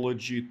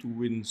technology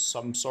to, in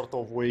some sort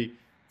of way,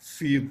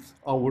 feed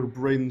our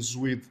brains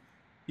with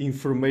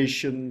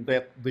information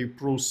that they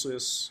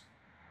process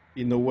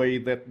in a way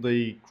that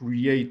they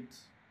create,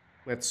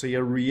 let's say,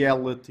 a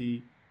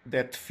reality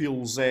that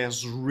feels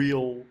as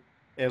real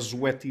as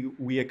what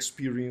we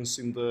experience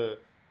in the,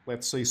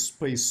 let's say,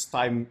 space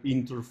time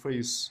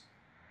interface.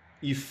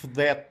 If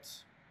that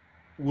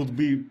would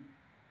be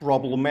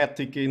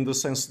problematic in the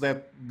sense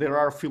that there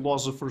are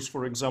philosophers,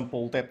 for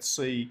example, that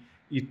say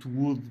it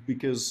would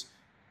because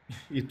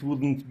it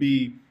wouldn't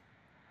be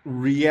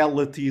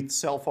reality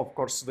itself. Of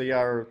course, they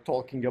are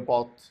talking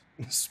about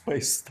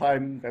space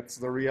time, that's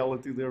the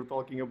reality they're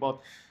talking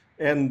about,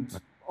 and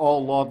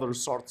all other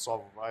sorts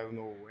of, I don't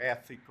know,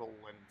 ethical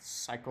and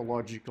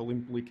psychological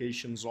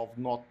implications of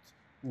not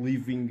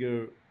living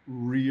a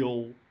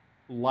real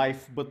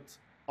life. But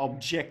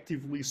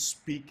objectively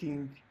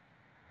speaking,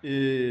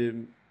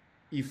 um,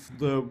 if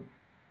the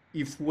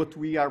if what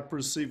we are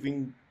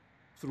perceiving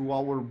through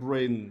our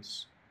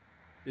brains,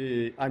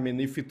 I mean,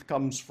 if it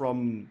comes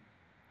from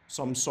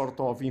some sort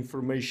of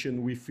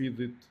information we feed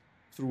it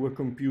through a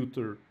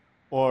computer,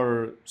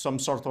 or some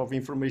sort of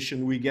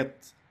information we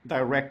get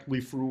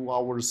directly through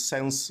our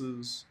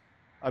senses,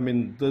 I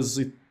mean, does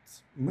it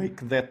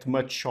make that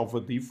much of a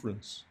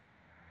difference?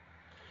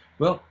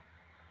 Well,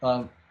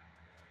 um,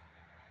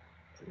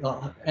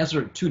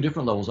 answer at two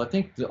different levels. I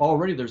think that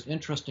already there's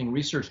interesting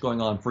research going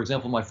on. For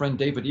example, my friend Mhm.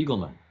 David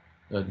Eagleman,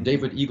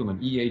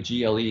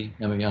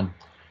 Eagleman,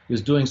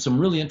 is doing some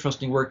really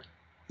interesting work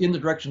in the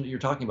direction that you're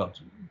talking about.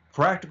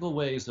 Practical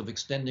ways of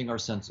extending our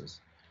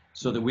senses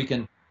so that we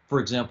can, for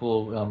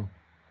example,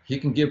 he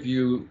can give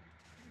you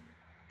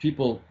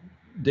people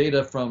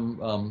data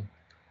from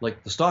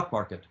like the stock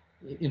market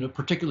in a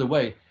particular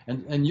way,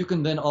 and you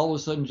can then all of a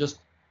sudden just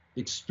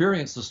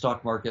experience the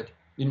stock market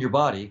in your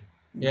body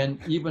and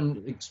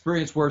even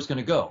experience where it's going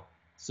to go.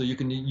 So you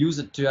can use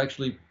it to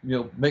actually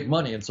make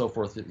money and so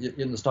forth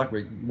in the stock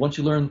market. Once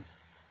you learn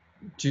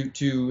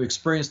to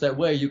experience that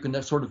way, you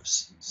can sort of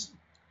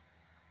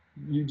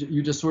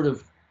you just sort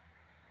of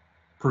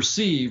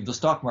perceive the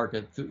stock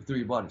market through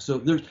your body. So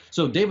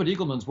David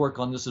Eagleman's work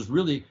on this is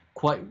really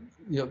quite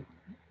you know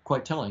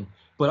quite telling.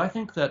 But I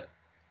think that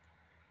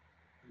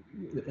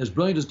as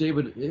brilliant as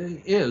David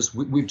is,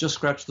 we've just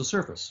scratched the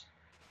surface.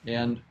 Mhm.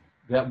 And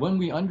that when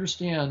we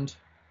understand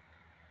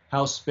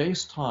how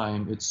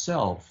space-time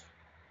itself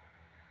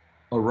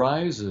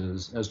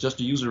arises as just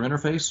a user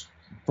interface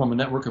from a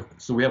network of,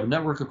 so we have a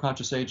network of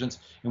conscious agents,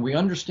 and we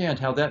understand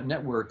how that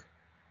network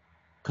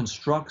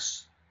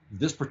constructs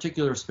this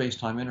particular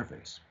space-time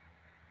interface.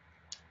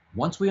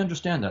 Once we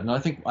understand that, and I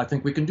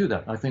think we can do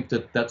that. I think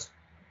that that's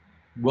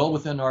well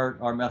within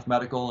our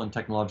mathematical and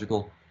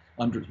technological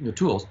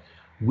tools.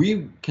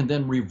 We can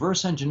then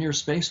reverse engineer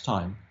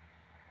space-time,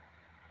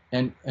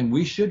 and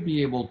we should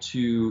be able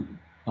to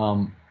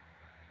um,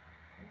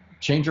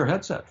 change our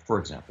headset, for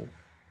example.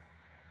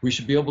 We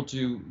should be able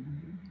to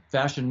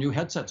fashion new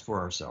headsets for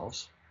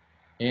ourselves,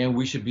 and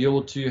we should be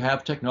able to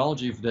have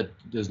technology that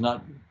is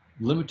not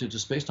limited to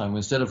space-time.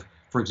 Instead of,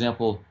 for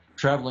example,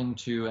 traveling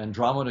to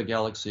Andromeda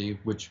galaxy,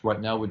 which right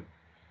now would,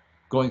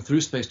 going through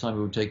space-time,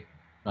 it would take,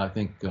 I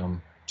think,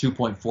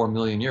 2.4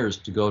 million years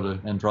to go to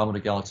Andromeda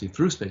galaxy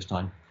through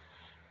space-time.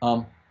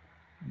 Um,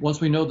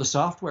 Once we know the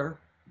software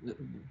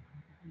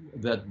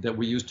that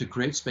we use to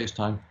create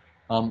space-time,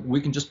 we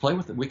can just play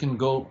with it. We can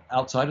go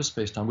outside of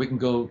space-time. We can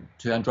go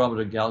to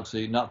Andromeda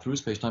galaxy not through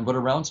space-time, but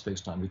around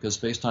space-time, because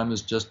space-time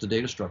is just a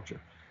data structure.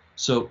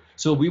 So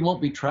we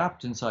won't be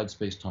trapped inside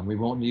space-time. We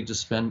won't need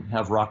to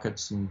have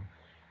rockets and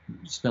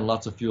spend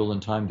lots of fuel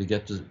and time to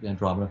get to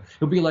Andromeda.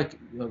 It'll be like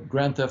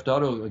Grand Theft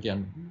Auto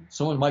again.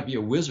 Someone might be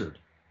a wizard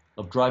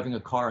of driving a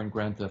car in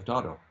Grand Theft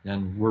Auto,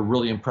 and we're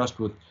really impressed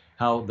with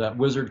how that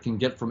wizard can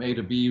get from A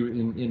to B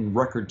in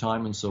record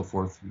time and so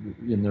forth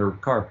in their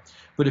car.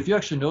 But if you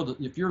actually know that,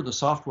 if you're the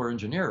software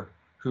engineer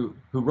who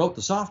wrote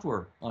the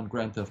software on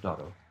Grand Theft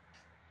Auto,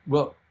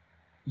 well,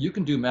 you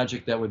can do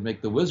magic that would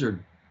make the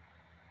wizard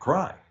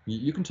cry.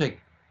 You can take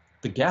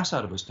the gas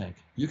out of his tank.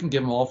 You can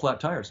give him all flat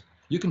tires.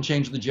 You can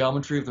change the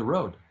geometry of the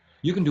road.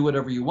 You can do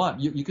whatever you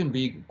want. You can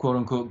be quote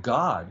unquote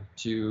God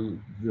to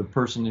the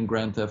person in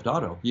Grand Theft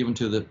Auto, even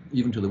to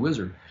the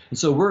wizard. And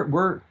so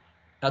we're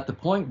at the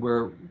point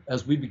where,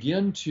 as we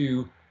begin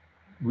to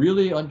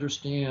really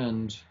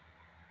understand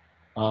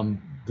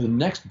the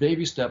next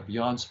baby step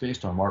beyond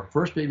space-time, our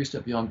first baby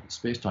step beyond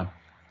space-time,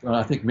 and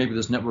I think maybe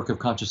this network of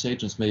conscious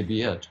agents may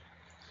be it,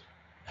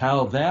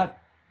 how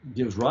that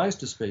gives rise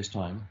to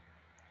space-time,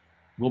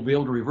 we'll be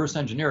able to reverse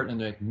engineer it and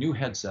make new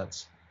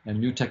headsets and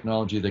new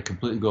technology that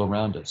completely go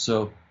around it.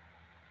 So,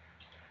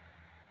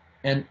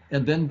 and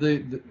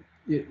then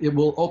it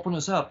will open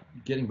us up,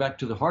 getting back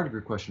to the heart of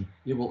your question,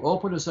 it will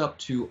open us up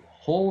to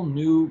whole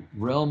new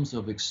realms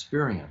of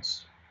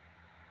experience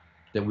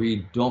that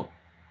we don't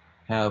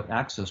have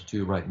access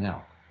to right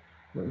now.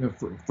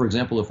 For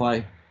example, if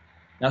I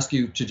ask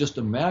you to just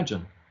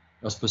imagine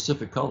a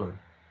specific color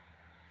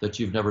that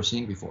you've never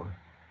seen before,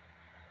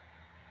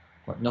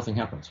 nothing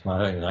happens.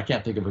 I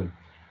can't think of it.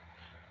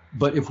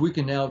 But if we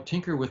can now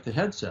tinker with the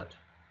headset,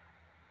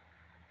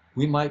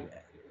 we might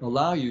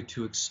allow you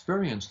to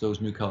experience those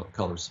new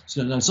colors.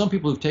 So now some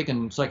people who've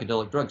taken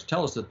psychedelic drugs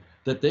tell us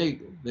that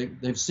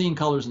they've seen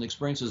colors and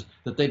experiences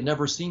that they'd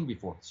never seen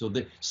before. So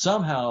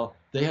somehow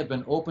they had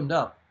been opened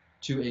up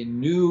to a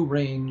new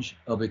range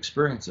of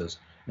experiences.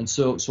 And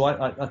so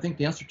I think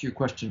the answer to your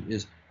question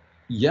is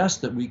yes,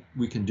 that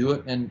we can do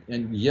it,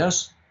 and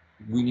yes,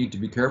 we need to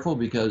be careful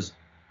because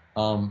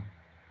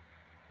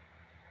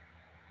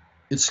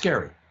it's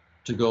scary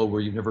to go where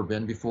you've never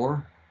been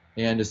before,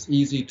 and it's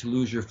easy to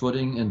lose your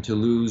footing and to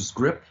lose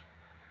grip,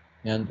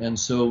 and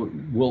so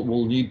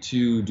we'll need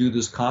to do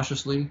this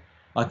cautiously.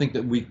 I think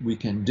that we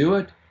can do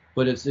it,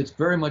 but it's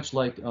very much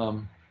like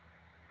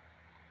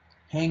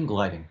hang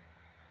gliding.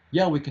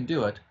 Yeah, we can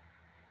do it,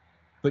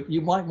 but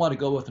you might want to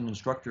go with an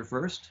instructor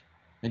first,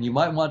 and you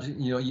might want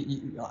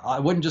to, I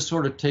wouldn't just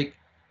sort of take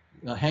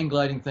a hang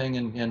gliding thing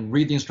and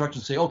read the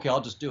instructions and say, okay,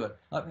 I'll just do it.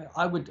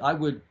 I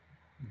would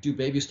do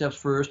baby steps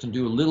first and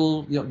do a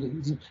little,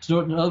 so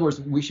in other words,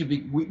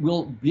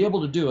 we'll be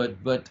able to do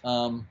it, but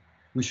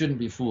we shouldn't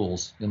be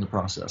fools in the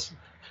process.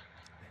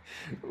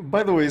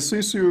 By the way,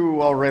 since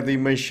you already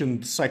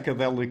mentioned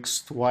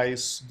psychedelics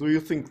twice, do you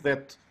think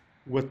that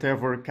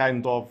whatever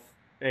kind of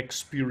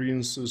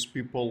experiences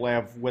people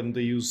have when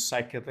they use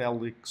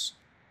psychedelics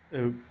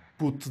uh,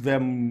 put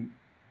them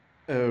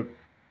uh,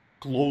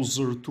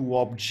 closer to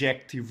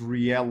objective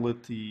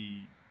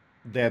reality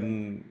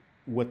than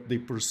what they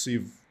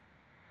perceive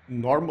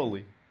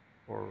normally,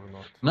 or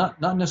not?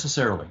 Not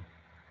necessarily.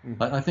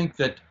 Mhm. I think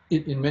that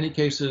in many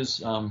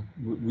cases,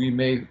 we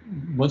may,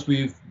 once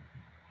we've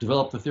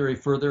developed the theory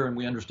further and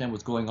we understand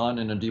what's going on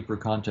in a deeper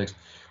context,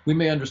 we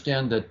may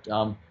understand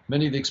that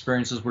many of the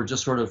experiences were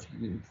just sort of,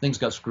 things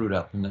got screwed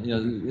up, and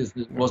Mhm. it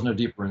Yeah. wasn't a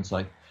deeper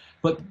insight.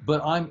 But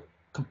I'm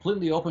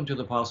completely open to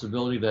the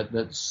possibility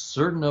that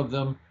certain of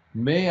them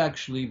may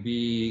actually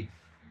be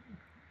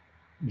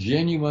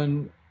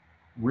genuine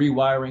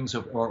rewirings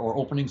or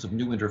openings of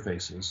new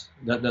interfaces.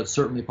 That's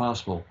certainly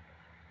possible.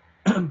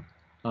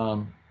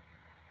 um,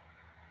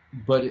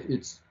 but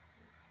it's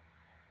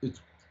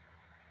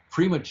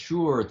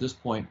premature at this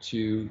point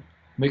to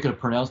make a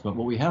pronouncement.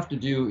 What we have to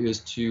do is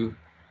to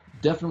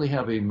definitely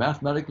have a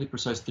mathematically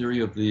precise theory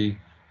of the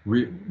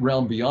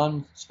realm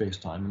beyond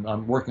space-time, and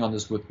I'm working on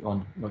this with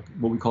on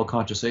what we call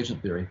conscious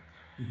agent theory,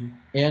 Hmm.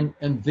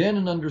 and then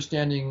an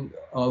understanding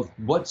of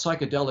what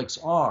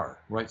psychedelics are,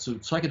 right? So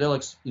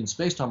psychedelics in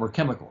space-time are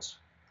chemicals,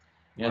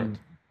 Right. and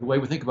the way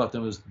we think about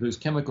them is those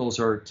chemicals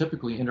are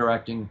typically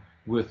interacting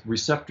with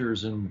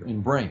receptors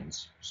in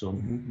brains, so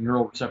Hmm.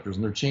 neural receptors,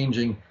 and they're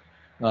changing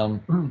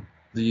um,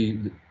 the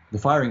the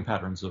firing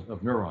patterns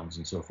of neurons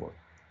and so forth.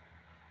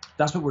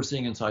 That's what we're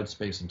seeing inside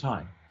space and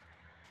time.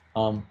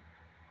 Um,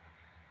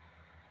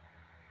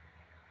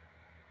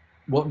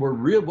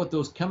 what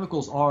those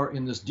chemicals are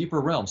in this deeper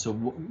realm. So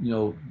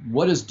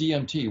what is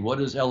DMT? What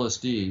is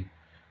LSD?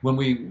 When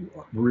we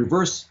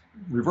reverse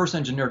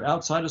engineered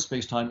outside of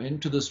space time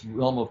into this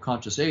realm of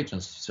conscious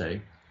agents,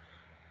 say,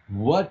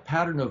 what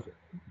pattern of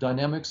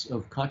dynamics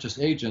of conscious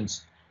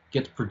agents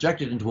gets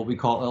projected into what we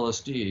call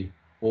LSD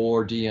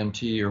or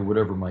DMT or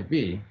whatever it might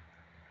be.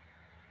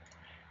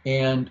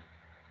 And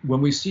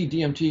when we see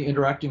DMT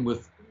interacting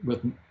with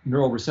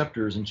neural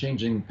receptors and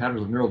changing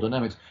patterns of neural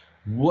dynamics,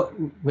 what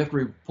we have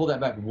to pull that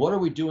back. What are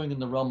we doing in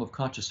the realm of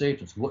conscious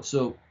agents?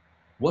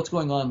 What's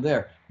going on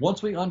there?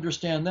 Once we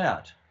understand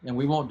that, and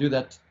we won't do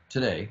that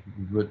today,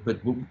 but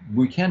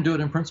we can do it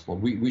in principle.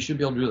 We should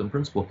be able to do it in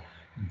principle.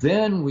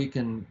 Then we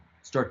can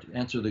start to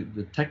answer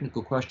the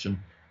technical question.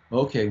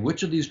 Okay,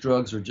 which of these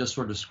drugs are just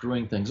sort of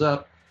screwing things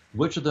up?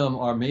 Which of them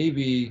are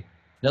maybe,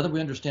 now that we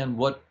understand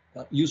what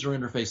user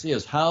interface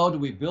is, how do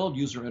we build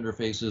user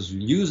interfaces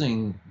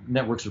using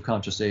networks of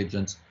conscious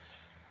agents?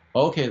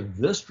 Okay,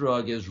 this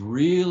drug is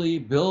really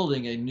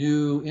building a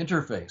new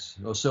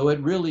interface. So it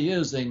really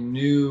is a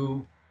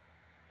new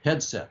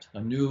headset,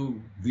 a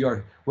new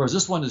VR. Whereas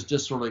this one is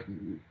just sort of like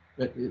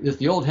it's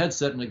the old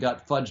headset and it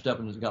got fudged up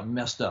and it got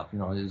messed up.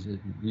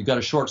 You got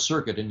a short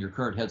circuit in your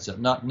current headset,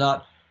 not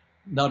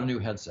a new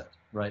headset,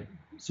 right?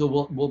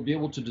 So we'll be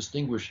able to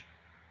distinguish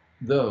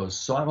those.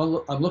 So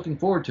I'm looking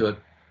forward to it.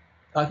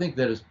 I think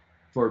that is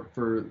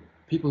for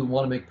people who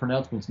want to make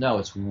pronouncements now,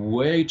 it's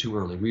way too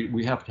early.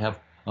 We have to have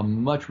a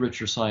much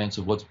richer science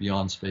of what's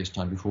beyond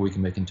space-time before we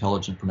can make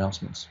intelligent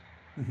pronouncements.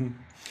 Hmm.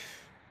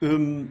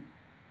 Um,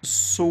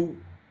 so,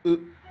 uh,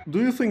 do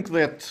you think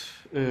that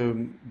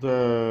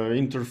the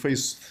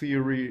interface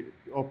theory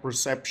or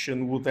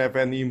perception would have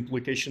any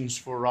implications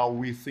for how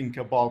we think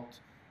about,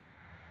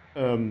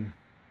 um,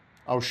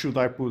 how should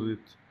I put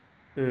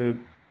it,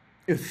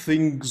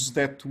 things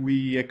that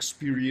we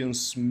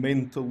experience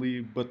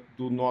mentally but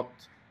do not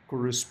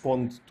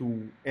correspond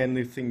to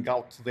anything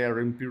out there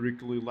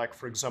empirically, like,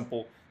 for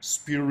example,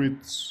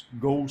 spirits,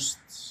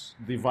 ghosts,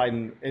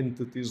 divine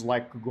entities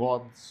like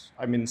gods?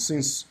 I mean,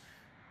 since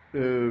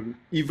even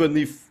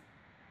if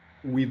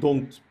we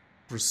don't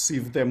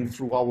perceive them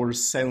through our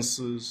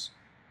senses,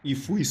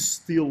 if we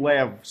still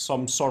have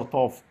some sort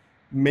of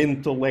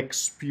mental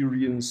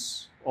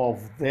experience of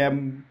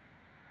them,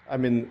 I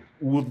mean,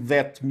 would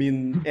that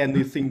mean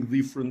anything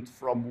different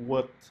from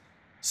what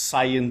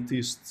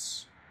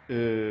scientists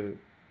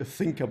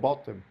think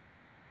about them?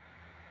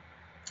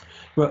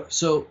 Well,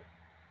 so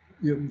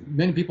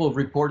many people have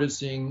reported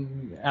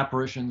seeing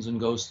apparitions and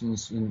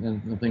ghosts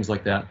and things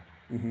like that.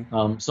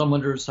 Hmm. Some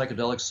under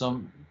psychedelics,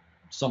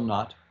 some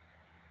not.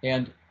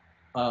 And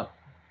uh,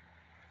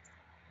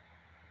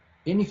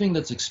 anything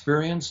that's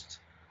experienced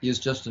is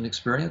just an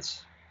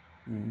experience,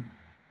 Mm.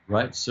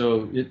 right?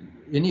 So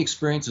any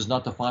experience is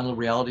not the final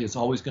reality. It's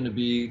always going to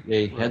be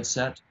a Right.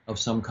 headset of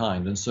some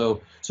kind. And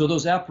so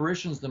those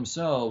apparitions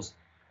themselves,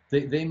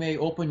 they may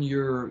open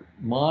your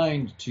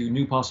mind to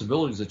new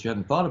possibilities that you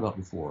hadn't thought about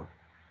before.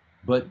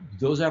 But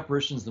those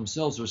apparitions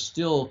themselves are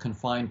still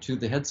confined to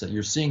the headset.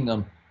 You're seeing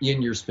them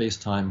in your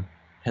space-time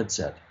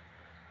headset.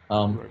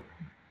 Um, Right.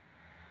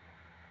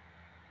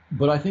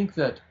 but I think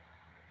that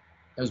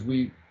as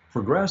we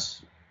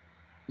progress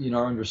in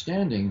our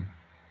understanding,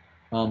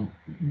 um,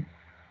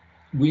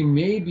 we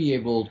may be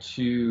able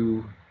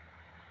to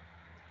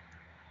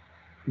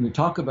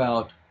talk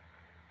about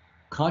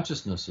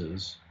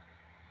consciousnesses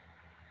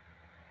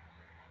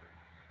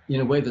in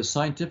a way that's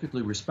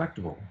scientifically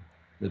respectable,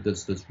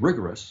 that's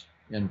rigorous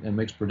and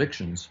makes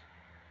predictions,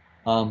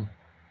 um,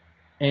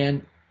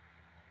 and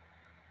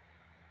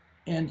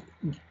and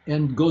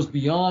and goes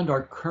beyond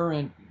our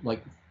current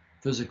like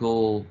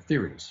physical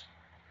theories.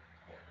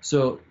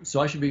 So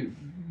I should be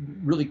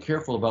really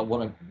careful about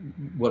what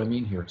I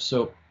mean here.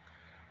 So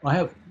I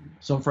have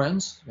some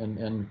friends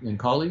and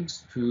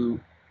colleagues who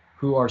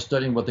are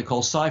studying what they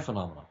call psi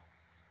phenomena,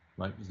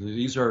 right?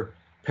 These are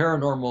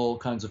paranormal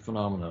kinds of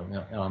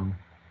phenomena.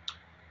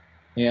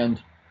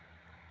 And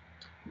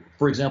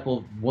for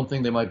example, one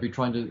thing they might be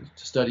trying to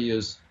study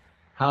is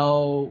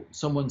how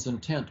someone's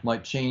intent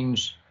might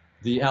change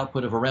the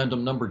output of a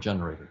random number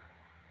generator,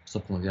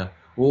 something like that.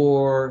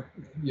 Or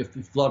if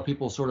a lot of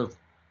people sort of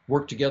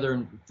work together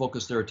and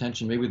focus their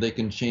attention, maybe they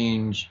can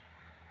change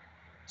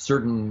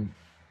certain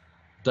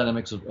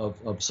dynamics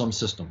of some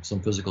system, some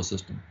physical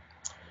system.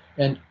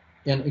 And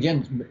and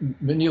again,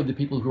 many of the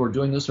people who are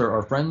doing this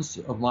are friends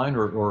of mine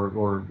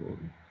or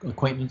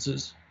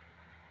acquaintances,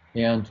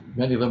 and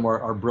many of them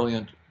are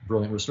brilliant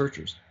brilliant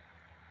researchers.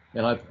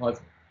 And I've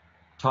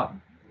taught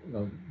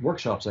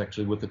workshops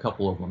actually with a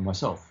couple of them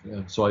myself.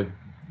 So I've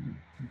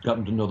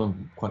gotten to know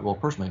them quite well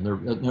personally,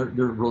 and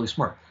they're really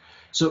smart.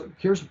 So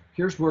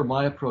here's where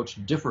my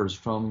approach differs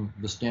from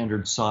the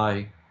standard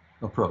psi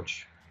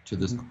approach to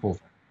this Mm-hmm. whole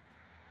thing.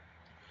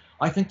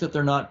 I think that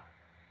they're not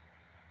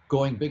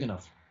going big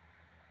enough.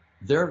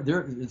 They're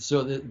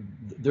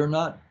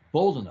not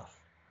bold enough.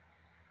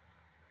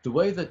 The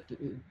way that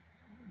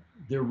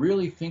they're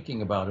really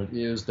thinking about it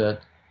is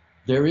that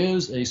there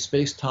is a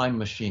space-time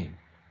machine.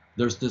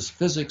 There's this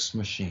physics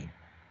machine,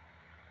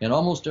 and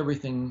almost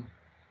everything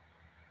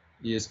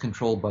is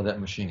controlled by that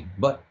machine.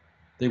 But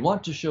they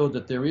want to show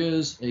that there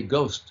is a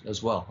ghost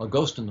as well, a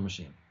ghost in the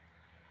machine.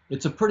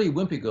 It's a pretty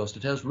wimpy ghost.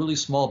 It has really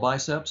small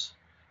biceps.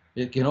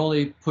 It can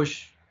only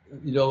push,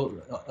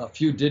 a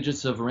few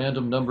digits of a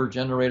random number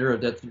generator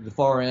at the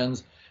far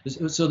ends.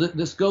 So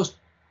this ghost,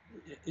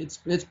 it's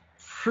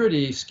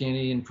pretty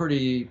skinny and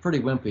pretty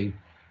wimpy,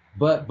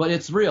 but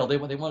it's real. They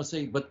want to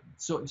say, but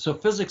so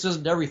physics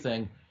isn't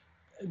everything.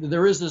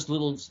 There is this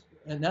little,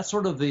 and that's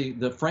sort of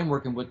the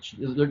framework in which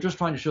they're just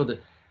trying to show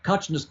that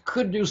consciousness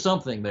could do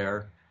something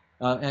there,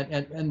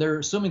 and they're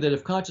assuming that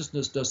if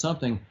consciousness does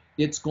something,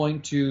 it's going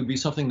to be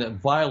something that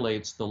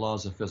violates the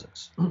laws of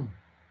physics.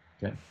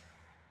 Okay.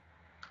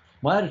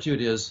 My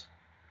attitude is,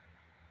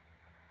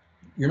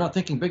 you're not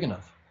thinking big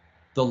enough.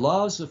 The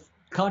laws of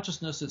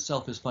consciousness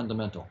itself is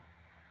fundamental.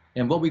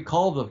 And what we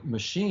call the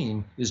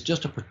machine is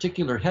just a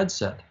particular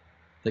headset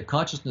that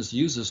consciousness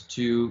uses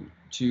to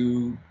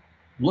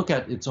look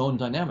at its own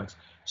dynamics.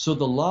 So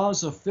the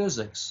laws of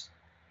physics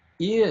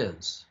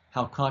is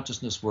how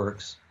consciousness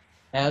works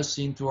as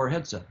seen through our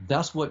headset.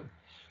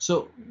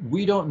 So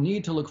we don't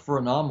need to look for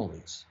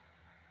anomalies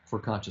for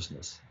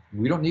consciousness.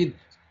 We don't need,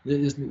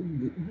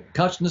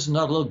 consciousness is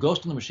not a little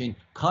ghost in the machine.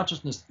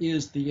 Consciousness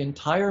is the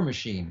entire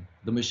machine.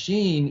 The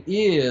machine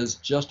is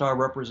just our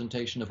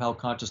representation of how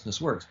consciousness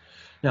works.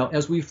 Now,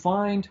 as we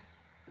find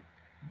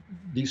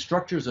these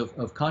structures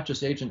of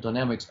conscious agent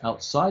dynamics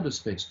outside of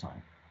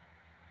space-time,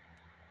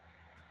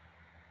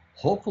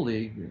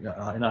 hopefully,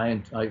 and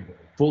I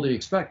fully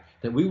expect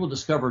that we will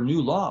discover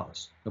new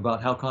laws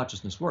about how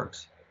consciousness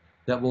works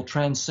that will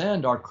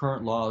transcend our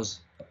current laws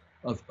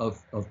of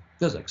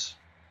physics,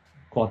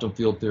 quantum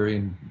field theory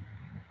and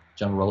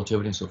general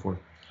relativity and so forth,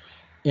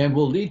 and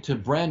will lead to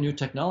brand new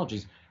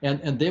technologies.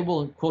 And they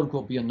will, quote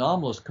unquote, be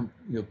anomalous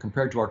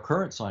compared to our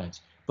current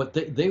science. But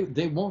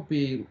they won't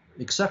be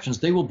exceptions.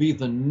 They will be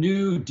the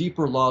new,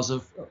 deeper laws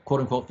of,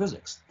 quote unquote,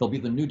 physics. They'll be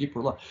the new, deeper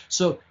law.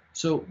 So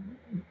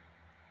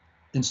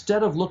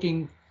instead of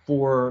looking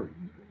for,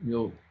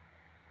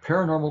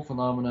 paranormal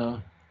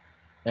phenomena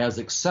as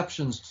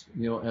exceptions,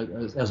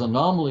 as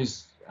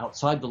anomalies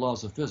outside the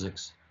laws of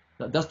physics,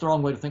 that's the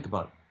wrong way to think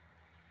about it.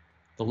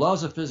 The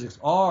laws of physics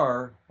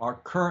are our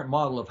current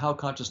model of how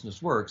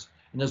consciousness works.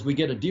 And as we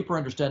get a deeper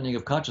understanding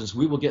of consciousness,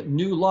 we will get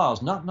new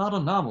laws, not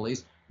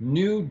anomalies,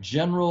 new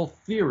general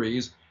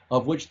theories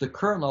of which the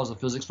current laws of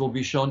physics will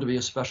be shown to be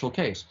a special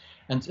case.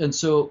 And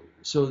so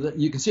that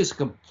you can see it's a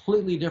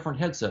completely different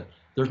headset.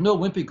 There's no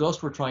wimpy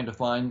ghost we're trying to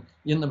find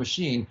in the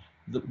machine.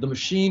 The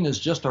machine is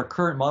just our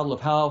current model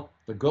of how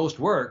the ghost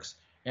works,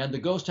 and the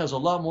ghost has a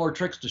lot more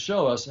tricks to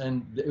show us,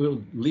 and it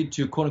will lead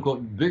to, quote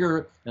unquote,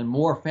 bigger and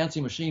more fancy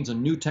machines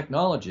and new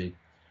technology.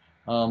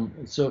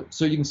 So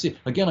you can see,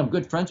 again, I'm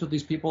good friends with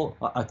these people.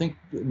 I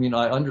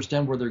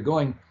understand where they're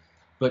going,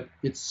 but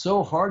it's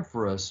so hard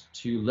for us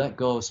to let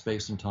go of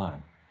space and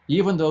time.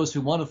 Even those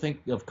who want to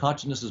think of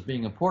consciousness as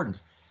being important,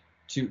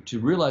 to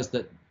realize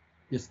that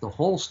it's the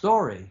whole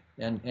story,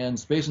 and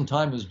space and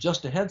time is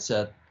just a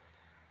headset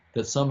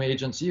that some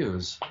agents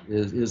use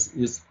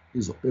is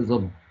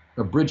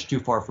a bridge too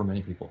far for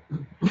many people.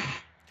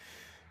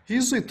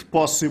 Is it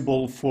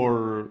possible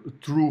for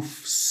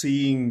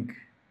truth-seeing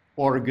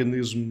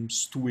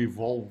organisms to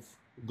evolve?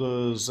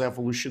 Does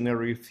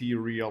evolutionary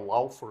theory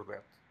allow for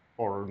that,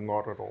 or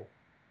not at all?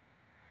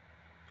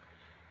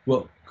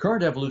 Well,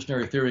 current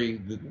evolutionary theory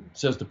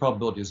says the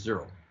probability is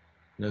zero.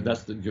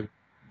 That's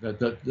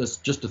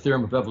just a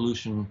theorem of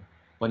evolution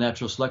by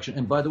natural selection.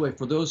 And by the way,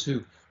 for those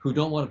who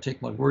don't want to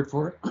take my word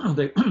for it,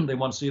 they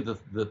want to see the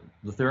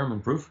theorem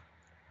and proof.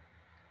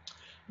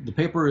 The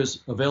paper is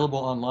available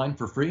online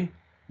for free.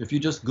 If you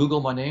just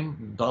Google my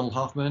name, Donald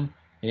Hoffman,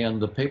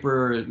 and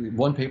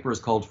one paper is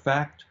called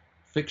Fact,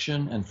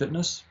 Fiction, and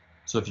Fitness.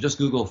 So if you just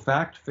Google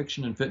Fact,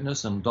 Fiction, and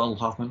Fitness and Donald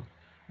Hoffman,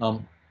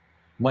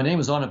 my name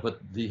is on it, but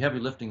the heavy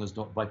lifting was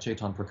done by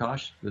Chetan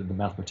Prakash, the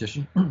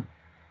mathematician.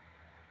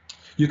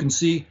 You can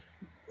see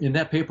in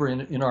that paper,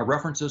 in our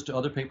references to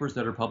other papers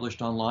that are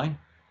published online,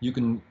 you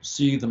can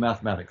see the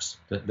mathematics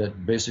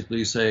that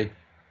basically say,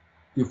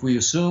 if we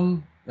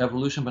assume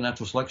evolution by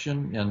natural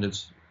selection and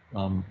its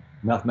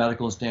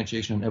mathematical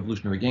instantiation in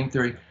evolutionary game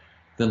theory,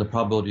 then the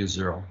probability is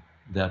zero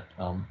that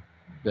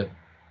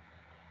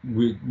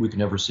we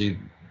can ever see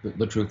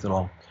the truth at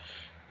all.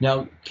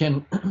 Now,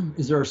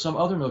 is there some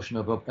other notion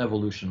of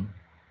evolution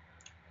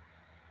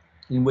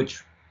in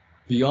which,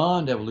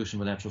 beyond evolution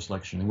by natural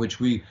selection, in which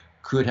we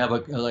could have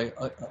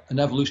an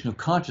evolution of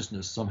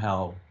consciousness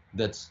somehow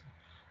that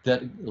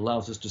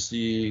allows us to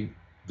see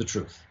the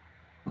truth.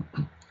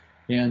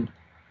 And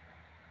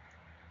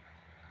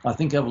I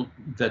think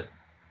that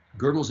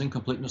Gödel's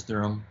incompleteness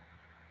theorem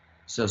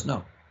says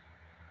no.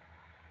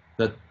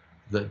 That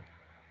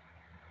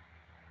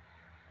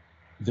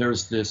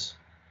there's this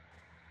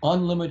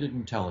unlimited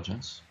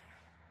intelligence,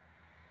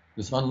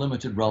 this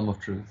unlimited realm of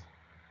truth,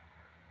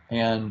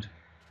 and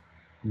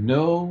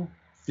no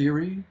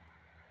theory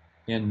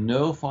and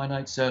no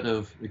finite set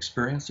of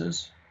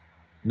experiences,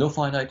 no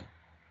finite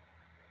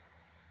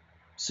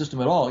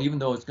system at all, even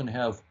though it's going to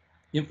have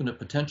infinite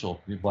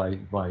potential by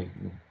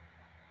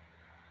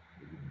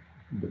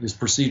this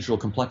procedural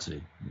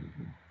complexity.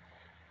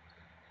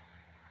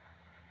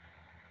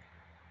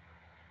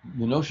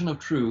 The notion of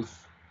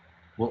truth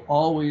will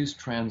always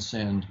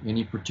transcend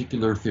any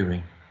particular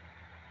theory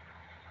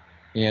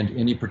and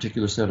any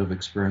particular set of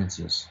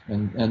experiences.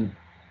 And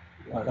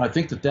I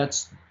think that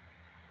that's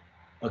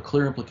a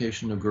clear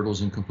implication of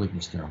Gödel's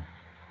incompleteness theorem.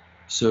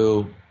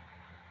 So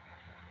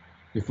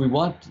if we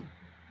want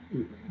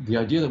the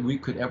idea that we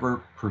could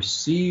ever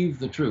perceive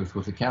the truth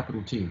with a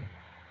capital T,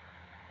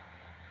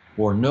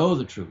 or know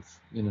the truth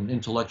in an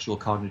intellectual,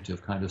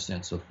 cognitive kind of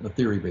sense, a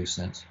theory-based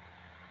sense,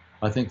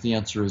 I think the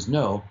answer is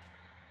no.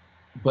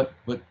 But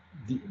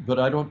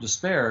I don't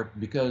despair,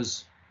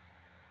 because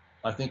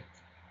I think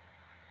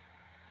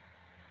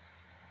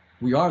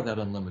we are that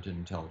unlimited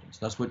intelligence.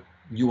 That's what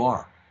you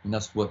are, and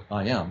that's what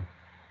I am.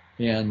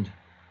 And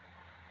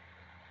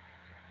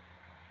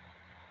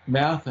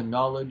math and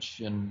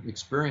knowledge and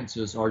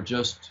experiences are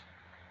just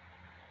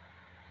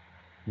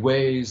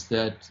ways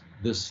that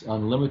this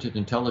unlimited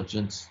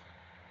intelligence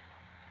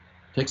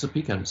takes a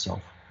peek at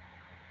itself.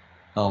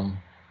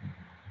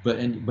 But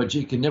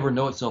it can never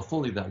know itself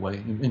fully that way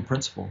in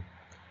principle.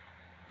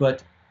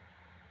 But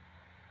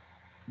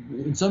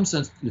in some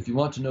sense, if you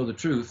want to know the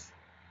truth,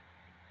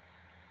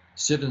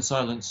 sit in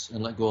silence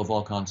and let go of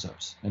all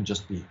concepts and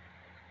just be.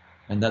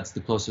 And that's the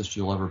closest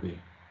you'll ever be.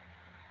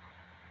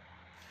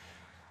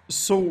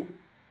 So,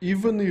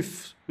 even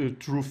if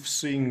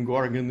truth-seeing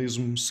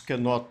organisms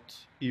cannot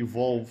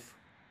evolve,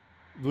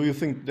 do you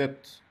think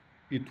that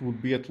it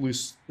would be at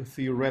least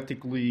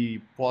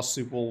theoretically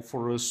possible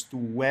for us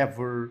to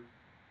ever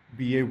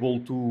be able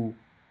to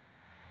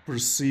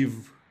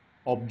perceive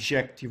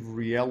objective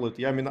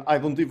reality? I mean, I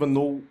don't even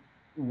know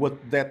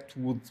what that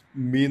would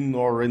mean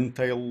or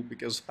entail,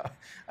 because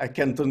I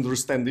can't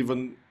understand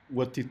even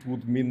what it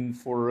would mean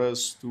for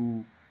us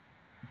to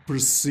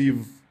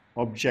perceive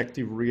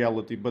objective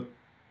reality. But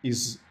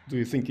do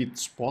you think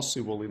it's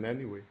possible in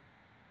any way?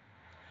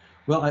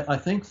 Well, I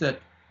think that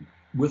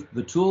with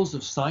the tools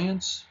of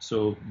science,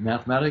 so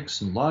mathematics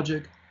and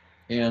logic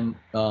and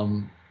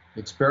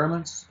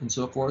experiments and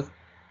so forth,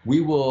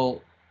 we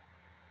will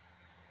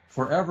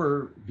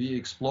forever be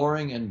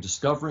exploring and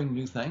discovering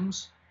new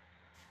things,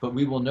 but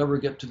we will never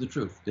get to the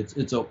truth.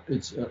 It's a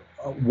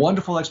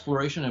wonderful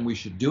exploration, and we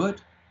should do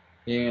it,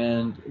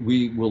 and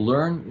we will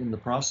learn in the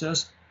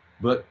process.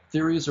 But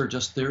theories are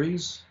just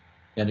theories,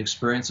 and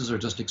experiences are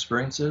just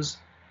experiences,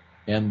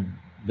 and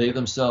they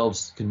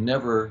themselves can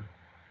never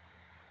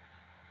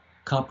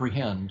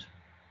comprehend,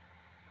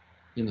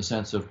 in the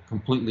sense of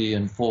completely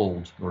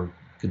enfold or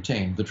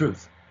contain the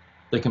truth.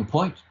 They can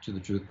point to the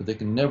truth, but they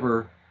can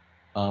never,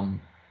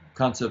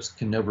 concepts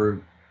can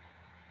never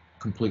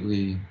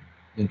completely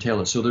entail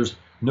it. So there's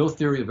no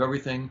theory of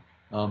everything,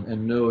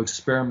 and no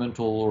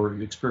experimental or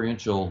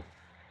experiential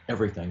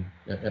everything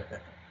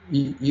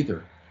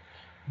either.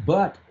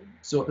 But,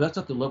 so that's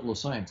at the level of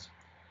science.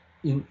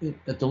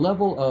 At the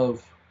level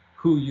of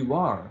who you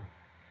are,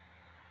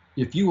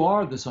 if you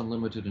are this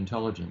unlimited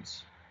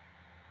intelligence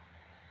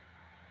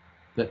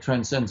that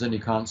transcends any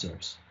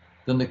concepts,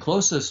 then the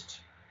closest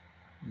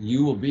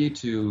you will be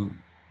to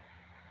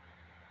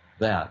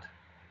that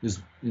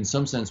is, in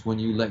some sense, when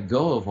you let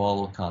go of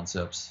all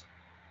concepts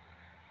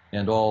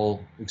and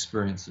all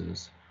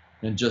experiences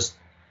and just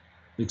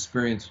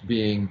experience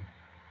being,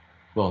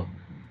 well,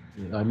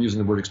 I'm using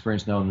the word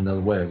experience now in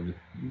another way.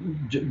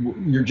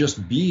 You're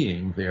just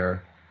being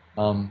there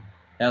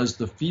as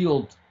the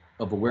field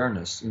of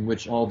awareness in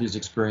which all these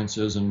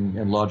experiences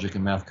and logic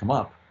and math come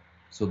up.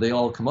 So they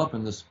all come up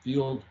in this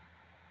field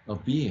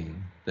of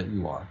being that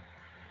you are.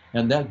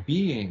 And that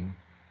being,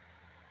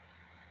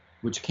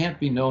 which can't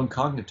be known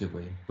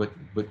cognitively, but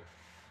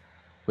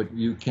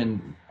you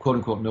can, quote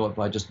unquote, know it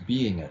by just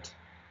being it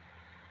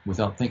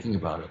without thinking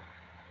about it.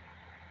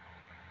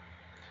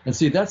 And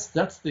see, that's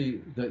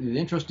the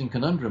interesting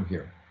conundrum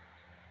here.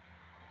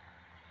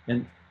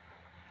 And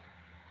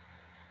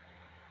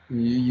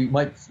you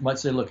might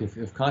say, look,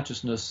 if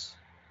consciousness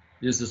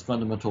is this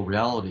fundamental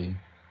reality,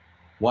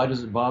 why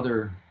does it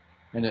bother,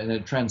 and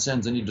it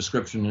transcends any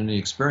description and any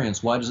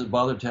experience, why does it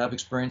bother to have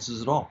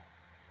experiences at all?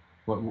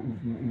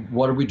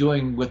 What are we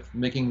doing with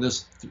making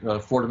this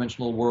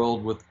four-dimensional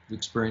world with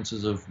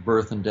experiences of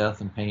birth and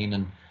death and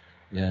pain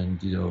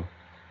and you know,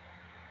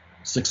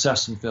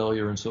 success and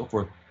failure and so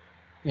forth?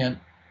 And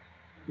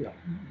yeah,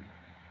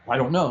 I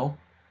don't know.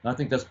 I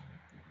think that's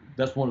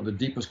that's one of the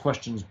deepest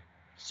questions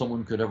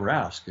someone could ever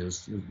ask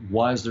is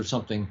why is there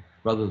something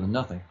rather than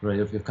nothing, right?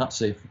 If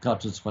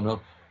consciousness is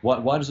fundamental,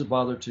 why does it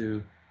bother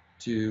to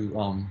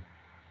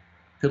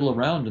fiddle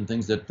around in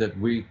things that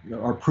we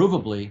are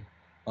provably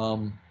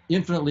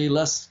infinitely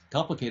less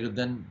complicated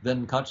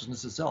than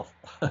consciousness itself?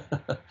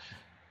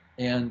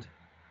 And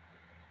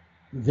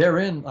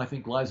therein, I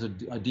think, lies a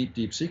deep,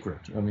 deep secret.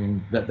 I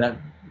mean,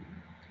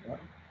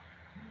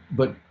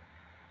 but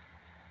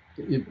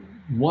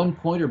one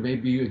pointer may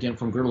be, again,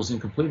 from Gödel's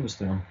incompleteness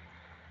theorem.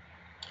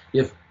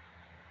 If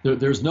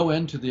there's no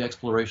end to the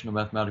exploration of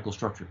mathematical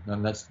structure,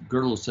 and that's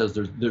Gödel says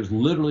there's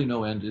literally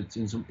no end.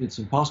 It's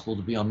impossible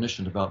to be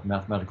omniscient about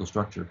mathematical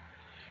structure.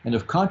 And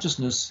if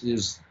consciousness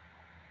is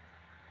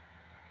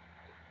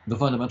the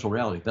fundamental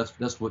reality,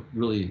 that's what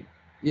really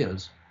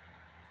is,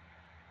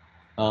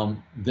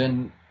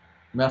 then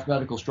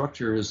mathematical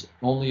structure is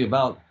only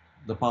about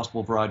the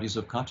possible varieties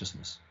of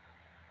consciousness.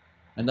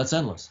 And that's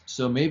endless.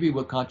 So maybe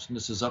what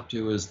consciousness is up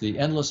to is the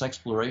endless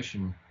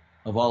exploration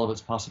of all of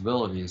its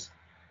possibilities.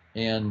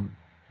 And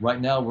right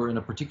now we're in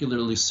a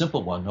particularly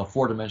simple one, a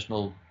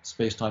four-dimensional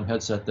space-time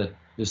headset that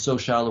is so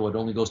shallow it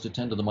only goes to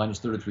 10 to the minus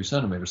 33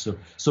 centimeters.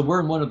 So we're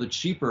in one of the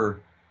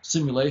cheaper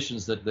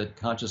simulations that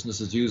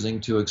consciousness is using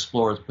to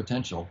explore its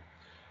potential.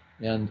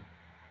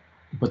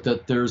 But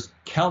that there's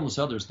countless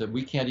others that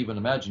we can't even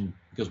imagine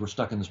because we're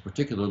stuck in this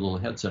particular little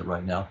headset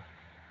right now.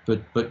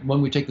 But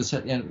when we take this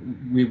head,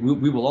 and we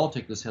will all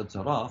take this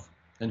headset off,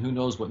 and who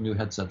knows what new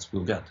headsets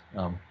we'll get.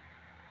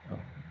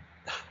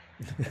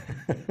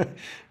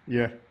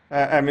 Yeah,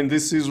 I mean,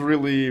 this is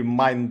really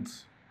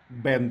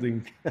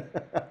mind-bending,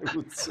 I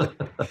would say.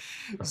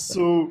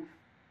 So,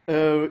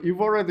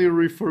 you've already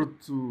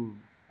referred to,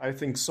 I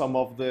think, some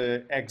of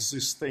the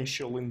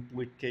existential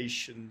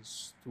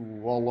implications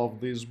to all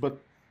of this, but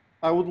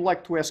I would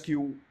like to ask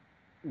you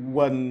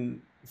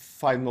one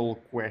final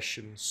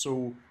question.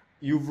 So,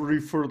 you've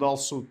referred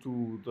also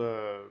to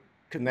the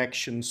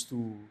connections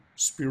to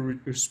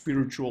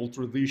spiritual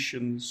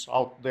traditions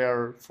out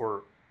there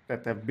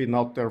that have been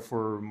out there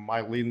for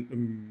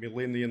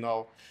millennia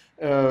now.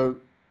 Uh,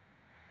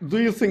 do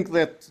you think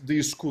that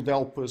this could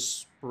help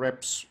us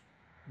perhaps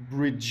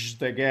bridge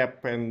the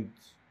gap and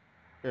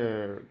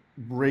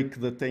break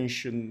the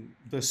tension,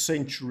 the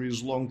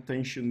centuries-long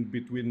tension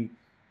between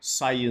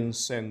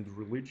science and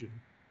religion?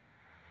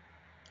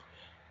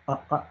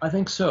 I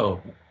think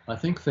so. I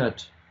think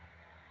that,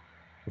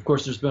 of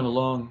course, there's been a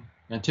long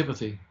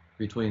antipathy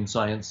between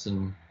science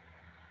and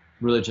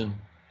religion,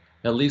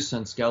 at least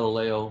since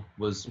Galileo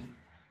was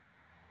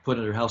put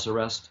under house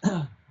arrest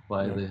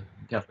by Yeah. the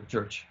Catholic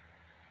Church.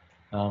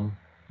 And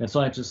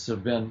scientists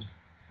have been,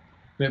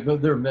 there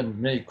have been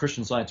many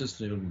Christian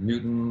scientists,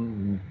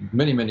 Newton,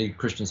 many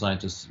Christian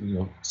scientists,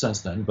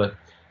 since then. But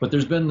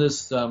there's been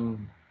this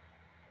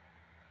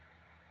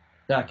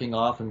backing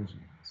off and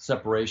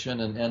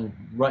separation,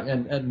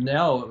 and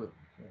now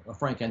a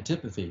frank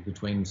antipathy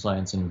between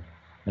science and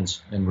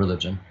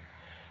religion.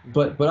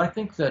 But I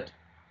think that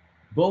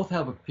both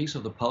have a piece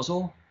of the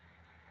puzzle,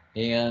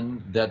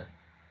 and that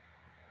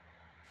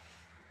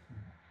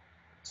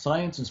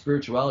science and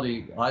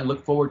spirituality, I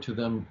look forward to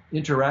them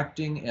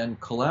interacting and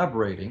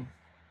collaborating.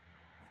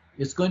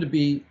 It's going to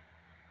be,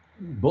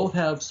 both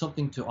have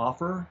something to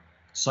offer.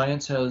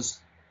 Science has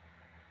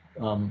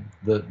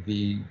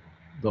the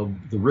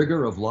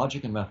rigor of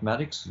logic and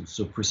mathematics,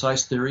 so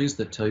precise theories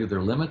that tell you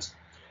their limits,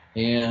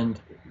 and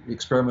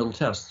experimental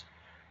tests.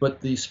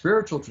 But the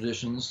spiritual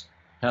traditions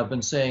have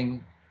been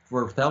saying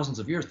for thousands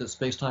of years that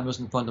space-time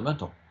isn't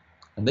fundamental.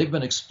 And they've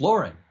been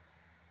exploring,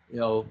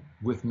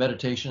 with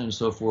meditation and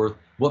so forth,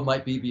 what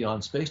might be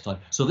beyond space-time.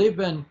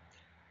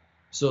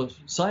 So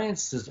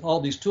science has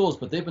all these tools,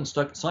 but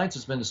science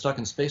has been stuck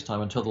in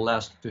space-time until the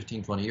last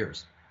 15, 20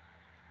 years.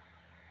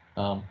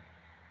 The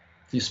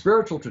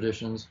spiritual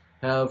traditions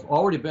have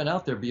already been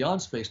out there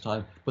beyond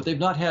space-time, but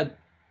they've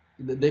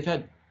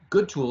had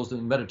good tools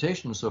in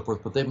meditation and so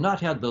forth, but they've not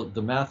had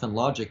the math and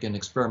logic and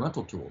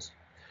experimental tools.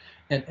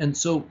 And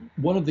so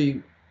one of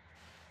the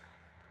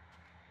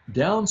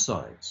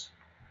downsides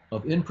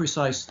of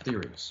imprecise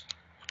theories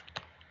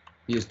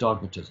is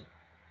dogmatism,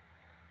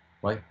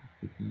 right?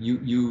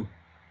 You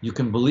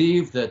can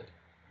believe that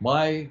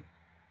my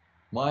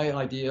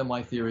idea,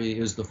 my theory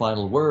is the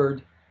final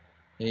word,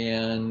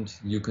 and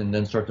you can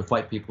then start to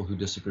fight people who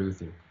disagree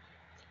with you.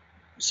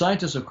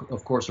 Scientists,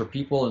 of course, are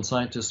people, and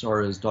scientists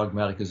are as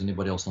dogmatic as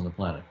anybody else on the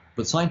planet.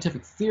 But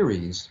scientific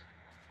theories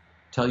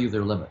tell you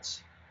their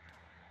limits,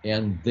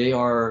 and they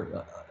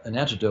are an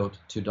antidote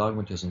to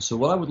dogmatism. So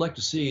what I would like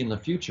to see in the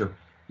future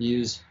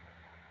is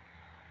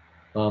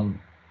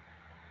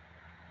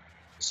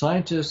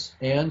scientists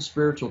and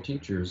spiritual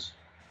teachers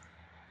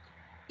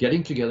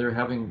getting together,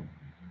 having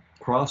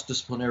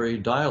cross-disciplinary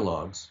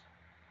dialogues.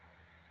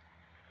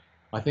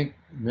 I think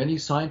many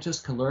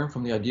scientists can learn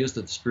from the ideas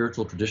that the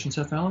spiritual traditions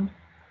have found,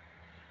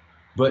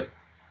 but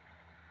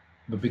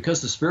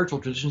because the spiritual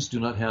traditions do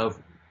not have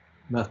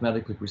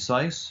mathematically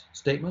precise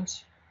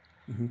statements,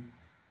 Mm-hmm.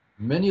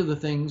 many of the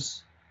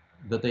things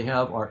that they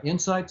have are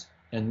insights,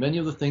 and many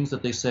of the things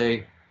that they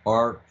say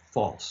are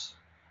false.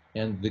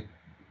 And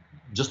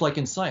just like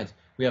in science,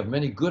 we have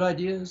many good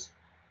ideas,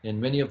 and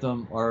many of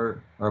them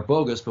are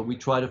bogus. But we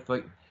try to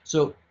fight.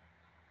 So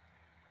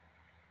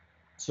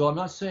I'm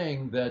not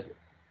saying that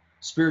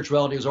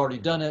spirituality has already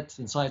done it,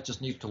 and science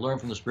just needs to learn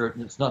from the spirit.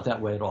 And it's not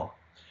that way at all.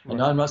 And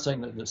Right. I'm not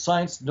saying that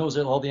science knows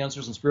all the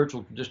answers, and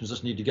spiritual traditions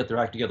just need to get their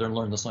act together and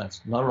learn the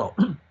science. Not at all.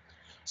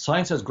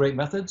 Science has great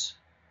methods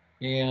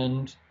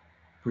and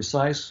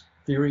precise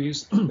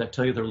theories that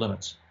tell you their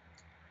limits.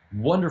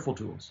 Wonderful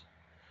tools.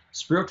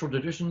 Spiritual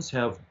traditions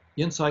have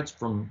insights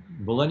from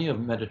millennia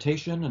of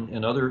meditation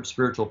and other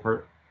spiritual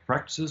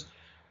practices.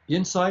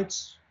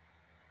 Insights,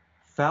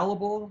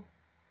 fallible,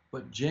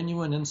 but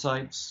genuine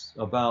insights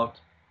about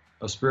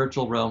a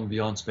spiritual realm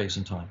beyond space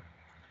and time.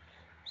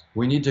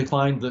 We need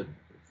to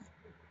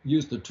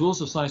use the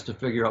tools of science to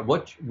figure out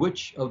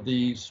which of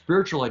the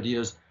spiritual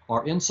ideas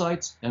are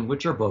insights and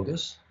which are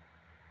bogus,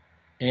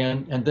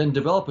 and then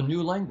develop a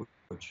new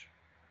language,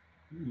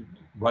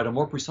 write a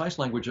more precise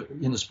language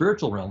in the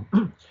spiritual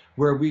realm,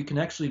 where we can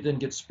actually then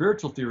get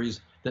spiritual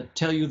theories that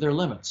tell you their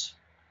limits.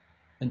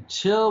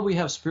 Until we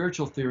have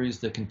spiritual theories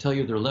that can tell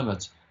you their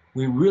limits,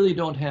 we really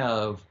don't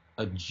have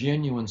a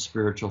genuine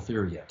spiritual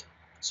theory yet.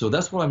 So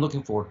that's what I'm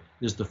looking for,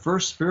 is the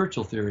first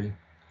spiritual theory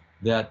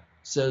that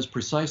says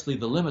precisely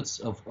the limits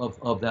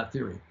of that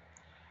theory.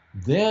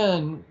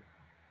 Then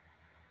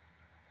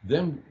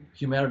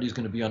humanity is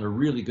going to be on a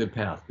really good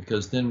path,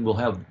 because then we'll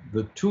have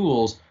the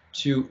tools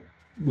to,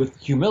 with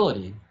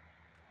humility,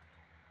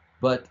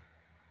 but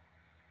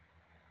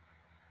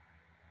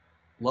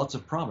lots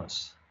of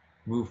promise,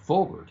 move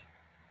forward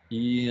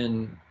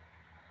in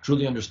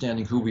truly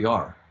understanding who we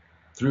are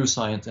through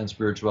science and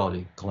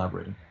spirituality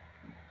collaborating.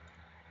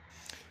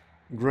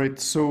 Great.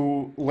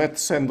 So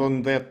let's end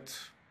on that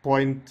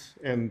point.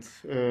 And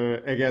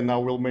again, I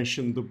will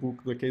mention the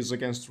book, The Case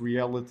Against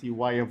Reality,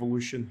 Why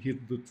Evolution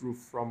Hid the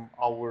Truth from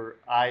Our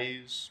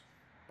Eyes.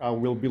 I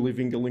will be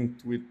leaving a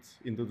link to it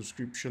in the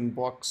description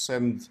box.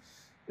 And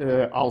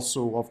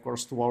also, of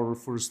course, to our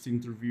first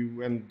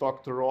interview. And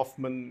Dr.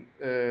 Hoffman,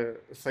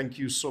 thank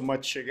you so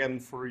much again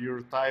for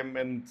your time.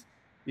 And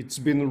it's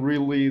been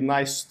really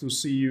nice to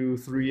see you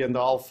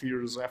 3.5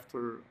 years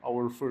after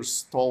our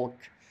first talk.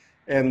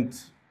 And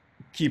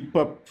keep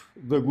up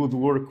the good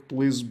work,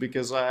 please,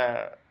 because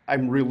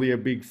I'm really a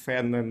big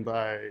fan, and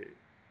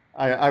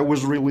I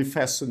was really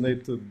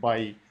fascinated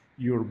by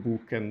your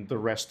book and the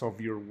rest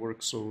of your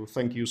work. So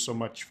thank you so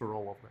much for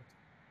all of that.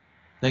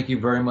 Thank you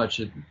very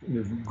much. It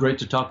was great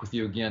to talk with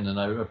you again, and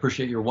I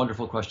appreciate your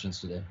wonderful questions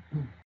today.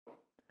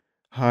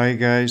 Hi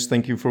guys,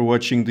 thank you for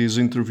watching this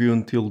interview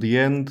until the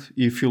end.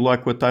 If you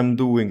like what I'm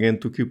doing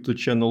and to keep the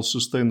channel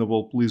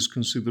sustainable, please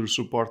consider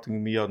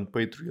supporting me on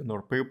Patreon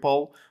or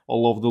PayPal.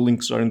 All of the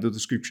links are in the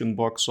description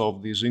box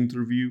of this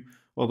interview.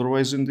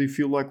 Otherwise, and if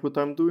you like what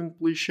I'm doing,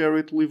 please share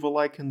it, leave a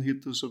like and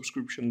hit the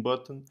subscription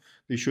button.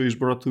 This show is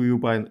brought to you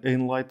by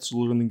Enlights,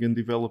 Learning and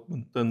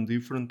Development Done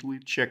Differently.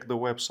 Check the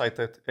website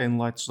at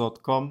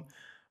enlights.com.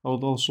 I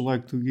would also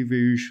like to give a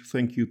huge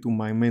thank you to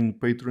my main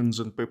patrons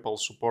and PayPal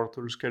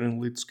supporters,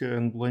 Karen Litska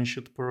and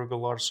Blanchett Perga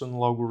Larson,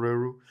 Lau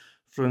Guerrero,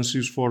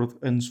 Francis Ford,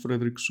 Hans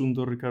Frederick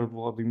Sunder, Ricardo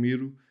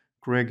Vladimiro,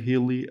 Craig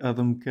Healy,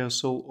 Adam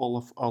Castle,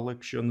 Olaf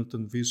Alex,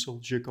 Jonathan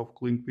Wiesel, Jacob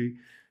Klinkby,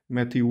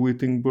 Matthew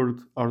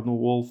Whittingbird, Arno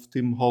Wolf,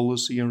 Tim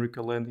Hollis, Ian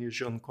Ricalania,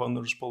 John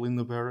Connors,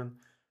 Paulina Barron,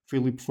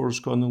 Philip Force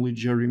Connolly,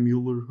 Jerry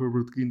Mueller,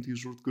 Herbert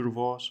Gintis, Rutger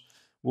Voss,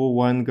 Wo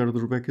Weingard,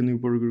 Rebecca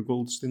Newberger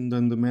Goldstein,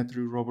 Dan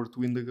Demetrio, Robert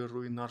Windager,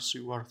 Rui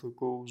Narcio, Arthur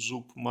Coe,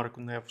 Zup, Marco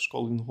Neves,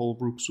 Colin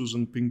Holbrook,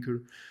 Susan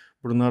Pinker,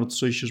 Bernardo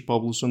Seixas,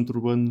 Pablo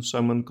Santurbano,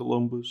 Simon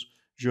Columbus,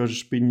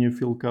 Jorge Espinha,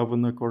 Phil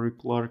Kavanagh, Corey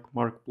Clark,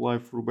 Mark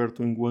Blythe,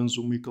 Roberto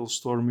Enguanzo, Michael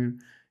Stormir,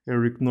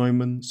 Eric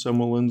Neumann,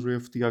 Samuel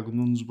Andreev, Tiago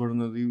Nunes,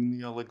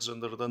 Bernardini,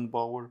 Alexander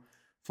Dunbauer,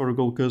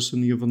 Fergal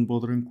Cusson, Ivan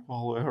Bodrenko,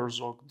 Paul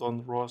Herzog,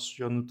 Don Ross,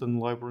 Jonathan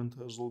Librant,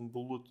 Haslem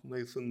Bullet,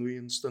 Nathan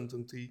Nguyen,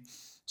 Stanton T,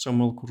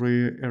 Samuel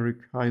Correa, Eric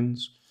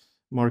Hines,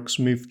 Mark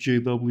Smith,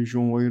 J.W.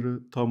 João Eira,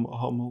 Tom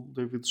Hummel,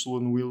 David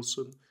Sloan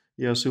Wilson,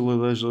 Yacila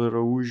Dez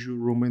Araújo,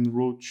 Romain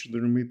Roach,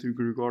 Dmitry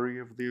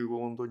Grigoriev, Diego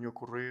Londoño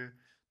Correa,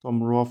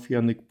 Tom Roth,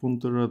 Yannick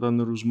Punter,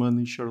 Adana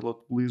Rusmani,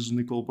 Charlotte Bliss,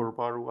 Nicole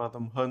Barbaro,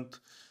 Adam Hunt,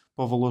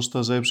 Pavel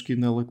Ostazewski,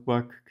 Nelek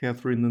Bach,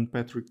 Catherine and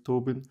Patrick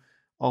Tobin,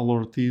 Al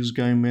Ortiz,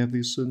 Guy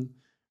Madison,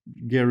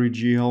 Gary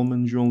G.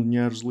 Hellman, João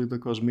Linhares, Lida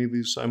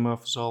Cosmides, Saima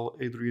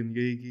Afzal, Adrian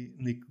Yegi,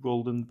 Nick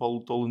Golden,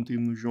 Paulo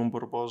Tolentino, João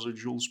Barbosa,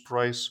 Jules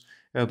Price,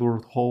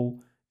 Edward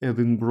Hall,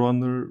 Edin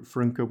Bronner,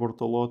 Franca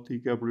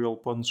Bortolotti, Gabriel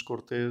Pons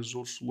Cortez,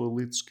 Ursula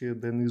Litzke,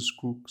 Dennis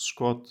Cook,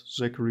 Scott,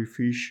 Zachary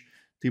Fish,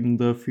 Tim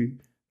Duffy,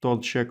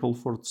 Todd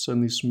Shackelford,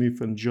 Sonny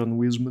Smith, and John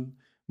Wiseman.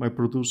 My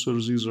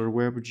producers Cesar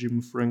Webb,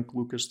 Jim Frank,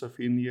 Lucas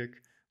Stafiniak,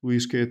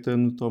 Luis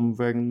Caetano, Tom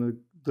Wagner,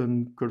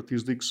 Dan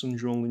Curtis Dixon,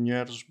 João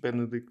Linhares,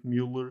 Benedict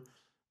Mueller,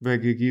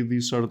 Vega Guidi,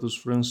 Sardus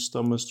Francis,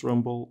 Thomas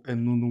Trumbull,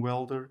 and Nuno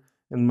Welder,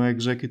 and my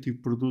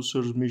executive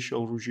producers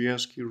Michel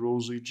Rugieski,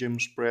 Rosie,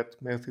 James Pratt,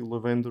 Matthew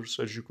Lavender,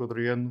 Sergio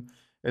Quadriano,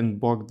 and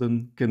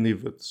Bogdan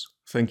Kanivets.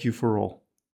 Thank you for all.